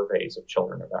repeated surveys of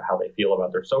children about how they feel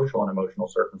about their social and emotional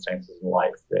circumstances in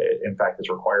life. In fact, it's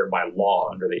required by law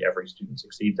under the Every Student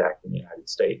Succeeds Act in the United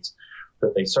States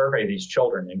that they survey these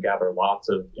children and gather lots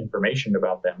of information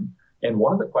about them. And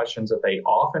one of the questions that they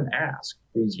often ask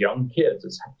these young kids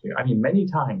is, I mean, many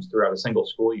times throughout a single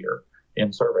school year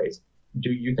in surveys,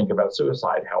 do you think about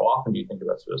suicide? How often do you think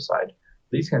about suicide?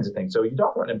 These kinds of things. So you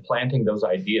talk about implanting those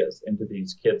ideas into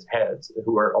these kids' heads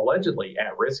who are allegedly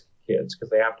at-risk kids because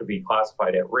they have to be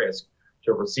classified at risk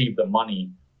to receive the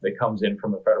money that comes in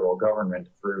from the federal government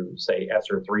through, say,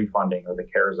 ESSER III funding or the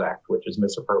CARES Act, which is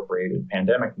misappropriated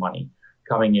pandemic money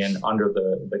coming in under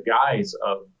the guise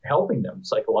of helping them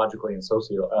psychologically and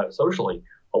socially.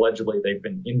 Allegedly, they've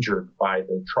been injured by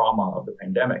the trauma of the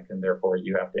pandemic, and therefore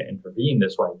you have to intervene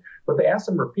this way. But they ask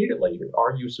them repeatedly,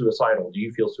 are you suicidal? Do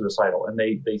you feel suicidal? And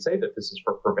they say that this is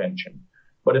for prevention.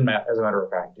 But as a matter of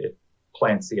fact, it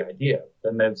plants the idea.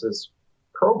 Then there's this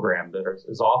program that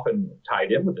is often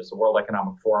tied in with this. The World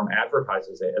Economic Forum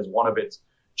advertises it as one of its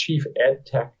chief ed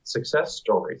tech success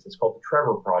stories. It's called the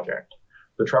Trevor Project.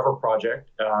 The Trevor Project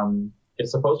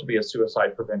is supposed to be a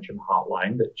suicide prevention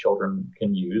hotline that children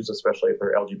can use, especially if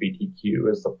they're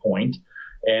LGBTQ is the point.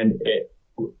 And it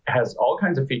has all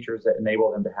kinds of features that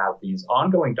enable them to have these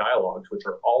ongoing dialogues, which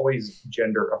are always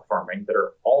gender affirming, that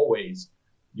are always,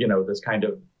 you know, this kind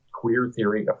of queer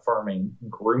theory affirming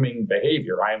grooming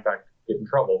behavior. I, in fact, get in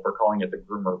trouble for calling it the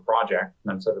Groomer Project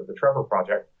instead of the Trevor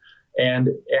Project. And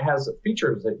it has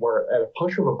features that where at a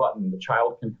push of a button, the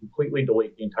child can completely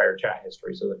delete the entire chat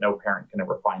history so that no parent can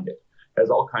ever find it. It has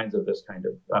all kinds of this kind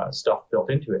of stuff built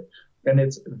into it. And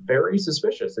it's very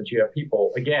suspicious that you have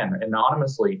people, again,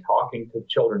 anonymously talking to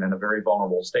children in a very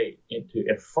vulnerable state to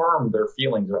affirm their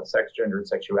feelings about sex, gender, and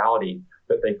sexuality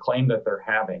that they claim that they're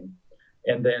having.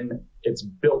 And then it's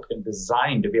built and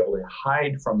designed to be able to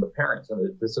hide from the parents.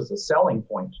 And this is a selling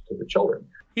point to the children.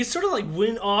 He sort of like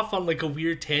went off on like a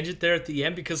weird tangent there at the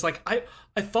end, because like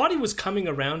I thought he was coming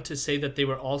around to say that they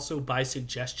were also by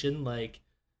suggestion, like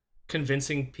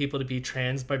convincing people to be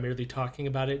trans by merely talking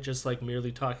about it, just like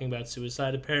merely talking about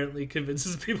suicide apparently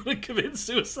convinces people to commit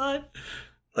suicide.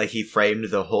 Like he framed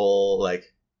the whole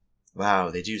like, wow,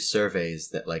 they do surveys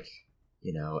that like,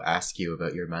 you know, ask you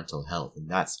about your mental health,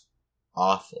 and that's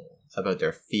awful, about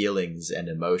their feelings and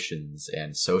emotions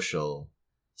and social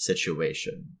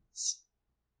situations.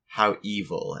 How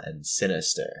evil and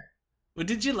sinister. Well,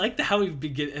 did you like how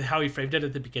he framed it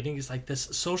at the beginning? He's like, this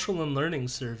social and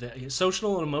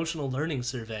emotional learning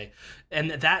survey,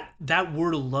 and that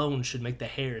word alone should make the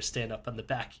hair stand up on the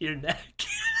back of your neck.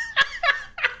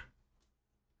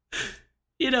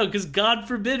 You know, because God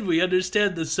forbid we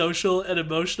understand the social and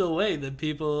emotional way that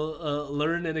people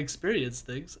learn and experience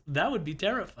things. That would be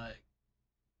terrifying.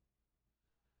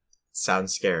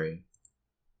 Sounds scary.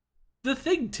 The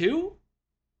thing too,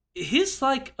 his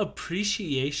like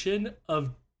appreciation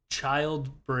of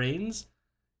child brains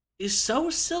is so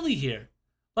silly here.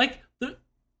 Like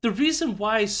the reason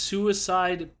why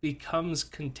suicide becomes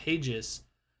contagious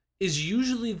is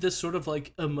usually the sort of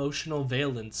like emotional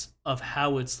valence of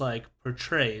how it's like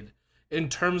portrayed, in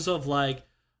terms of like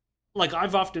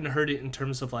I've often heard it in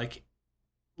terms of like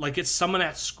it's someone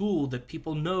at school that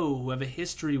people know who have a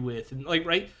history with, and like,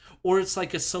 right? Or it's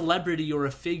like a celebrity or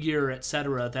a figure,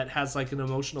 etc., that has like an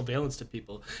emotional valence to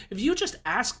people. If you just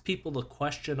ask people a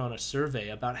question on a survey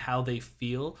about how they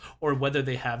feel or whether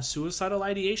they have suicidal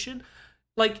ideation,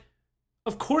 like,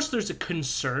 of course there's a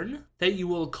concern that you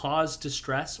will cause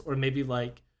distress or maybe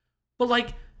like, but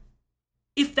like,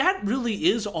 if that really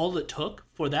is all it took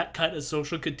for that kind of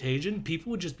social contagion, people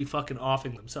would just be fucking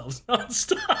offing themselves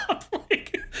nonstop.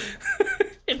 Like,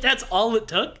 if that's all it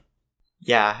took.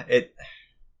 Yeah,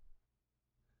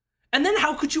 And then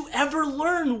how could you ever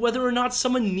learn whether or not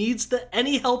someone needs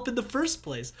any help in the first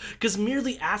place? Because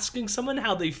merely asking someone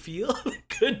how they feel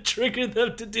could trigger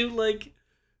them to do, like,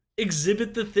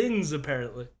 exhibit the things,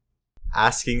 apparently.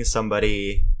 Asking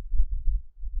somebody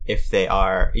if they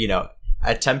are, you know,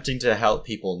 attempting to help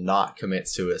people not commit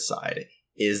suicide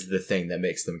is the thing that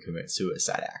makes them commit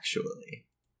suicide, actually.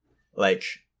 Like,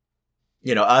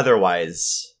 you know,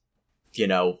 otherwise, you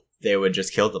know, they would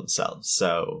just kill themselves,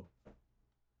 so...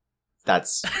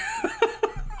 That's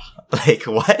like,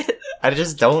 what? I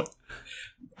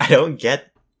don't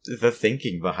get the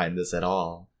thinking behind this at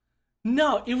all.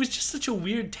 No, it was just such a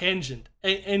weird tangent.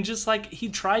 And just like, he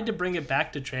tried to bring it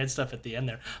back to trans stuff at the end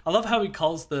there. I love how he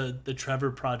calls the Trevor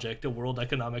Project a World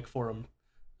Economic Forum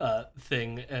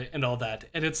thing and all that.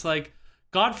 And it's like,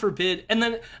 God forbid. And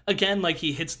then again, like,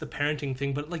 he hits the parenting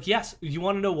thing, but like, yes, you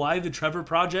want to know why the Trevor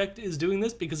Project is doing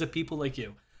this? Because of people like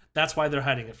you. That's why they're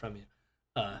hiding it from you.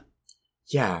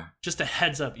 Yeah. Just a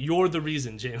heads up, you're the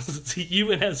reason, James.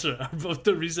 You and Ezra are both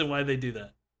the reason why they do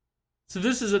that. So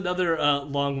this is another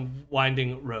long,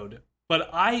 winding road. But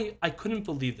I couldn't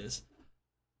believe this.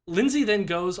 Lindsay then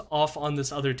goes off on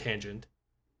this other tangent.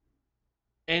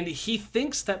 And he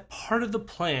thinks that part of the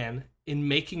plan in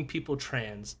making people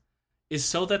trans is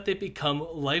so that they become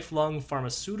lifelong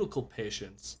pharmaceutical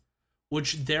patients,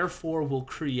 which therefore will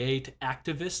create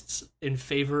activists in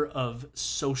favor of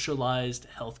socialized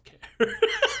healthcare.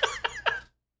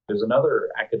 There's another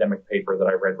academic paper that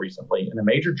I read recently in a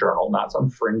major journal, not some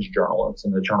fringe journal. It's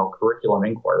in the journal Curriculum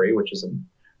Inquiry, which is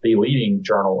the leading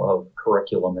journal of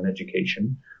curriculum and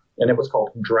education. And it was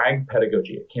called Drag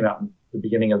Pedagogy. It came out in the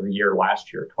beginning of the year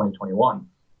last year, 2021.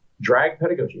 Drag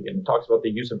Pedagogy, and it talks about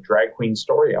the use of Drag Queen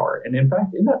Story Hour. And in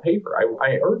fact, in that paper,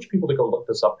 I urge people to go look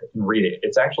this up and read it.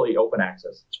 It's actually open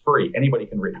access. It's free. Anybody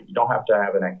can read it. You don't have to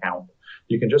have an account.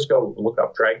 You can just go look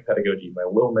up Drag Pedagogy by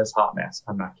Lil Miss Hot Mess.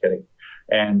 I'm not kidding.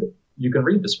 And you can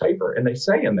read this paper, and they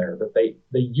say in there that they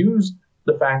use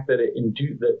the fact that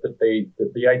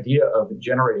the idea of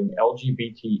generating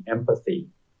LGBT empathy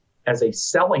as a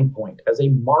selling point, as a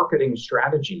marketing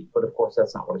strategy. But of course,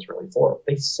 that's not what it's really for.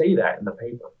 They say that in the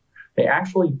paper. They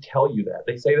actually tell you that.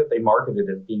 They say that they market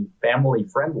it as being family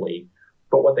friendly,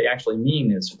 but what they actually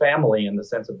mean is family in the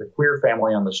sense of the queer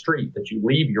family on the street that you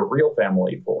leave your real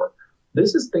family for.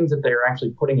 This is things that they're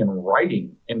actually putting in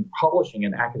writing and publishing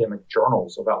in academic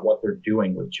journals about what they're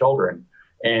doing with children.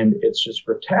 And it's just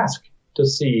grotesque to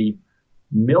see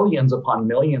millions upon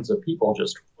millions of people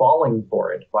just falling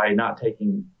for it by not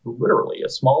taking literally a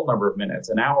small number of minutes,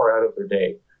 an hour out of their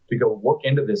day to go look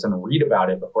into this and read about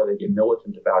it before they get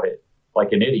militant about it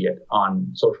like an idiot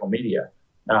on social media.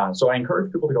 So I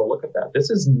encourage people to go look at that. This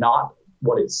is not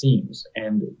what it seems.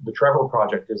 And the Trevor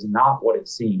Project is not what it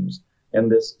seems.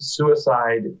 And this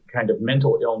suicide, kind of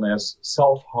mental illness,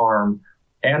 self-harm,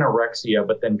 anorexia,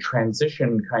 but then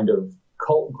transition kind of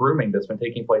cult grooming that's been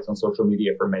taking place on social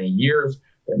media for many years,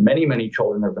 that many, many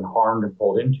children have been harmed and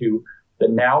pulled into, that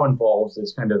now involves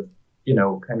this kind of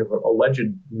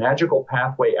alleged magical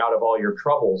pathway out of all your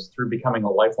troubles through becoming a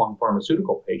lifelong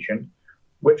pharmaceutical patient,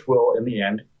 which will, in the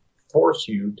end, force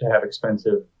you to have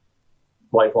expensive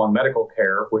lifelong medical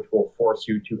care, which will force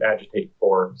you to agitate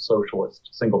for socialist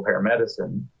single-payer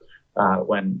medicine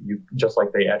just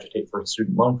like they agitate for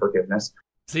student loan forgiveness.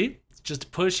 See? Just to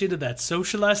push you to that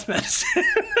socialized medicine.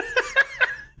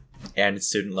 And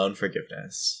student loan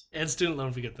forgiveness. And student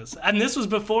loan forgiveness. And this was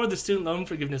before the student loan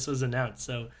forgiveness was announced,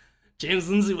 so James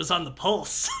Lindsay was on the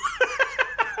pulse.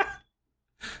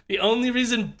 The only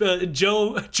reason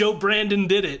Joe Brandon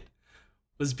did it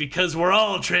was because we're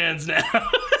all trans now.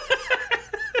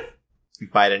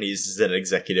 Biden uses an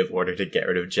executive order to get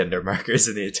rid of gender markers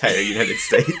in the entire United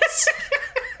States.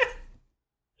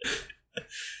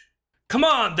 Come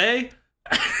on, they.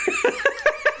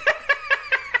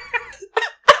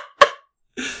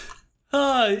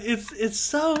 It's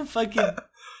so fucking.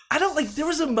 I don't like. There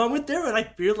was a moment there when I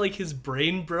feared like his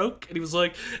brain broke, and he was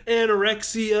like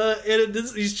anorexia, and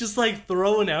he's just like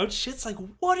throwing out shit. It's like,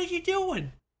 what are you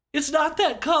doing? It's not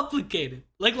that complicated.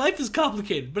 Like, life is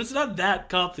complicated, but it's not that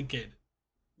complicated.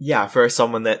 Yeah, for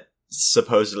someone that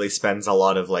supposedly spends a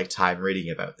lot of like time reading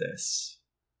about this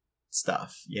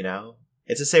stuff, you know?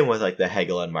 It's the same with like the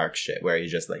Hegel and Marx shit, where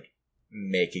he's just like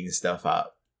making stuff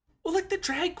up. Well, like the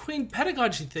drag queen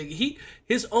pedagogy thing,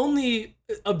 his only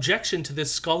objection to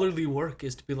this scholarly work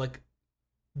is to be like,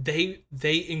 they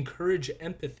encourage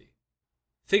empathy.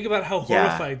 Think about how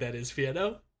horrifying that is,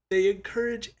 Fiona. They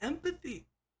encourage empathy.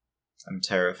 I'm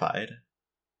terrified.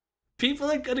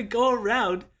 People are gonna go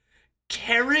around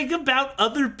caring about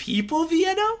other people,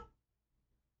 Vienna?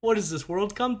 What does this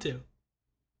world come to?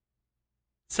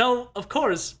 So, of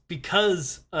course,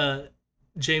 because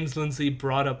James Lindsay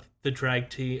brought up the Drag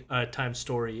Time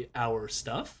Story Hour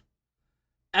stuff,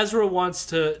 Ezra wants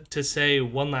to say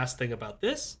one last thing about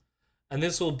this, and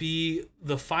this will be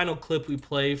the final clip we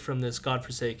play from this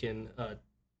godforsaken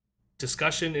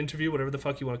discussion, interview, whatever the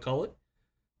fuck you want to call it.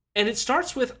 And it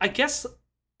starts with, I guess,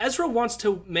 Ezra wants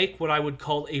to make what I would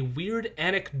call a weird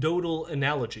anecdotal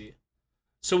analogy.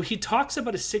 So he talks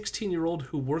about a 16-year-old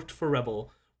who worked for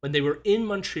Rebel when they were in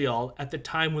Montreal at the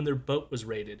time when their boat was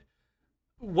raided.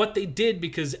 What they did,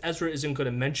 because Ezra isn't going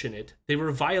to mention it, they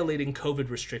were violating COVID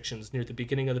restrictions near the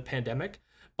beginning of the pandemic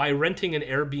by renting an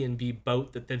Airbnb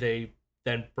boat that they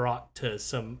then brought to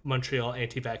some Montreal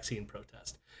anti-vaccine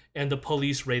protest. And the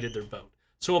police raided their boat.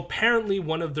 So apparently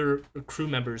one of their crew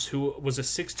members, who was a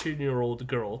 16-year-old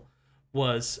girl,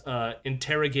 was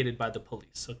interrogated by the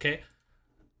police, okay?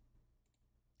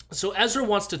 So Ezra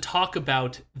wants to talk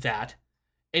about that,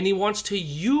 and he wants to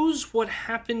use what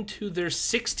happened to their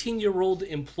 16-year-old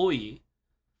employee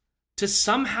to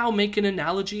somehow make an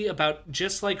analogy about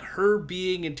just like her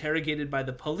being interrogated by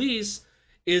the police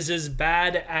is as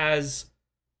bad as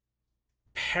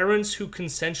parents who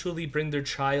consensually bring their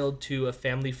child to a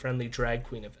family-friendly drag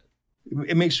queen event.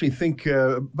 It makes me think,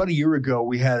 about a year ago,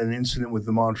 we had an incident with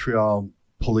the Montreal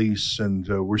police, and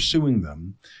we're suing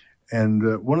them.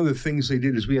 And one of the things they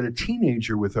did is we had a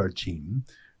teenager with our team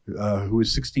who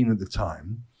was 16 at the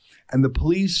time, and the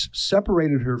police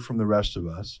separated her from the rest of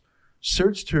us,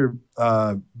 searched her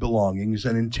belongings,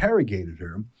 and interrogated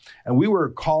her. And we were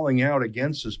calling out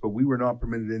against this, but we were not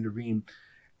permitted to intervene.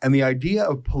 And the idea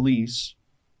of police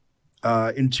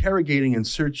interrogating and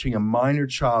searching a minor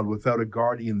child without a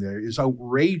guardian there is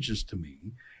outrageous to me.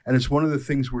 And it's one of the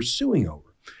things we're suing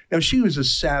over. Now, she was a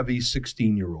savvy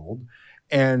 16-year-old,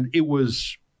 and it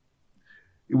was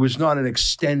not an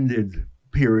extended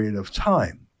period of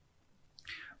time.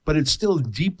 But it still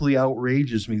deeply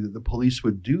outrages me that the police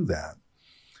would do that.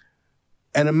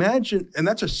 And imagine, and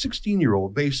that's a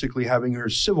 16-year-old basically having her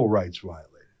civil rights violated.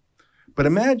 But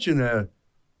imagine a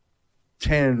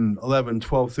 10, 11,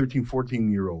 12, 13,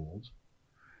 14-year-old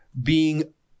being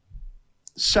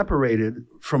separated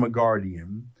from a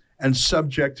guardian and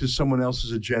subject to someone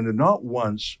else's agenda, not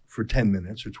once for 10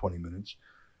 minutes or 20 minutes,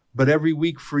 but every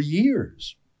week for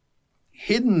years,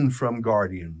 hidden from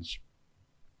guardians.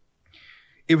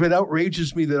 If it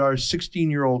outrages me that our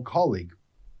 16-year-old colleague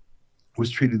was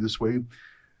treated this way,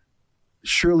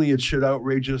 surely it should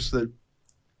outrage us that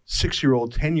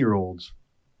 6-year-old, 10-year-olds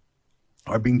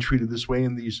are being treated this way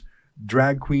in these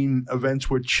drag queen events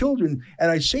where children, and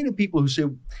I say to people who say,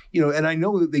 and I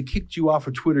know that they kicked you off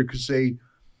of Twitter because they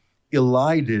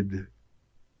elided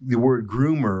the word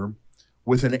groomer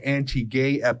with an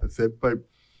anti-gay epithet, but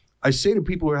I say to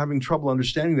people who are having trouble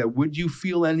understanding that, would you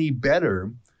feel any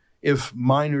better if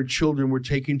minor children were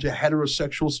taken to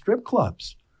heterosexual strip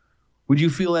clubs? Would you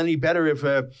feel any better if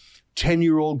a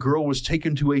 10-year-old girl was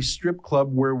taken to a strip club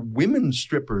where women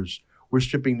strippers were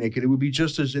stripping naked? It would be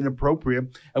just as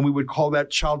inappropriate, and we would call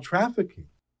that child trafficking.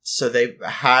 So they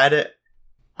had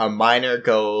a minor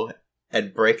go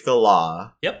and break the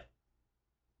law. Yep.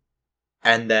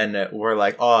 And then we're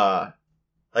like,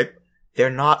 they're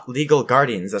not legal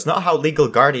guardians. That's not how legal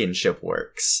guardianship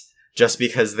works. Just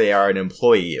because they are an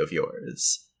employee of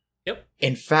yours. Yep.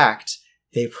 In fact,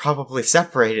 they probably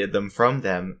separated them from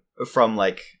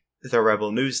like the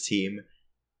Rebel News team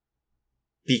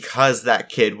because that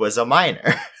kid was a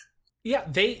minor. Yeah,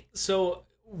 so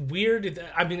weird.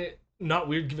 I mean, not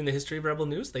weird given the history of Rebel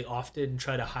News. They often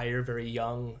try to hire very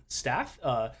young staff,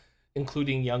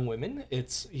 including young women.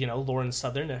 It's, Lauren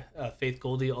Southern, Faith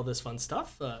Goldie, all this fun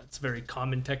stuff. It's a very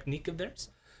common technique of theirs.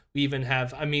 We even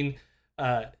have,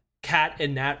 Kat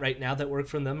and Nat right now that work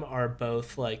for them are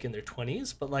both like in their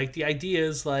 20s, but like the idea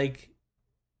is like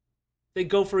they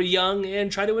go for a young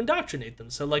and try to indoctrinate them.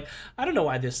 So like, I don't know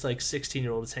why this like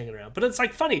 16-year-old is hanging around, but it's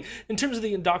like funny in terms of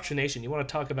the indoctrination. You want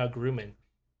to talk about grooming.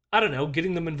 I don't know,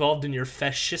 getting them involved in your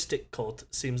fascistic cult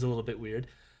seems a little bit weird.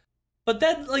 But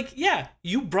then, like, yeah,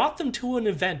 you brought them to an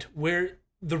event where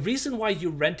the reason why you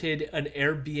rented an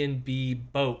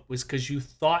Airbnb boat was because you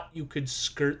thought you could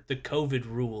skirt the COVID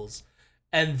rules,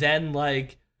 and then,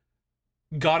 like,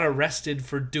 got arrested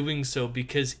for doing so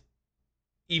because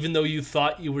even though you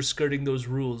thought you were skirting those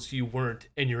rules, you weren't,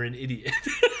 and you're an idiot.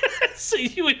 So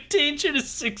you endangered a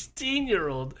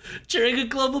 16-year-old during a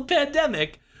global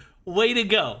pandemic. Way to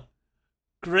go.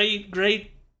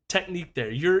 Great technique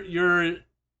there. You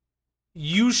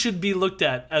should be looked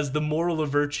at as the moral of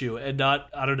virtue and not,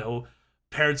 I don't know,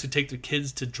 parents who take their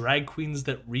kids to drag queens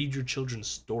that read your children's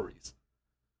stories.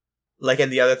 Like,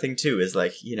 and the other thing too is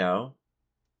like,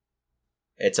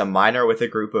 it's a minor with a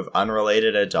group of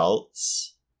unrelated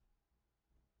adults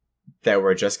that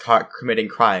were just caught committing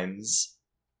crimes.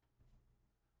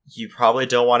 You probably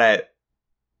don't want to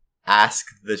ask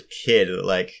the kid,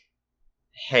 like,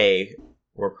 hey,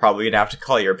 we're probably going to have to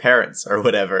call your parents or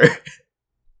whatever.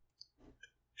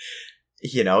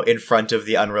 In front of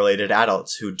the unrelated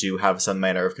adults who do have some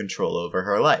manner of control over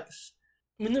her life.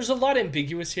 I mean, there's a lot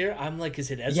ambiguous here. I'm like,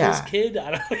 is it Ezra's kid?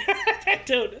 I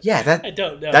don't Yeah, I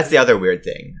don't know. That's the other weird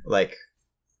thing. Like,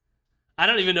 I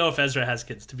don't even know if Ezra has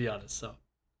kids, to be honest, so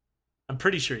I'm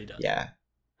pretty sure he does. Yeah,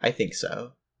 I think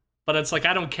so. But it's like,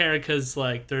 I don't care because,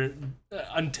 like, they're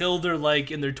until they're, like,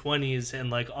 in their 20s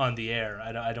and, like, on the air,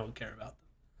 I don't care about them.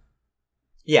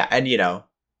 Yeah, and,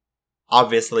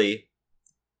 obviously,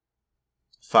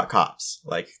 fuck cops.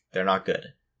 Like, they're not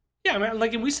good. Yeah, I mean,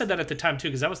 like, and we said that at the time, too,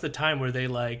 because that was the time where they,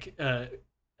 like,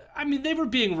 they were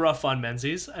being rough on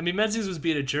Menzies. I mean, Menzies was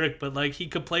being a jerk, but, like, he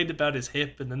complained about his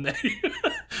hip, and then they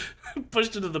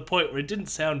pushed it to the point where it didn't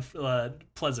sound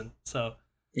pleasant, so.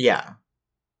 Yeah.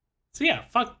 So, yeah,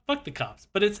 fuck the cops.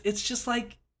 But it's just,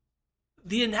 like,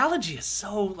 the analogy is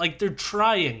so, like, they're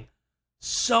trying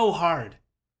so hard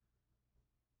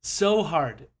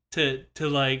to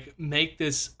like make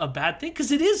this a bad thing, because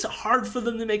it is hard for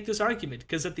them to make this argument,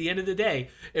 because at the end of the day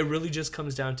it really just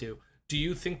comes down to, do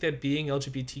you think that being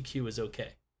LGBTQ is okay?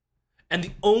 And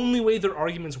the only way their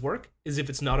arguments work is if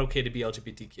it's not okay to be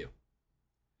LGBTQ.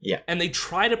 Yeah. And they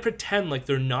try to pretend like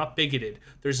they're not bigoted.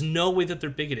 There's no way that they're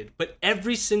bigoted, but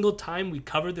every single time we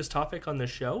cover this topic on the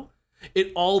show,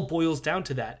 it all boils down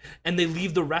to that, and they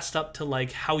leave the rest up to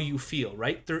like how you feel,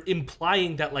 right? They're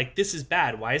implying that like this is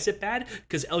bad. Why is it bad?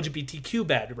 Because LGBTQ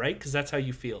bad, right? Because that's how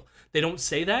you feel. They don't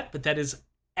say that, but that is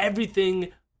everything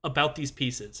about these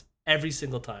pieces every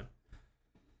single time.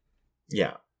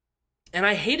 Yeah. And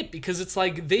I hate it because it's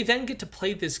like they then get to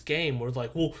play this game where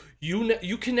like, well,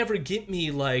 you can never get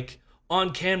me like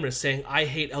on camera saying I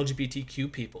hate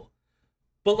LGBTQ people,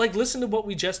 but like listen to what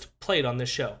we just played on this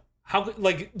show. How,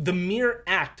 like, the mere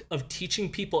act of teaching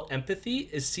people empathy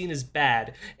is seen as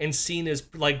bad and seen as,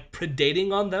 like,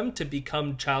 predating on them to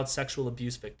become child sexual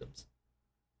abuse victims.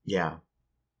 Yeah.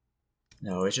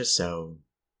 No, it's just so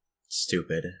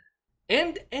stupid.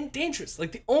 And dangerous.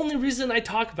 Like, the only reason I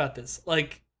talk about this,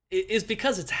 like, is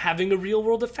because it's having a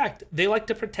real-world effect. They like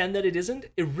to pretend that it isn't.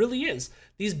 It really is.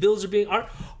 These bills are being...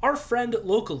 Our friend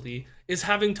locally is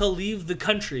having to leave the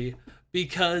country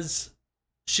because...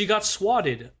 she got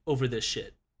swatted over this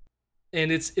shit.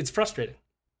 And it's frustrating.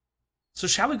 So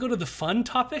shall we go to the fun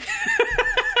topic?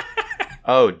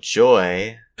 Oh,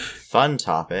 joy. Fun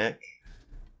topic.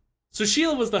 So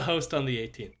Sheila was the host on the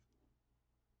 18th.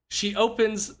 She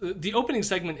opens... the opening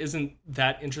segment isn't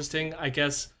that interesting. I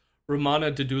guess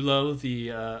Romana Didulo, the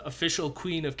official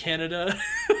queen of Canada,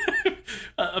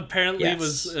 apparently Yes.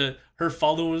 was her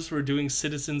followers were doing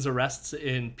citizens' arrests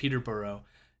in Peterborough,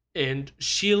 and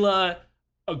Sheila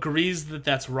agrees that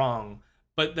that's wrong,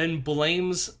 but then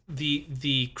blames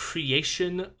the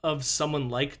creation of someone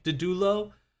like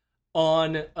Didulo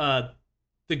on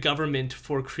the government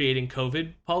for creating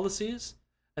COVID policies.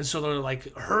 And so they're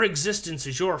like, her existence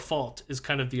is your fault, is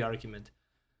kind of the argument.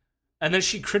 And then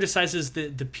she criticizes the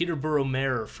Peterborough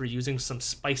mayor for using some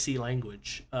spicy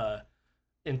language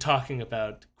in talking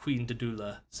about Queen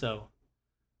Didulo.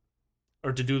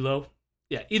 Or Didulo.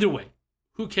 Yeah, either way.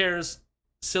 Who cares?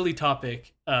 Silly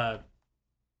topic. And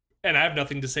I have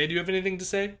nothing to say. Do you have anything to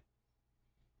say?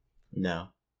 No.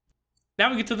 Now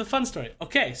we get to the fun story.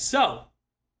 Okay, so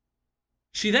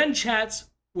she then chats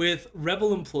with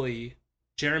Rebel employee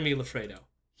Jeremy Lafredo.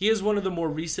 He is one of the more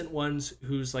recent ones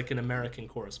who's like an American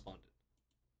correspondent.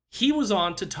 He was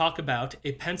on to talk about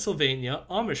a Pennsylvania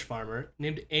Amish farmer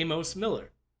named Amos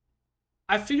Miller.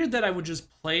 I figured that I would just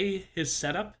play his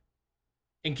setup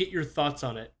and get your thoughts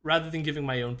on it rather than giving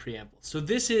my own preamble. So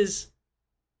this is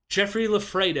Jeffrey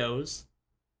Lafredo's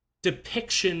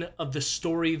depiction of the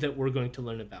story that we're going to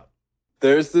learn about.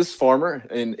 There's this farmer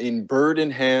in Bird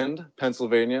in Hand,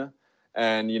 Pennsylvania.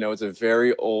 And, it's a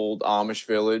very old Amish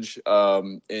village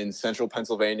in central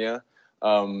Pennsylvania,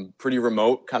 pretty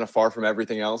remote, kind of far from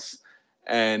everything else.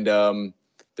 And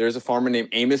there's a farmer named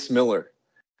Amos Miller,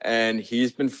 and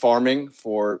he's been farming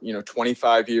for,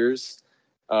 25 years.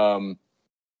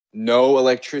 No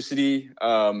electricity,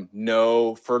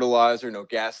 no fertilizer, no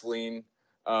gasoline.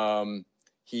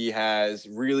 He has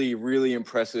really, really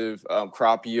impressive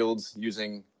crop yields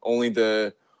using only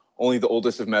the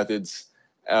oldest of methods.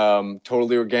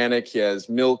 Totally organic. He has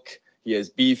milk, he has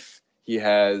beef, he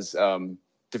has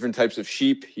different types of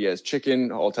sheep, he has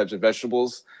chicken, all types of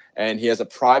vegetables, and he has a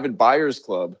private buyers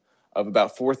club of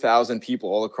about 4,000 people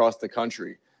all across the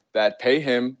country that pay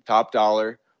him top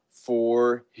dollar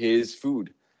for his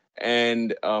food.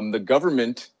 And the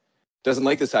government doesn't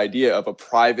like this idea of a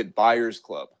private buyers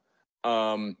club.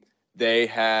 They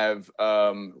have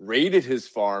raided his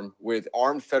farm with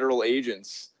armed federal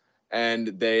agents,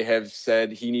 and they have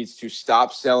said he needs to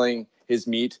stop selling his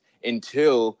meat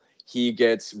until he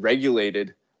gets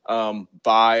regulated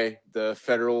by the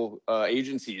federal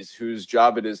agencies whose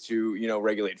job it is to,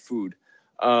 regulate food.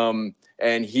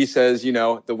 And he says,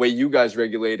 the way you guys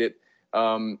regulate it,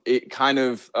 it kind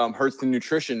of hurts the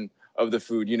nutrition of the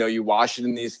food. You wash it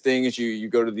in these things, you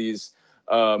go to these,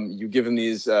 you give them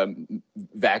these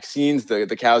vaccines,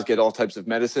 the cows get all types of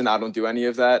medicine. I don't do any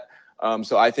of that.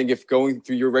 So I think if going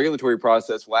through your regulatory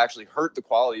process will actually hurt the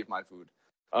quality of my food.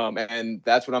 And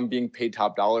that's what I'm being paid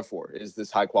top dollar for, is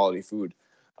this high quality food.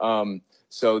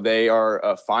 So they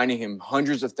are fining him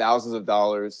hundreds of thousands of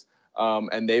dollars.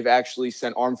 And they've actually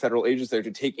sent armed federal agents there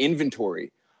to take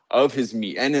inventory of his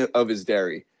meat and of his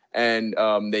dairy. And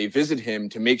they visit him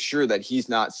to make sure that he's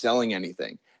not selling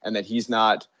anything and that he's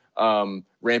not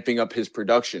ramping up his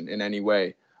production in any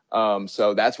way.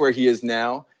 So that's where he is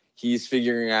now. He's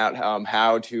figuring out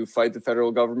how to fight the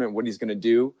federal government, what he's going to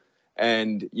do.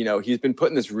 And, he's been put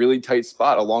in this really tight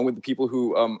spot along with the people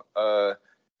who,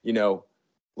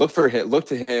 look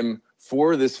to him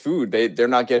for this food. They're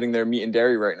not getting their meat and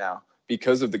dairy right now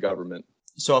because of the government.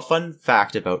 So a fun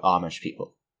fact about Amish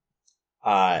people.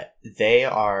 They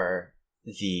are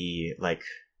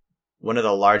one of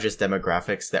the largest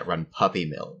demographics that run puppy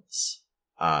mills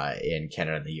in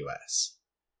Canada and the US.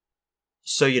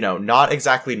 So, not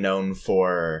exactly known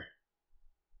for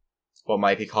what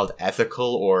might be called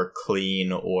ethical or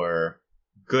clean or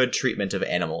good treatment of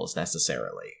animals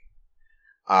necessarily.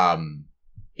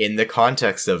 In the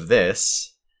context of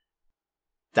this,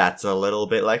 that's a little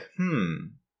bit like,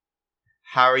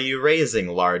 how are you raising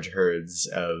large herds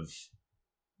of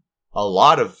a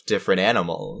lot of different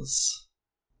animals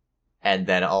and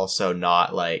then also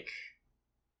not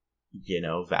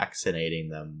vaccinating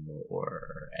them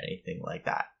or anything like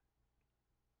that?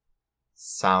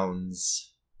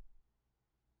 Sounds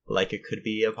like it could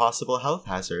be a possible health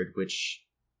hazard, which,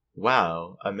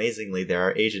 wow, amazingly, there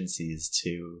are agencies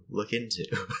to look into.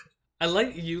 I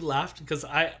like you laughed because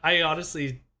I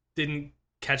honestly didn't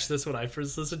catch this when I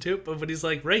first listened to it, but when he's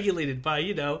like regulated by,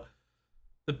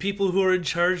 the people who are in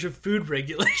charge of food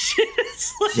regulation,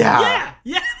 it's like, yeah,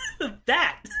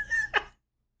 that.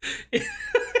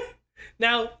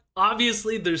 Now,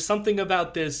 obviously, there's something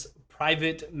about this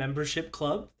private membership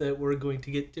club that we're going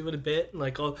to get to in a bit.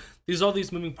 All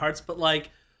these moving parts, but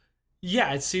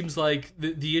it seems like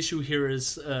the issue here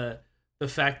is the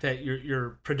fact that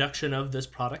your production of this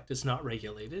product is not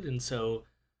regulated, and so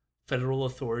federal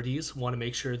authorities want to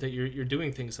make sure that you're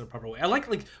doing things in a proper way. I like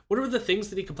what are the things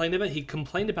that he complained about? He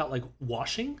complained about like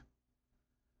washing,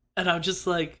 and I'm just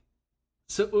like,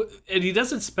 so, and he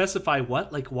doesn't specify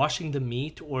what, like washing the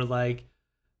meat or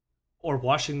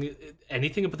washing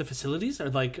anything about the facilities or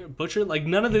like butcher. Like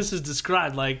none of this is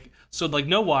described. Like so, like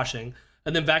no washing,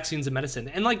 and then vaccines and medicine.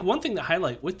 And like one thing to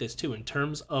highlight with this too, in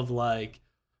terms of like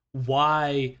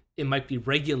why it might be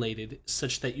regulated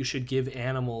such that you should give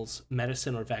animals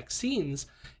medicine or vaccines,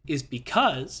 is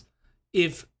because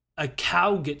if a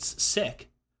cow gets sick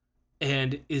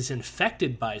and is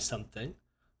infected by something,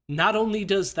 not only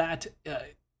does that,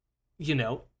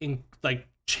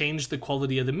 change the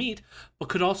quality of the meat, but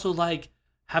could also like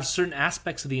have certain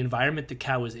aspects of the environment the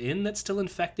cow is in that's still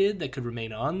infected that could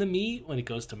remain on the meat when it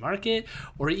goes to market.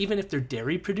 Or even if they're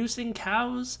dairy producing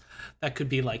cows, that could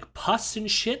be like pus and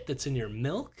shit that's in your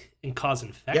milk and cause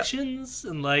infections.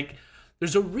 Yep. And like,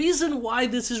 there's a reason why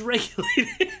this is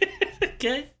regulated.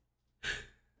 Okay.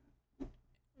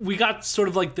 We got sort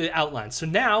of like the outline. So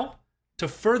now, to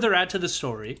further add to the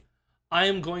story, I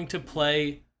am going to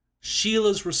play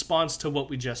Sheila's response to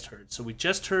what we just heard. So we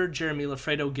just heard Jeremy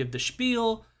Lafredo give the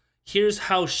spiel. Here's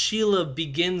how Sheila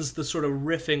begins the sort of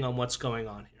riffing on what's going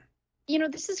on here. You know,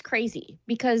 this is crazy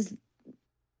because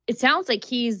it sounds like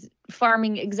he's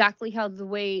farming exactly how the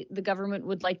way the government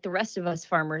would like the rest of us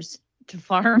farmers to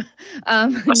farm.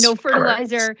 No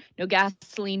fertilizer, no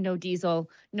gasoline, no diesel,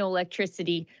 no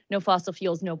electricity, no fossil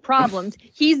fuels, no problems.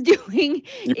 He's doing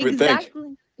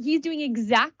exactly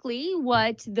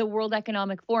what the World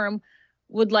Economic Forum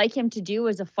would like him to do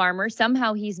as a farmer.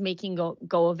 Somehow he's making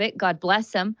go of it. God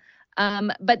bless him.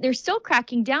 But they're still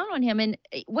cracking down on him. And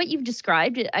what you've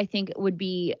described, I think, would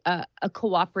be a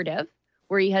cooperative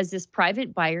where he has this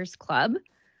private buyers club.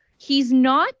 He's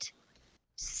not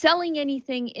selling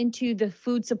anything into the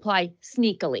food supply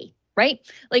sneakily, right?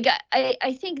 Like,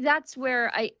 I think that's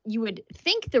where you would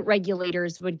think that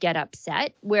regulators would get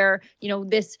upset, where, you know,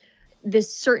 this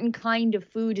certain kind of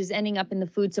food is ending up in the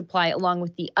food supply along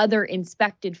with the other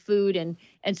inspected food, and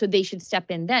so they should step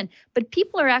in then. But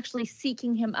people are actually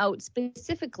seeking him out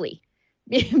specifically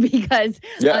because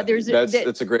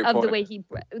that's a great point.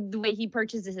 The way he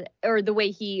purchases it or the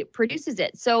way he produces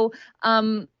it. So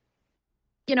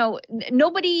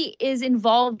nobody is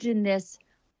involved in this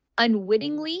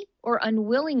unwittingly or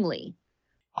unwillingly.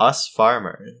 Us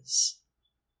farmers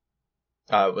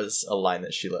was a line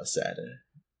that Sheila said.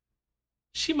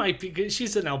 She might be.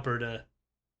 She's an Alberta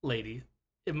lady.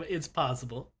 It's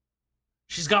possible.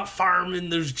 She's got farm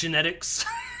and there's genetics.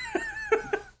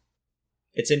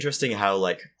 It's interesting how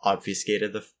like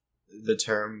obfuscated the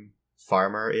term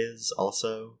farmer is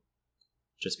also,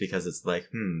 just because it's like,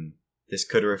 this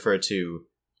could refer to,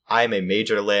 I'm a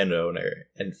major landowner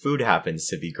and food happens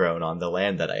to be grown on the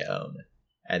land that I own,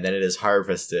 and then it is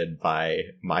harvested by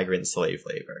migrant slave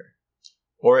labor.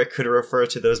 Or it could refer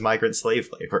to those migrant slave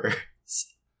laborers.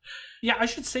 Yeah, I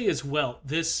should say as well,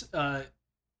 this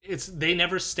they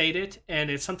never state it, and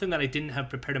it's something that I didn't have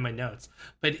prepared in my notes.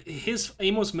 But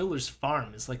Amos Miller's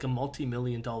farm is like a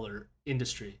multi-million-dollar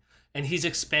industry, and he's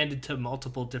expanded to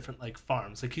multiple different like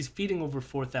farms. Like he's feeding over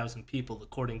 4,000 people,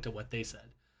 according to what they said.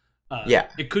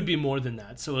 It could be more than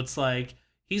that. So it's like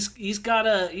he's got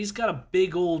a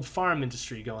big old farm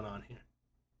industry going on here.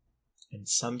 And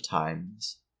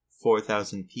sometimes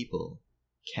 4,000 people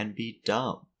can be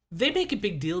dumb. They make a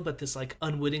big deal about this, like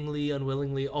unwittingly,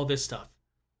 unwillingly, all this stuff.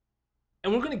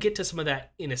 And we're going to get to some of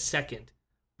that in a second.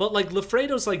 But like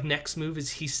Lafredo's like next move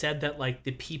is he said that like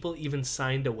the people even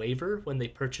signed a waiver when they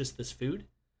purchased this food.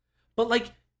 But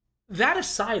like that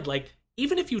aside, like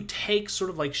even if you take sort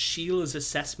of like Sheila's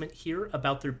assessment here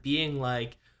about there being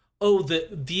like, oh,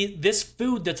 this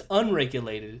food that's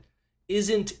unregulated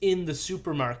isn't in the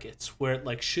supermarkets where it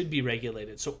like should be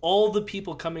regulated. So all the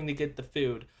people coming to get the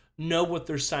food know what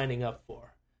they're signing up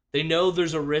for. They know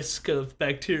there's a risk of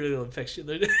bacterial infection.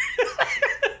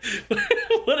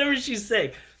 Whatever she's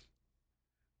saying.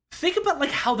 Think about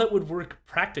like how that would work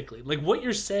practically. Like what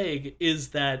you're saying is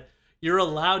that you're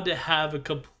allowed to have a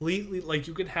completely, like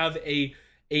you can have a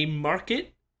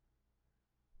market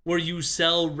where you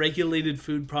sell regulated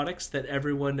food products that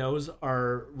everyone knows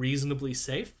are reasonably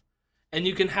safe. And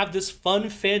you can have this fun,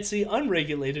 fancy,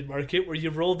 unregulated market where you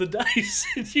roll the dice.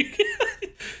 And you can,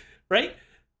 right?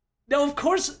 Now, of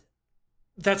course,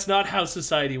 that's not how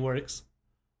society works.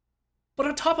 But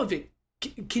on top of it,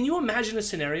 can you imagine a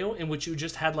scenario in which you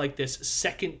just had like this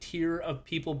second tier of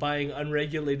people buying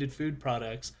unregulated food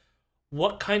products?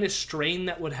 What kind of strain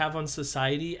that would have on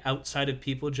society outside of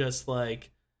people just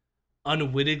like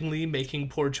unwittingly making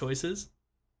poor choices?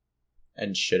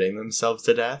 And shitting themselves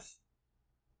to death?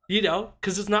 You know,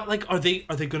 because it's not like, are they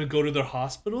going to go to their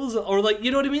hospitals? Or like,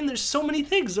 you know what I mean? There's so many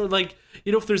things. Or like,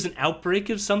 you know, if there's an outbreak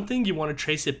of something, you want to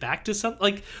trace it back to something.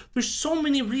 Like, there's so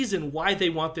many reasons why they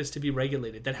want this to be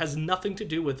regulated that has nothing to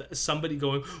do with somebody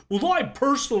going, well, I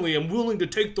personally am willing to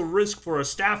take the risk for a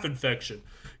staph infection.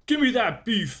 Give me that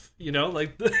beef, you know?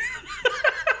 Like,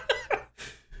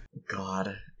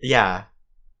 God. Yeah.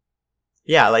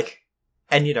 Yeah, like,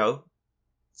 and you know,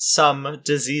 some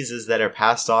diseases that are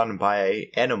passed on by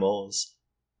animals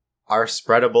are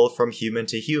spreadable from human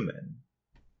to human.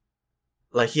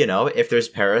 Like, you know, if there's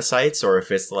parasites, or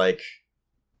if it's like,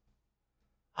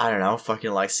 I don't know,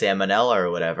 fucking like salmonella or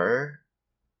whatever.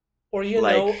 Or, you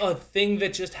like, know, a thing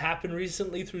that just happened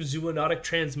recently through zoonotic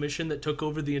transmission that took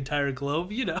over the entire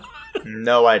globe, you know?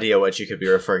 No idea what you could be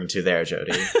referring to there,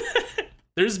 Jody.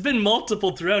 There's been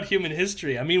multiple throughout human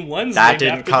history. I mean, one's that named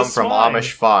didn't after come the from swine.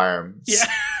 Amish farms. Yeah.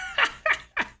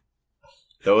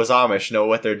 Those Amish know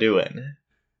what they're doing.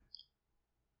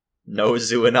 No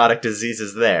zoonotic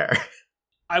diseases there.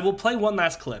 I will play one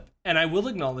last clip, and I will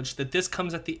acknowledge that this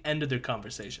comes at the end of their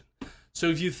conversation. So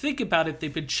if you think about it,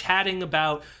 they've been chatting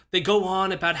about, they go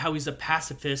on about how he's a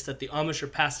pacifist, that the Amish are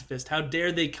pacifist, how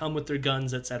dare they come with their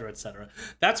guns, etc., etc.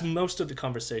 That's most of the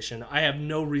conversation. I have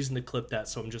no reason to clip that,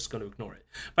 so I'm just going to ignore it.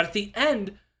 But at the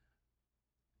end,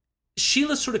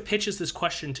 Sheila sort of pitches this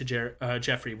question to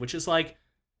Jeffrey, which is like,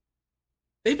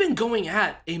 they've been going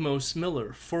at Amos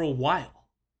Miller for a while.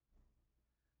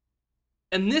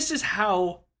 And this is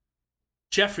how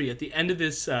Jeffrey, at the end of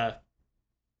this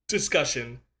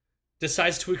discussion,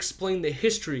 decides to explain the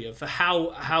history of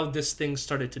how this thing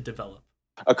started to develop.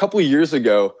 A couple of years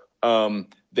ago,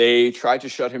 they tried to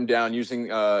shut him down using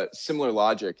similar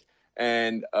logic,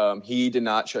 and he did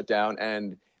not shut down.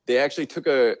 And they actually took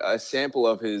a sample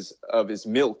of his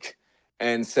milk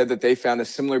and said that they found a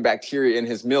similar bacteria in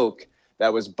his milk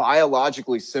that was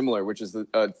biologically similar, which is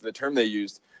the term they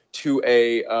used, to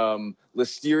a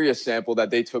listeria sample that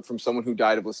they took from someone who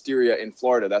died of listeria in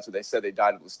Florida. That's what they said. They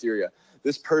died of listeria.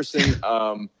 This person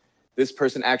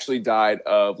actually died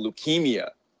of leukemia.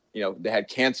 You know, they had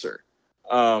cancer.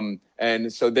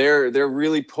 And so they're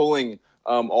really pulling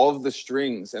all of the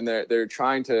strings, and they're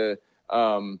trying to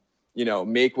you know,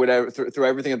 make whatever, throw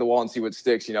everything at the wall and see what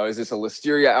sticks. You know, is this a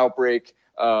listeria outbreak?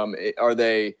 Are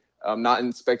they not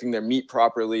inspecting their meat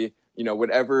properly? You know,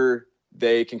 whatever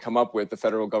they can come up with, the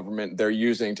federal government, they're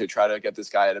using to try to get this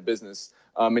guy out of business.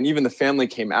 And even the family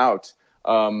came out,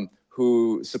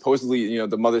 who supposedly, you know,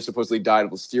 the mother supposedly died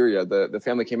of listeria. The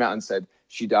family came out and said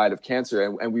she died of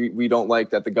cancer. And we don't like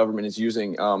that the government is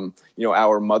using, you know,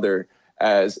 our mother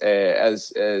as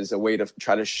a way to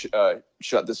try to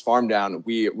shut this farm down.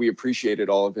 We appreciated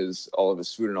all of his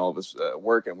food and all of his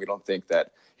work, and we don't think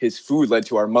that his food led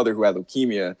to our mother, who had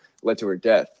leukemia, led to her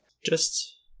death.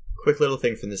 Just quick little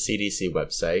thing from the CDC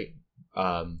website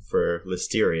for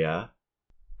listeria.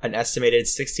 An estimated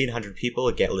 1,600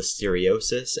 people get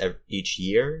listeriosis each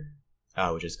year,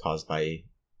 which is caused by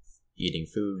eating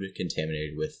food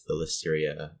contaminated with the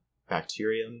listeria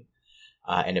bacterium,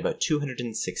 and about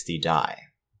 260 die.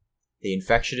 The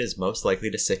infection is most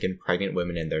likely to sicken pregnant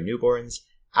women and their newborns,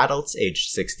 adults aged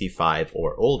 65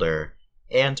 or older,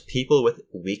 and people with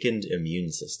weakened immune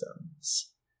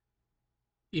systems.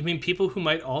 You mean people who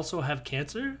might also have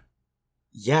cancer?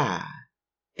 Yeah,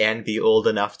 and be old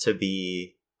enough to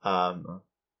be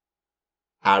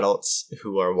adults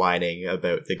who are whining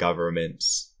about the government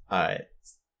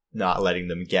not letting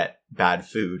them get bad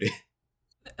food.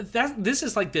 This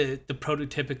is like the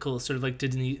prototypical sort of like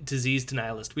disease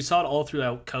denialist. We saw it all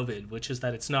throughout COVID, which is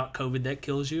that it's not COVID that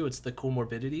kills you, it's the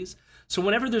comorbidities. So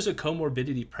whenever there's a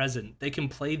comorbidity present, they can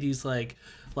play these like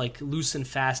loose and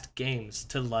fast games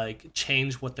to like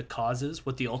change what the cause is,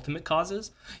 what the ultimate cause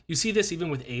is. You see this even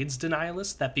with AIDS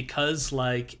denialists, that because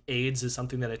like AIDS is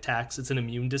something that it's an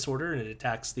immune disorder and it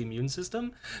attacks the immune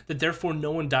system, that therefore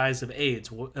no one dies of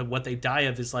AIDS. What they die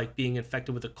of is like being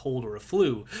infected with a cold or a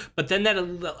flu. But then that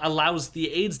allows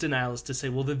the AIDS denialists to say,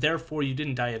 well, therefore you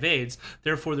didn't die of AIDS,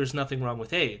 therefore there's nothing wrong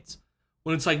with AIDS.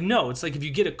 When it's like, no, it's like if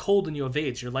you get a cold and you have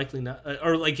AIDS, you're likely not,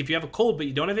 or like if you have a cold but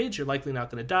you don't have AIDS, you're likely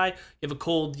not going to die. You have a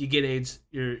cold, you get AIDS,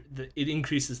 it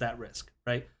increases that risk,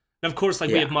 right? And of course, like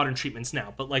we have modern treatments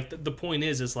now, but like the point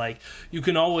is like you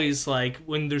can always like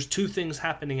when there's two things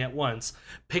happening at once,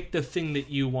 pick the thing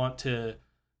that you want to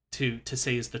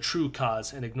say is the true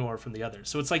cause and ignore from the other.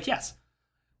 So it's like, yes,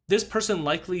 this person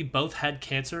likely both had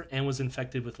cancer and was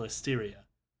infected with listeria,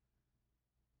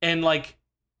 and like,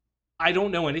 I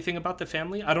don't know anything about the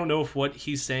family. I don't know if what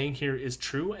he's saying here is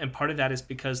true. And part of that is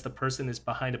because the person is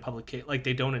behind a public case. Like,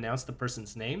 they don't announce the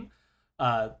person's name.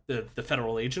 The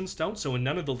federal agents don't. So in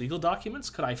none of the legal documents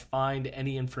could I find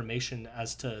any information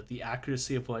as to the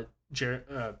accuracy of what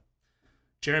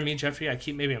Jeremy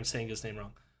Jeffrey. Maybe I'm saying his name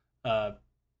wrong.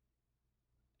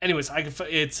 Anyways,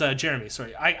 it's Jeremy.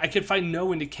 Sorry, I could find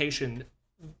no indication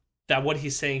that what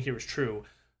he's saying here is true,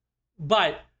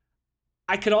 but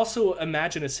I could also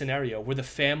imagine a scenario where the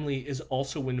family is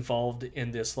also involved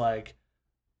in this like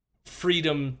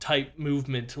freedom type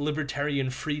movement, libertarian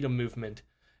freedom movement,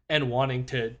 and wanting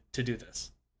to do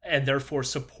this, and therefore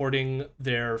supporting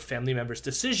their family member's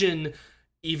decision,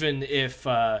 even if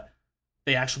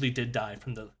they actually did die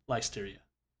from the listeria.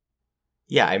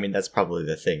 Yeah, I mean, that's probably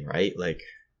the thing, right? Like,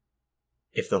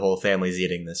 if the whole family's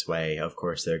eating this way, of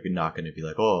course they're not going to be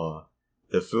like, oh,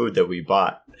 the food that we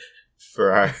bought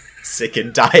for our sick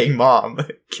and dying mom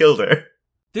killed her.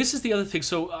 This is the other thing.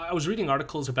 So I was reading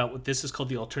articles about what this is called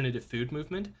the alternative food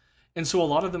movement. And so a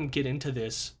lot of them get into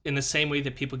this in the same way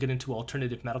that people get into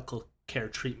alternative medical care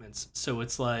treatments. So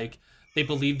it's like they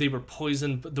believe they were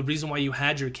poisoned. But the reason why you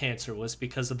had your cancer was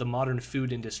because of the modern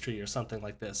food industry or something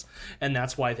like this. And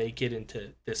that's why they get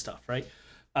into this stuff, right?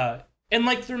 And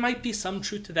like there might be some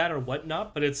truth to that or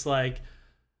whatnot, but it's like,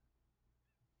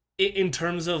 in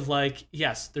terms of like,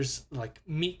 yes, there's like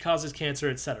meat causes cancer,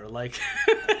 etc. Like,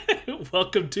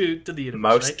 welcome to the universe.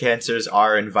 Most right? cancers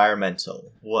are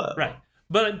environmental. Whoa. Right.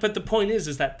 But the point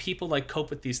is that people like cope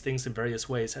with these things in various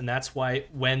ways, and that's why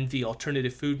when the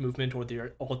alternative food movement or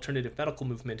the alternative medical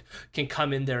movement can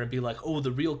come in there and be like, oh,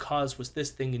 the real cause was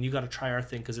this thing, and you got to try our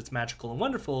thing because it's magical and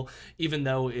wonderful, even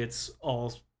though it's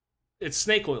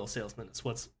snake oil salesmen. It's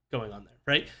what's going on there,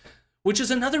 right? Which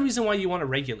is another reason why you want to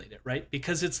regulate it, right?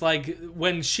 Because it's like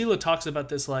when Sheila talks about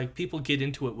this, like people get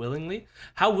into it willingly.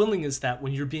 How willing is that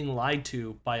when you're being lied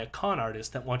to by a con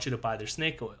artist that wants you to buy their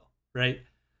snake oil, right?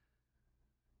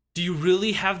 Do you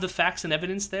really have the facts and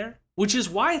evidence there? Which is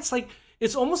why it's like,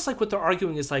 it's almost like what they're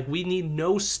arguing is like, we need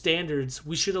no standards.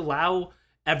 We should allow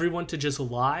everyone to just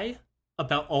lie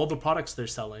about all the products they're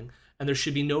selling. And there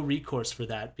should be no recourse for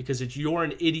that because you're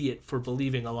an idiot for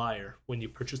believing a liar when you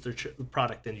purchase their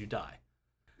product and you die.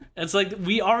 And it's like,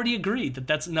 we already agreed that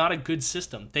that's not a good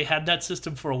system. They had that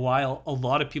system for a while. A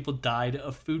lot of people died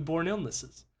of foodborne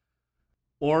illnesses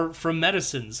or from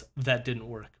medicines that didn't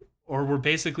work or were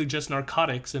basically just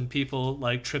narcotics and people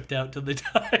like tripped out till they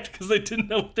died because they didn't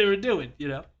know what they were doing, you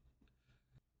know?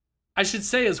 I should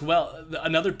say as well,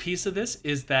 another piece of this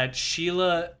is that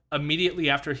Sheila, immediately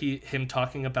after him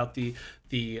talking about the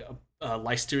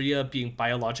listeria being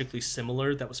biologically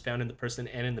similar that was found in the person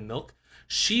and in the milk,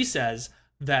 she says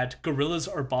that gorillas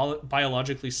are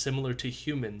biologically similar to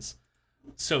humans.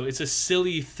 So it's a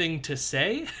silly thing to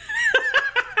say.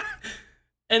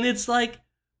 And it's like,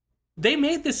 they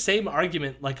made the same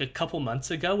argument like a couple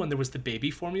months ago when there was the baby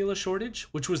formula shortage,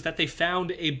 which was that they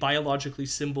found a biologically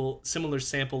similar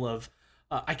sample of,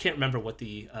 I can't remember what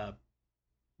the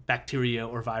bacteria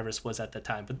or virus was at the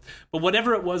time, but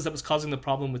whatever it was that was causing the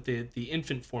problem with the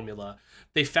infant formula,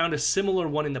 they found a similar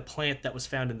one in the plant that was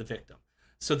found in the victim.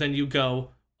 So then you go,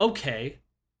 okay,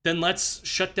 then let's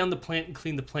shut down the plant and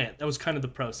clean the plant. That was kind of the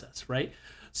process, right?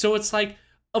 So it's like,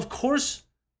 of course,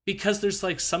 because there's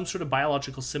like some sort of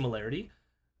biological similarity,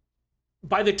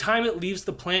 by the time it leaves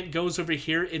the plant, goes over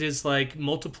here, it is like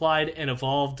multiplied and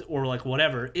evolved or like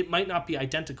whatever. It might not be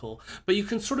identical, but you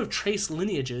can sort of trace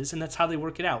lineages and that's how they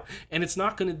work it out. And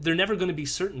they're never going to be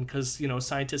certain because, you know,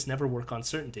 scientists never work on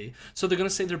certainty. So they're going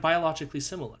to say they're biologically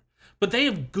similar. But they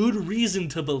have good reason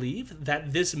to believe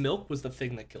that this milk was the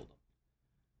thing that killed them.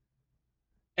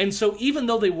 And so even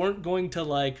though they weren't going to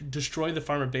like destroy the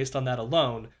farmer based on that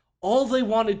alone, all they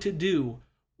wanted to do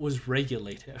was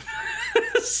regulate him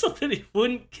so that he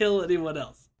wouldn't kill anyone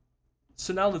else.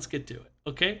 So now let's get to it,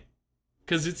 okay?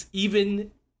 Because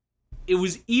it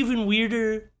was even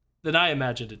weirder than I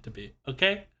imagined it to be,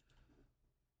 okay?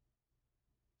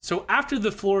 So after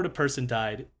the Florida person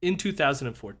died in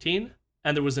 2014,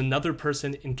 and there was another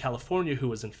person in California who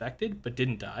was infected but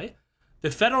didn't die,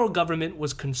 the federal government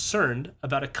was concerned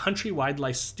about a countrywide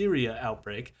listeria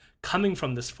outbreak coming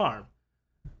from this farm.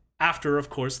 After, of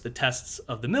course, the tests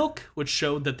of the milk, which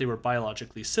showed that they were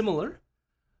biologically similar,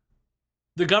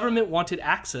 the government wanted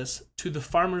access to the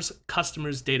farmer's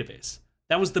customers database.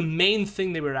 That was the main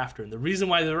thing they were after. And the reason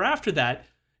why they were after that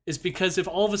is because if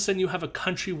all of a sudden you have a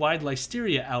countrywide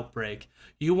listeria outbreak,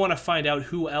 you want to find out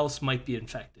who else might be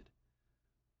infected.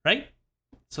 Right?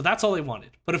 So that's all they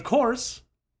wanted. But of course,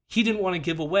 he didn't want to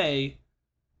give away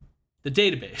the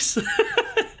database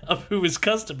of who his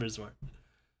customers were.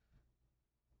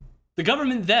 The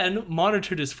government then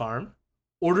monitored his farm,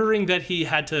 ordering that he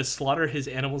had to slaughter his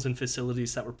animals in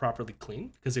facilities that were properly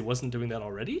cleaned, because he wasn't doing that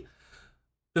already.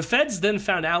 The feds then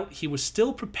found out he was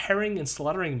still preparing and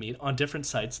slaughtering meat on different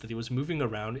sites that he was moving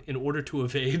around in order to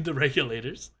evade the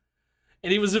regulators.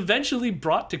 And he was eventually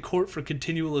brought to court for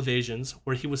continual evasions,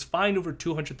 where he was fined over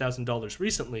 $200,000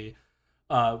 recently,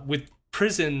 with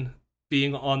prison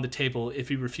being on the table if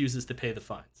he refuses to pay the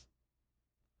fines.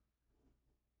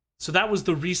 So that was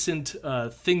the recent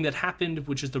thing that happened,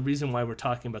 which is the reason why we're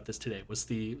talking about this today, was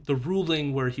the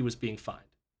ruling where he was being fined.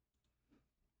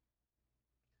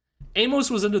 Amos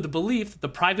was under the belief that the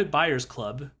Private Buyers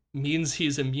Club means he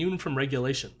is immune from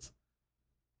regulations.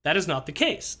 That is not the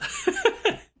case.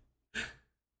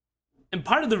 And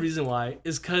part of the reason why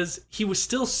is because he was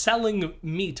still selling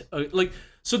meat.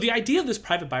 So the idea of this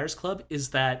Private Buyers Club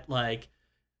is that, like,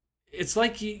 it's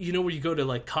like, you know, where you go to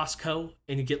like Costco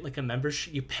and you get like a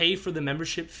membership, you pay for the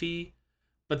membership fee,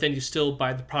 but then you still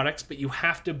buy the products, but you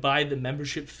have to buy the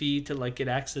membership fee to like get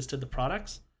access to the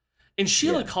products. And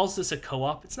Sheila calls this a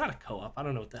co-op. It's not a co-op. I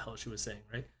don't know what the hell she was saying,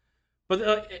 right?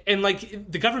 But and like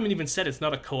the government even said it's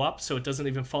not a co-op, so it doesn't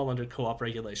even fall under co-op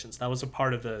regulations. That was a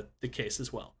part of the case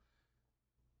as well.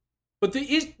 But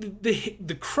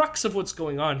the crux of what's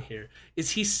going on here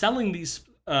is he's selling these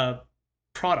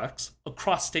products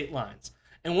across state lines.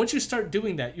 And once you start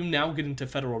doing that, you now get into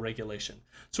federal regulation.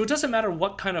 So it doesn't matter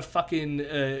what kind of fucking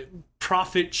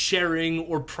profit sharing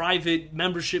or private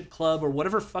membership club or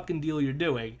whatever fucking deal you're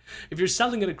doing. If you're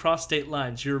selling it across state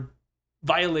lines, you're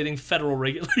violating federal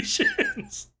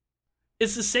regulations.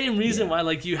 It's the same reason why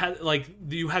you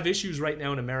have issues right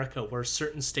now in America where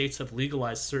certain states have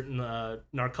legalized certain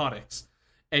narcotics,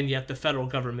 and yet the federal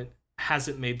government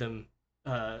hasn't made them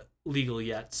legal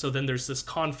yet. So then there's this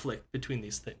conflict between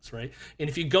these things, right? And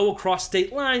if you go across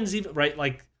state lines, even right,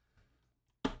 like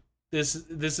this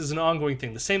is an ongoing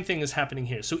thing. The same thing is happening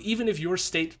here. So even if your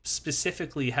state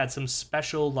specifically had some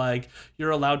special, like,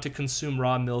 you're allowed to consume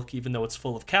raw milk even though it's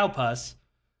full of cow pus,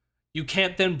 you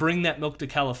can't then bring that milk to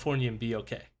California and be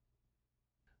okay.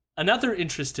 Another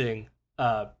interesting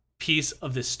piece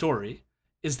of this story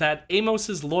is that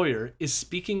Amos's lawyer is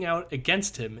speaking out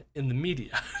against him in the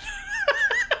media.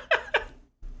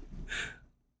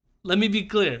 Let me be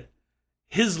clear.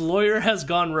 His lawyer has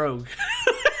gone rogue.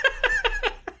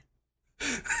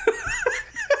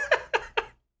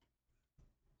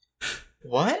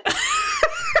 What?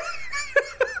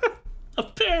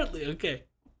 Apparently, okay.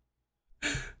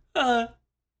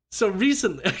 So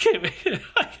recently,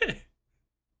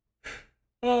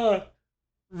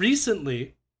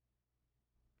 recently,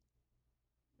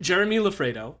 Jeremy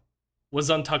Lafredo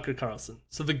was on Tucker Carlson.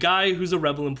 So the guy who's a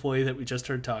Rebel employee that we just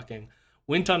heard talking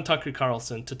went on Tucker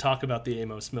Carlson to talk about the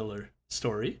Amos Miller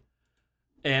story.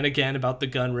 And again, about the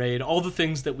gun raid, all the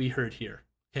things that we heard here,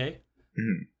 okay?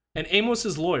 Mm-hmm. And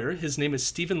Amos's lawyer, his name is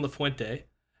Stephen LaFuente,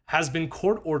 has been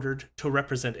court-ordered to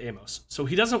represent Amos. So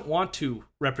he doesn't want to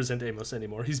represent Amos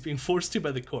anymore. He's being forced to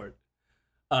by the court.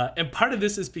 And part of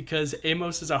this is because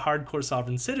Amos is a hardcore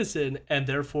sovereign citizen and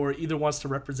therefore either wants to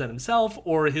represent himself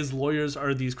or his lawyers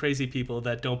are these crazy people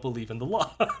that don't believe in the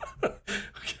law.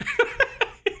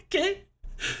 Okay?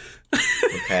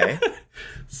 Okay.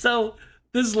 So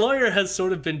this lawyer has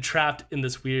sort of been trapped in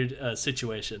this weird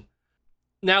situation.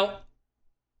 Now,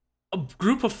 a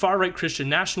group of far-right Christian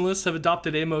nationalists have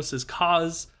adopted Amos's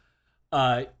cause.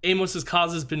 Amos's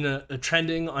cause has been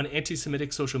trending on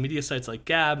anti-Semitic social media sites like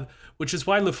Gab, which is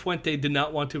why LaFuente did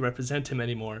not want to represent him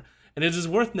anymore. And it is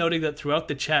worth noting that throughout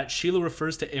the chat, Sheila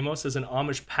refers to Amos as an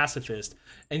Amish pacifist,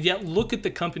 and yet look at the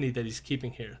company that he's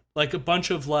keeping here. Like a bunch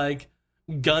of like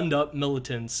gunned-up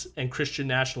militants and Christian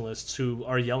nationalists who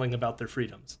are yelling about their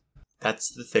freedoms. That's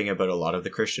the thing about a lot of the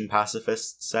Christian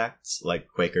pacifist sects, like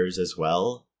Quakers as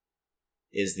well,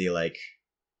 is the like,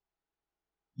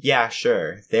 yeah,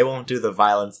 sure, they won't do the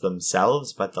violence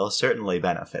themselves, but they'll certainly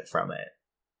benefit from it.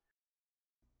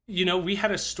 You know, we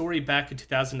had a story back in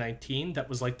 2019 that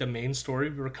was like the main story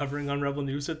we were covering on Rebel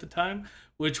News at the time,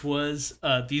 which was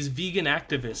these vegan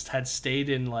activists had stayed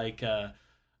in like a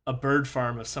bird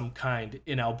farm of some kind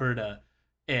in Alberta,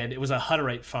 and it was a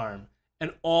Hutterite farm.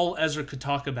 And all Ezra could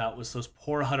talk about was those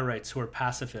poor Hutterites who are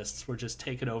pacifists were just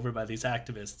taken over by these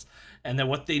activists. And that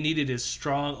what they needed is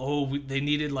they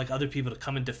needed like other people to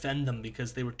come and defend them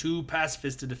because they were too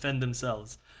pacifist to defend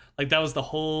themselves. Like that was the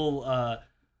whole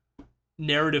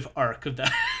narrative arc of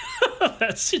that of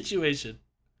that situation.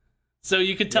 So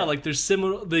you could tell like there's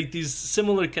these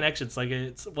similar connections. Like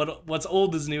it's what's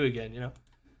old is new again, you know?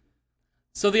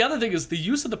 So the other thing is the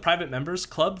use of the private members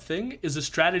club thing is a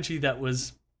strategy that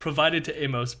was provided to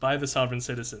Amos by the sovereign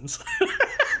citizens.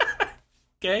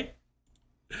 Okay?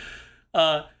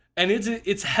 And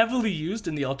it's heavily used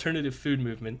in the alternative food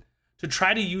movement to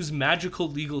try to use magical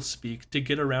legal speak to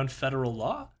get around federal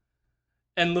law.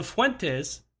 And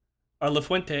LaFuente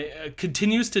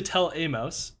continues to tell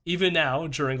Amos, even now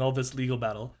during all this legal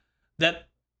battle, that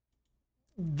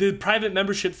the private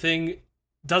membership thing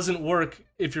doesn't work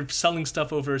if you're selling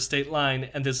stuff over a state line,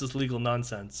 and this is legal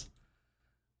nonsense.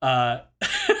 But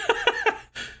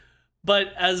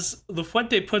as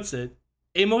LaFuente puts it,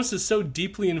 Amos is so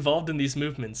deeply involved in these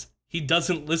movements, he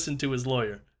doesn't listen to his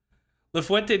lawyer.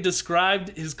 LaFuente described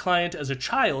his client as a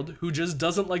child who just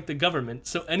doesn't like the government,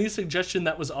 so any suggestion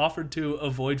that was offered to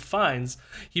avoid fines,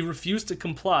 he refused to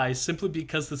comply simply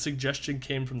because the suggestion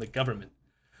came from the government.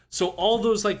 So all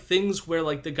those like things where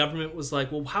like the government was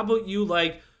like, well, how about you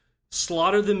like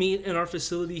slaughter the meat in our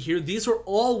facility here? These are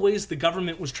all ways the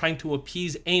government was trying to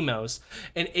appease Amos,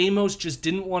 and Amos just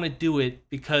didn't want to do it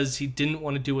because he didn't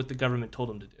want to do what the government told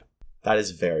him to do. That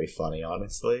is very funny,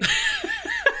 honestly.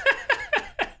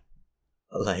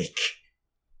 Like,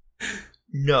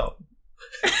 no.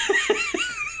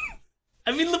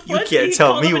 I mean, you can't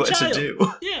tell me what to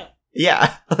do. Yeah.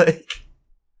 Yeah. Like,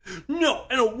 no,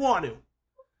 I don't want to.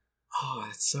 Oh,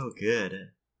 it's so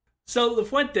good. So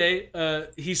LaFuente,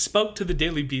 he spoke to the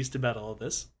Daily Beast about all of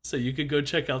this, so you could go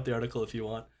check out the article if you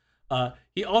want.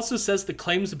 He also says the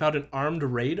claims about an armed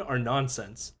raid are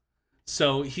nonsense.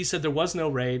 So he said there was no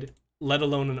raid, let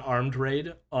alone an armed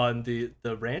raid on the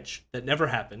ranch. That never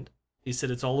happened. He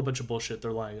said it's all a bunch of bullshit,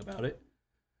 they're lying about it.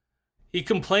 He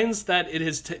complains that it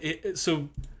is... So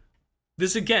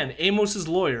this again, Amos's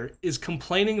lawyer is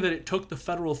complaining that it took the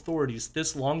federal authorities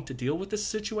this long to deal with this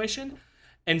situation,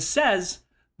 and says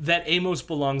that Amos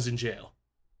belongs in jail.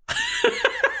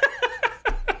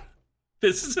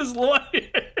 This is his lawyer.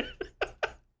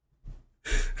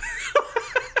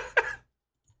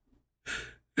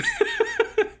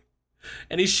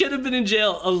 And he should have been in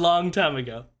jail a long time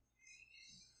ago.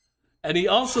 And he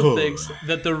also thinks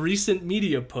that the recent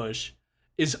media push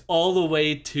is all the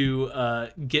way to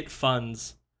get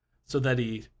funds so that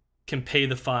he can pay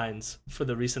the fines for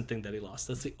the recent thing that he lost.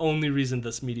 That's the only reason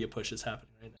this media push is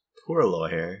happening right now. Poor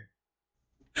lawyer.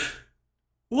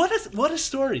 What a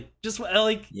story. Just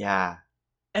like, yeah.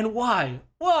 And why?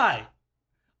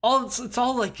 It's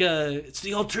all like it's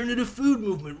the alternative food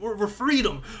movement. We're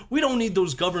freedom. We don't need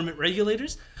those government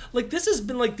regulators. Like, this has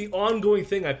been like the ongoing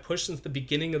thing I pushed since the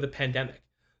beginning of the pandemic.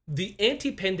 The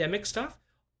anti-pandemic stuff,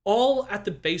 all at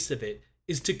the base of it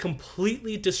is to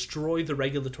completely destroy the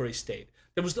regulatory state.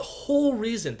 That was the whole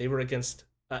reason they were against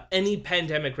any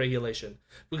pandemic regulation,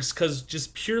 because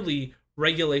just purely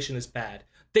regulation is bad.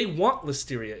 They want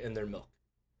listeria in their milk.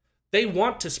 They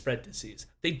want to spread disease.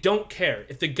 They don't care.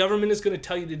 If the government is going to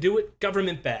tell you to do it,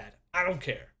 government bad. I don't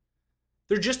care.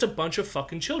 They're just a bunch of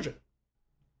fucking children.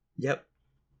 Yep.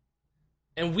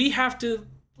 And we have to,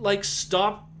 like,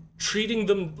 stop treating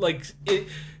them like it.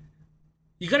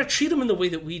 You got to treat them in the way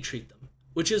that we treat them,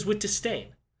 which is with disdain.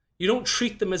 You don't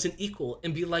treat them as an equal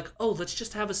and be like, oh, let's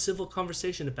just have a civil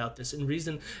conversation about this and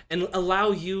reason and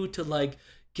allow you to, like,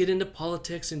 get into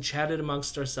politics and chat it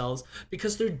amongst ourselves,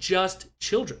 because they're just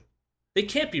children. They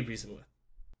can't be reasoned with.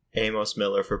 Amos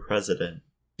Miller for president.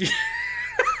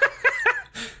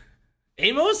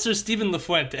 Amos or Stephen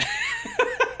LaFuente?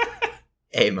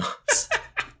 Amos.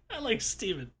 I like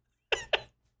Stephen.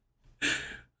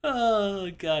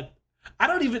 Oh, God. I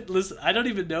don't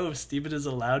even know if Stephen is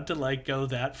allowed to, like, go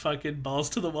that fucking balls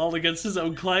to the wall against his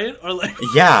own client, or, like...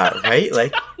 Yeah, right?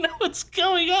 Like, I don't know what's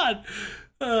going on.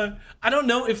 I don't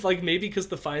know if, like, maybe because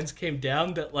the fines came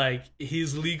down that, like,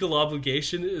 his legal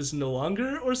obligation is no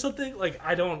longer or something. Like,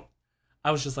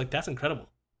 I was just like, that's incredible.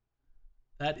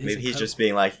 That is maybe incredible. He's just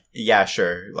being like, yeah,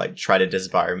 sure, like, try to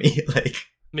disbar me. Like,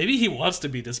 maybe he wants to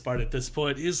be disbarred at this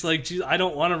point. He's like, geez, I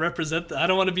don't want to represent I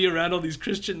don't want to be around all these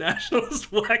Christian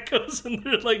nationalist wackos and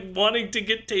they're, like, wanting to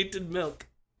get tainted milk.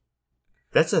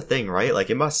 That's the thing, right? Like,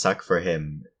 it must suck for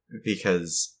him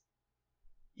because...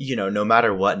 You know, no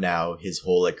matter what now, his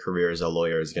whole, like, career as a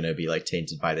lawyer is going to be, like,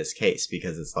 tainted by this case,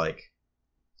 because it's like,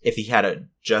 if he had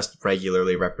just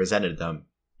regularly represented them,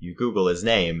 you Google his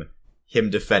name,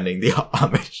 him defending the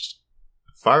Amish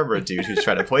farmer dude who's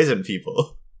trying to poison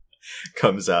people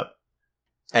comes up.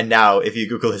 And now, if you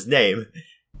Google his name,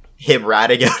 him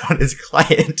ratting out on his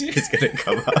client is going to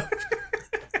come up.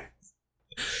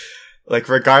 Like,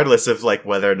 regardless of, like,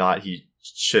 whether or not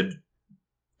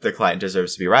the client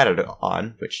deserves to be ratted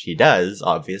on, which he does,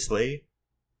 obviously.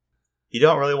 You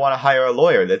don't really want to hire a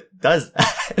lawyer that does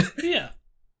that. Yeah.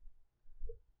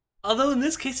 Although in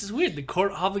this case, it's weird. The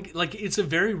court it's a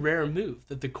very rare move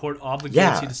that the court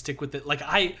obligates you to stick with it. Like,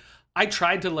 I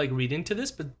tried to, like, read into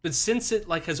this, but since it,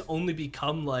 like, has only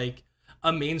become, like,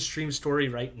 a mainstream story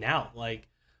right now, like,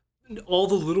 all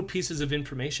the little pieces of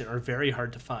information are very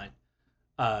hard to find.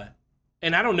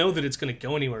 And I don't know that it's going to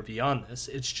go anywhere beyond this.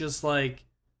 It's just like,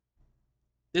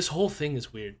 this whole thing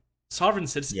is weird. Sovereign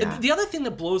citizen. Yeah. The other thing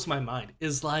that blows my mind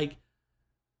is like,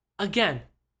 again,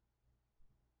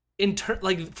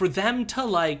 like for them to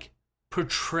like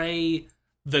portray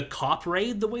the cop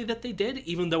raid the way that they did,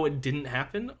 even though it didn't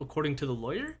happen, according to the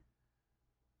lawyer.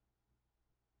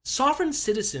 Sovereign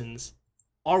citizens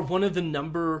are one of the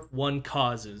number one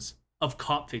causes of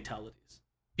cop fatalities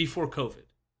before COVID,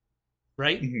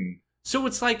 right? Mm-hmm. So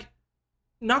it's like,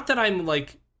 not that I'm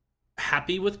like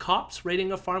happy with cops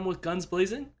raiding a farm with guns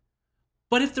blazing,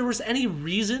 but if there was any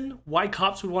reason why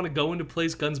cops would want to go into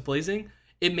place guns blazing,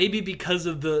 it may be because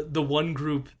of the one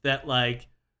group that like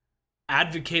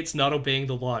advocates not obeying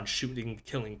the law and shooting and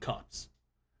killing cops.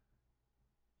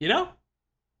 You know?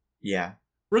 Yeah.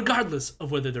 Regardless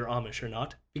of whether they're Amish or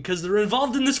not, because they're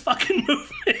involved in this fucking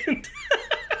movement.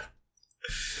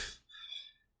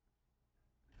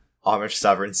 Amish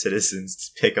sovereign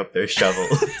citizens pick up their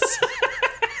shovels.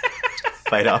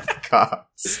 Fight off the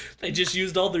cops. They just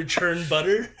used all their churned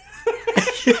butter.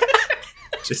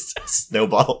 Just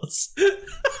snowballs.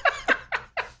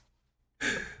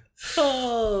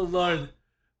 Oh, Lord.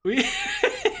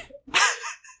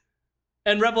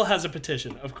 And Rebel has a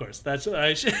petition, of course. That's what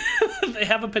I should. They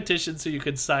have a petition so you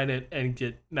could sign it and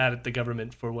get mad at the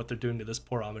government for what they're doing to this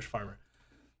poor Amish farmer.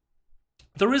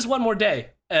 There is one more day,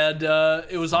 and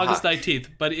it was August 19th,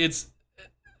 but it's...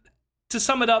 To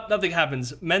sum it up, nothing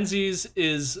happens. Menzies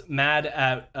is mad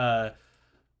at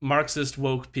Marxist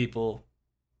woke people.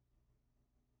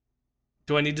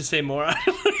 Do I need to say more?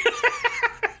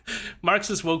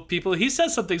 Marxist woke people. He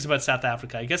says some things about South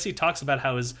Africa. I guess he talks about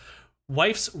how his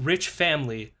wife's rich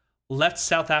family left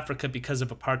South Africa because of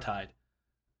apartheid.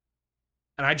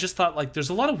 And I just thought, like, there's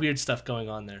a lot of weird stuff going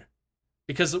on there.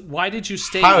 Because why did you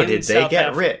stay in South Africa? How did they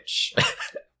get rich?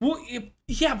 Well,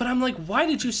 yeah, but I'm like, why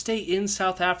did you stay in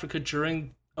South Africa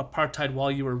during apartheid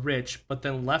while you were rich, but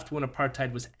then left when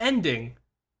apartheid was ending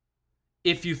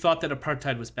if you thought that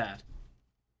apartheid was bad?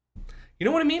 You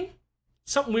know what I mean?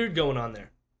 Something weird going on there.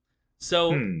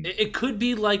 So it could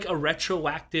be like a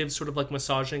retroactive sort of like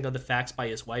massaging of the facts by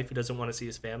his wife who doesn't want to see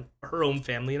his her own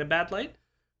family in a bad light.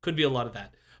 Could be a lot of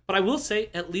that. But I will say,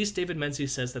 at least David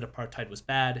Menzies says that apartheid was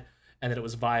bad and that it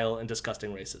was vile and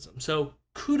disgusting racism. So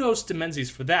kudos to Menzies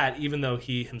for that, even though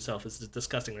he himself is a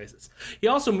disgusting racist. He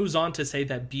also moves on to say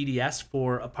that BDS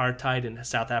for apartheid in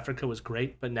South Africa was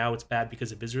great, but now it's bad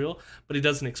because of Israel, but he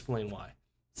doesn't explain why.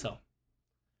 So...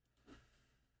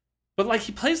 But like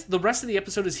the rest of the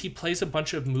episode is he plays a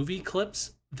bunch of movie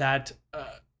clips that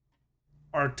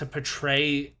are to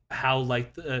portray how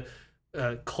like the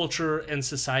culture and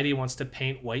society wants to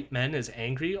paint white men as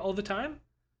angry all the time.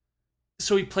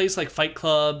 So he plays like Fight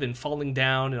Club and Falling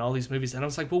Down and all these movies. And I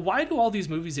was like, well, why do all these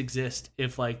movies exist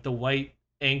if like the white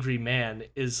angry man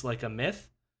is like a myth?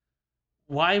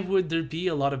 Why would there be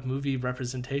a lot of movie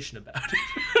representation about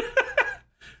it?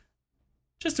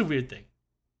 Just a weird thing.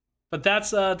 But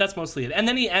that's mostly it. And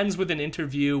then he ends with an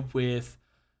interview with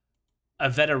a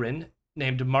veteran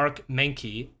named Mark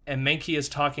Menke. And Menke is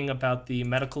talking about the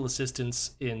medical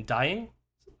assistance in dying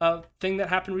thing that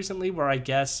happened recently, where I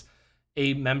guess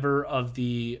a member of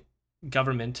the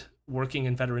government working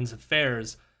in Veterans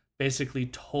Affairs basically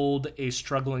told a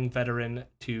struggling veteran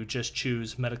to just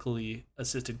choose medically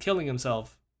assisted killing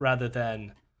himself rather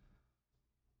than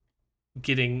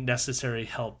getting necessary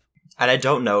help. And I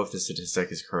don't know if the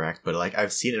statistic is correct, but like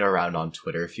I've seen it around on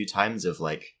Twitter a few times of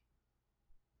like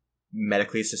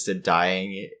medically assisted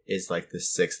dying is like the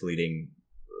 6th leading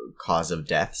cause of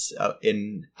deaths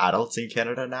in adults in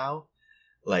Canada now.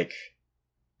 Like,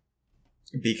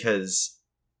 because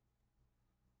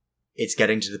it's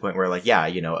getting to the point where like, yeah,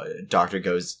 you know, a doctor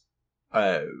goes,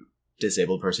 a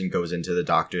disabled person goes into the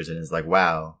doctors and is like,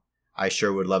 wow, I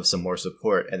sure would love some more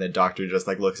support. And the doctor just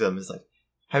like looks at them and is like,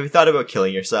 have you thought about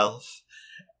killing yourself?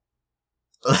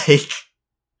 Like,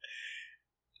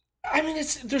 I mean,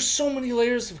 there's so many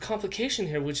layers of complication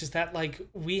here, which is that like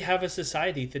we have a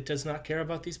society that does not care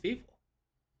about these people.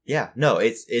 Yeah, no,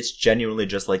 it's genuinely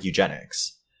just like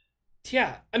eugenics.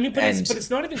 Yeah, I mean, but it's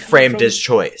not even framed as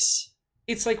choice.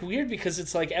 It's like weird because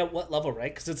it's like at what level,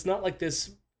 right? Because it's not like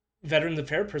this Veterans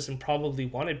Affairs person probably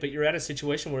wanted, but you're at a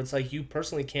situation where it's like you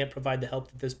personally can't provide the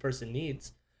help that this person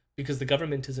needs because the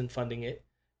government isn't funding it.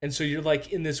 And so you're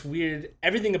like in this weird,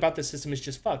 everything about the system is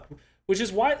just fucked, which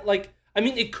is why, like, I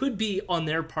mean, it could be on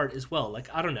their part as well. Like,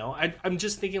 I don't know. I'm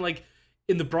just thinking like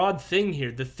in the broad thing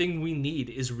here, the thing we need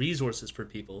is resources for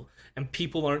people, and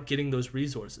people aren't getting those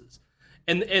resources.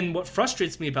 And what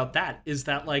frustrates me about that is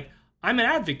that like I'm an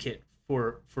advocate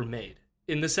for MAID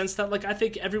in the sense that like I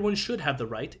think everyone should have the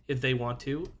right, if they want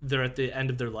to, they're at the end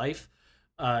of their life,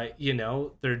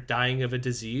 they're dying of a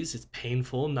disease, it's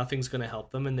painful, nothing's going to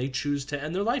help them, and they choose to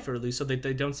end their life early so that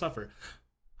they don't suffer.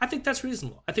 I think that's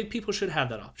reasonable. I think people should have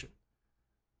that option.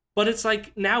 But it's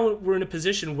like now we're in a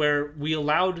position where we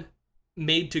allowed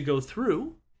MAID to go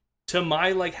through, to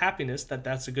my like happiness that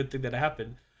that's a good thing that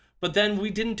happened. But then we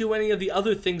didn't do any of the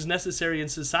other things necessary in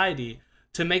society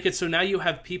to make it so now you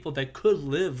have people that could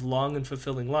live long and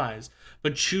fulfilling lives,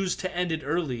 but choose to end it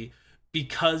early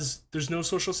because there's no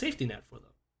social safety net for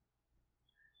them.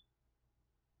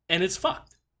 And it's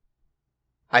fucked.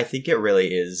 I think it really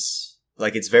is,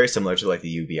 like, it's very similar to like the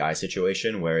UBI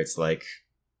situation where it's like,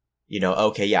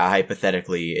 okay, yeah,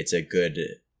 hypothetically, it's a good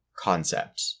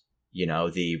concept.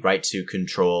 The right to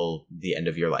control the end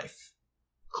of your life.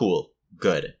 Cool.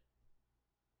 Good.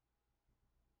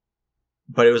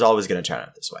 But it was always going to turn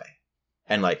out this way.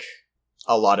 And, like,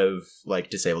 a lot of, like,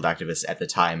 disabled activists at the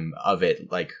time of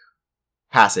it, like,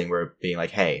 passing were being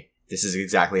like, hey, this is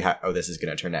exactly how this is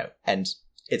going to turn out. And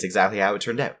it's exactly how it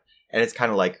turned out. And it's kind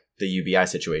of like the UBI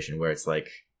situation where it's like,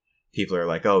 people are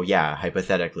like, oh, yeah,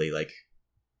 hypothetically, like,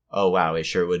 oh, wow, it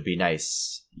sure would be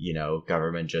nice.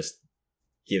 Government just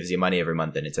gives you money every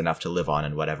month and it's enough to live on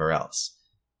and whatever else.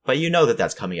 But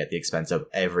that's coming at the expense of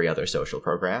every other social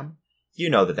program.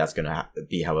 That's going to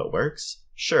be how it works.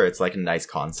 Sure, it's like a nice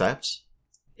concept.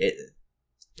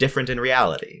 Different in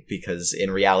reality, because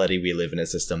in reality we live in a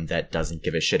system that doesn't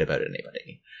give a shit about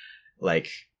anybody. Like,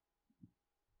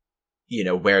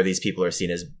 where these people are seen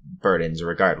as burdens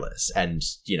regardless. And,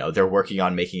 they're working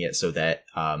on making it so that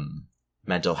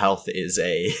mental health is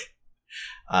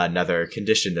another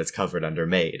condition that's covered under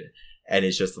MAID. And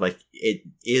it's just like, it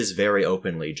is very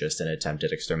openly just an attempt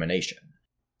at extermination.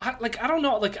 I don't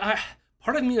know.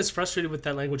 Part of me is frustrated with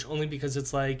that language only because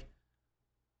it's like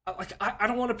I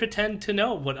don't want to pretend to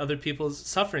know what other people's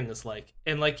suffering is like.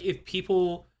 And like, if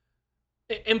people,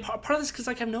 and part of this, because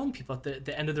like I've known people at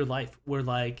the end of their life where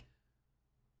like,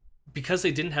 because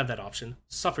they didn't have that option,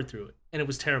 suffered through it. And it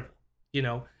was terrible,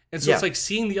 And so It's like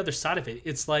seeing the other side of it.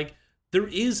 It's like, there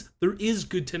is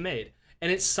good to MAID.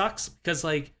 And it sucks because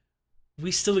like,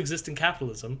 we still exist in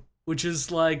capitalism, which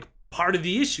is like part of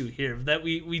the issue here, that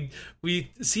we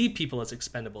see people as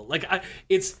expendable. Like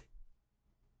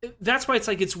that's why it's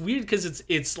like, it's weird because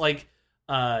it's like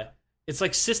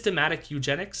systematic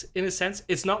eugenics in a sense.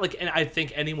 It's not like, and I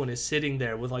think anyone is sitting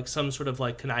there with like some sort of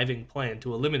like conniving plan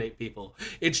to eliminate people.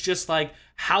 It's just like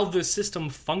how the system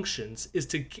functions is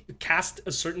to cast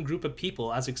a certain group of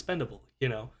people as expendable,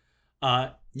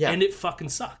 and it fucking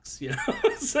sucks,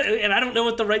 So, and I don't know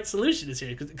what the right solution is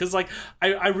here, because like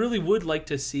I really would like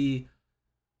to see.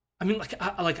 I mean,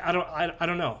 I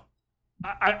don't know.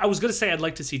 I was gonna say I'd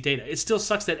like to see data. It still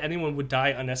sucks that anyone would die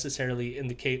unnecessarily in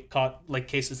the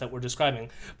cases that we're describing.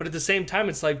 But at the same time,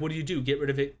 it's like, what do you do? Get rid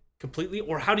of it completely,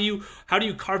 or how do you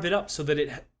carve it up so that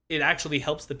it actually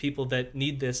helps the people that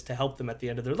need this to help them at the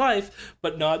end of their life,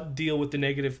 but not deal with the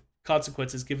negative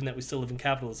consequences, given that we still live in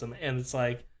capitalism? And it's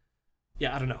like,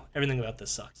 yeah, I don't know. Everything about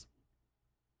this sucks.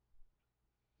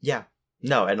 Yeah.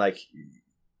 No, and like,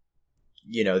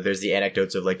 there's the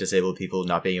anecdotes of like disabled people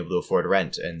not being able to afford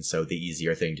rent, and so the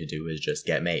easier thing to do is just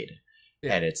get MAID.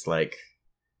 Yeah. And it's like,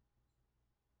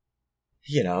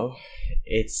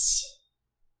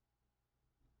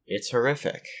 it's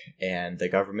horrific, and the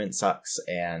government sucks,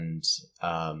 and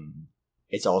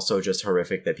it's also just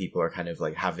horrific that people are kind of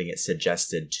like having it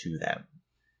suggested to them.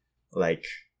 Like,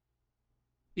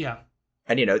 yeah.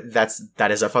 And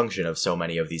that is a function of so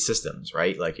many of these systems,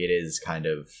 right? Like, it is kind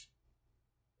of,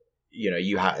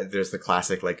 there's the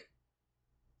classic, like,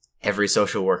 every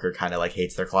social worker kind of like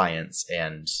hates their clients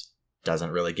and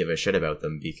doesn't really give a shit about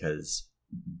them because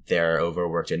they're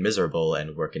overworked and miserable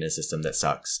and work in a system that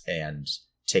sucks, and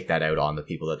take that out on the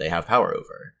people that they have power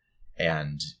over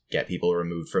and get people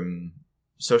removed from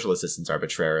social assistance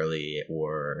arbitrarily,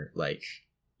 or like,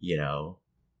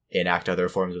 enact other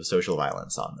forms of social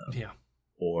violence on them. Yeah.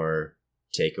 Or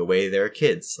take away their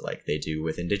kids like they do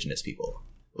with Indigenous people.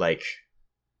 Like,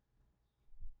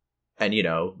 and,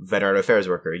 veteran affairs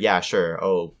worker, yeah, sure.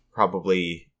 Oh,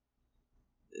 probably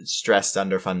stressed,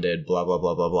 underfunded, blah, blah,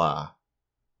 blah, blah, blah.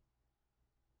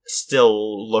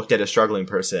 Still looked at a struggling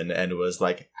person and was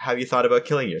like, have you thought about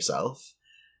killing yourself?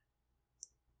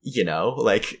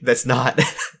 Like, that's not...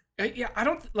 Yeah, I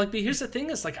don't, like, but here's the thing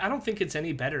is, like, I don't think it's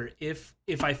any better if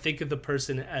I think of the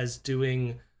person as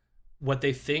doing what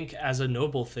they think as a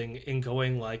noble thing and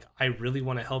going like, I really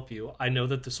want to help you. I know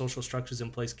that the social structures in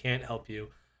place can't help you.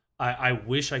 I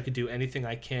wish I could do anything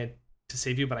I can to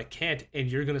save you, but I can't, and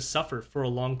you're going to suffer for a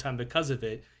long time because of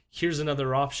it. Here's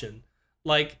another option.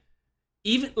 Like,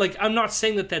 even, like, I'm not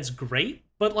saying that that's great,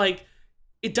 but like,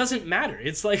 it doesn't matter.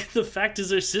 It's like the fact is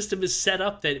their system is set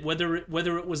up that whether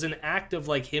it was an act of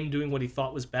like him doing what he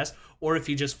thought was best, or if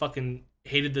he just fucking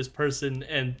hated this person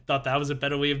and thought that was a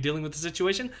better way of dealing with the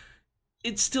situation,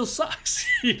 it still sucks,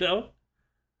 you know?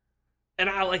 And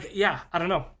I don't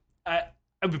know. I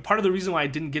mean, part of the reason why I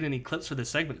didn't get any clips for this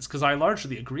segment is because I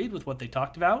largely agreed with what they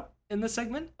talked about in this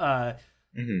segment.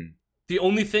 The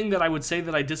only thing that I would say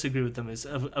that I disagree with them is,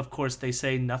 of course, they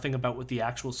say nothing about what the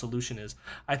actual solution is.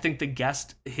 I think the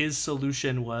guest, his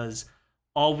solution was,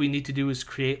 all we need to do is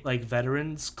create like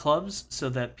veterans clubs so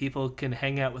that people can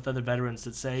hang out with other veterans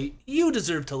that say, you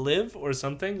deserve to live or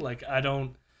something. Like, I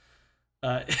don't...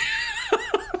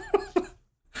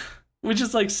 which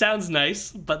is like, sounds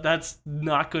nice, but that's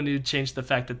not going to change the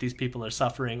fact that these people are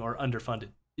suffering or underfunded,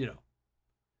 you know?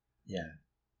 Yeah.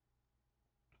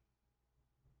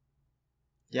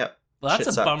 Yep. Well, that's Shit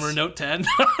a sucks. bummer note to end.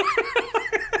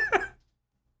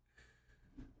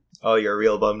 Oh, you're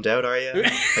real bummed out, are you?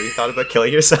 Have you thought about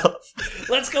killing yourself?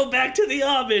 Let's go back to the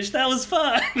Amish. That was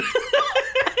fun.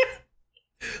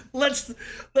 Let's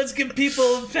give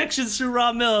people infections through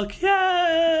raw milk.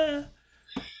 Yeah.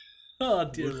 Oh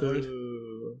dear Lord.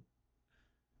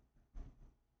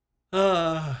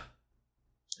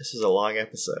 This is a long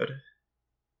episode.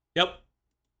 Yep.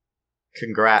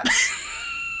 Congrats.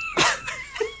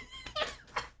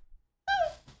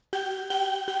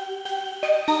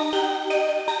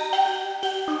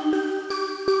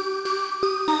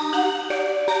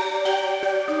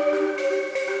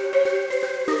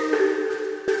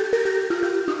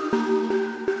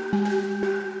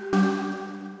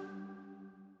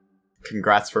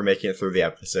 Congrats for making it through the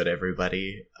episode,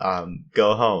 everybody.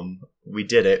 Go home. We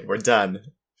did it. We're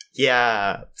done.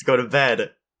 Yeah, let's go to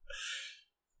bed.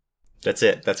 That's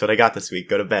it. That's what I got this week.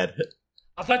 Go to bed.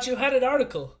 I thought you had an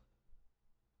article.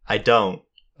 I don't.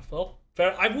 Well,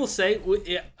 fair. I will say,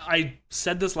 I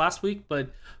said this last week,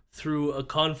 but through a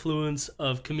confluence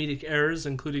of comedic errors,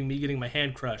 including me getting my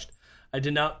hand crushed, I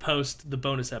did not post the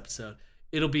bonus episode.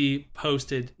 It'll be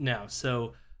posted now.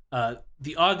 So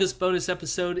the August bonus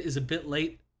episode is a bit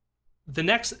late.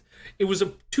 It was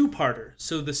a two-parter,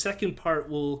 so the second part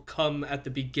will come at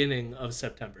the beginning of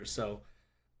September. So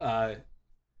I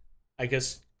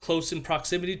guess close in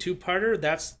proximity two-parter,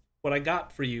 that's what I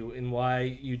got for you and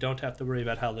why you don't have to worry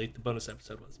about how late the bonus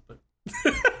episode was. But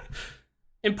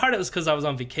in part it was because I was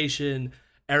on vacation.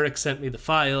 Eric sent me the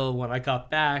file. When I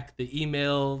got back, the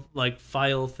email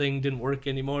file thing didn't work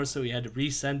anymore, so he had to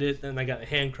resend it. Then I got a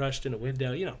hand crushed in a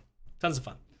window. You know, tons of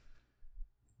fun.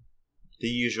 The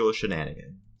usual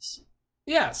shenanigans.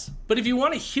 Yes, but if you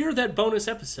want to hear that bonus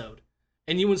episode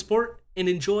and you support and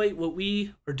enjoy what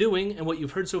we are doing and what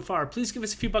you've heard so far, please give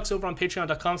us a few bucks over on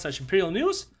patreon.com/Imperial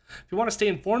News. If you want to stay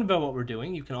informed about what we're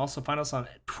doing, you can also find us on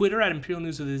Twitter at Imperial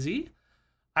News with a Z.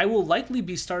 I will likely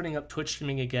be starting up Twitch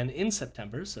streaming again in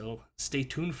September, so stay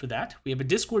tuned for that. We have a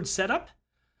Discord set up,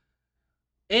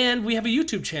 and we have a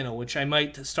YouTube channel, which I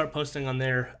might start posting on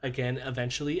there again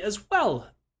eventually as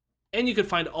well. And you can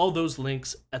find all those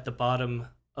links at the bottom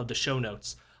of the show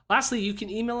notes. Lastly, you can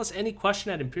email us any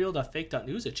question at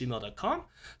imperial.fake.news@gmail.com.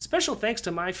 Special thanks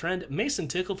to my friend Mason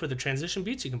Tickle for the transition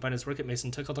beats. You can find his work at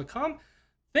masontickle.com.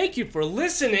 Thank you for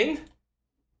listening.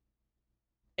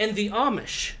 And the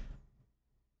Amish,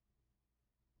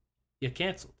 you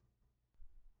canceled.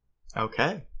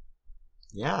 Okay.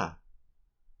 Yeah.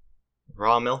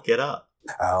 Raw milk it up.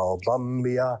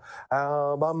 Albumbia,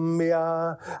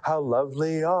 Albumbia, how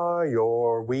lovely are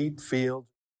your wheat fields.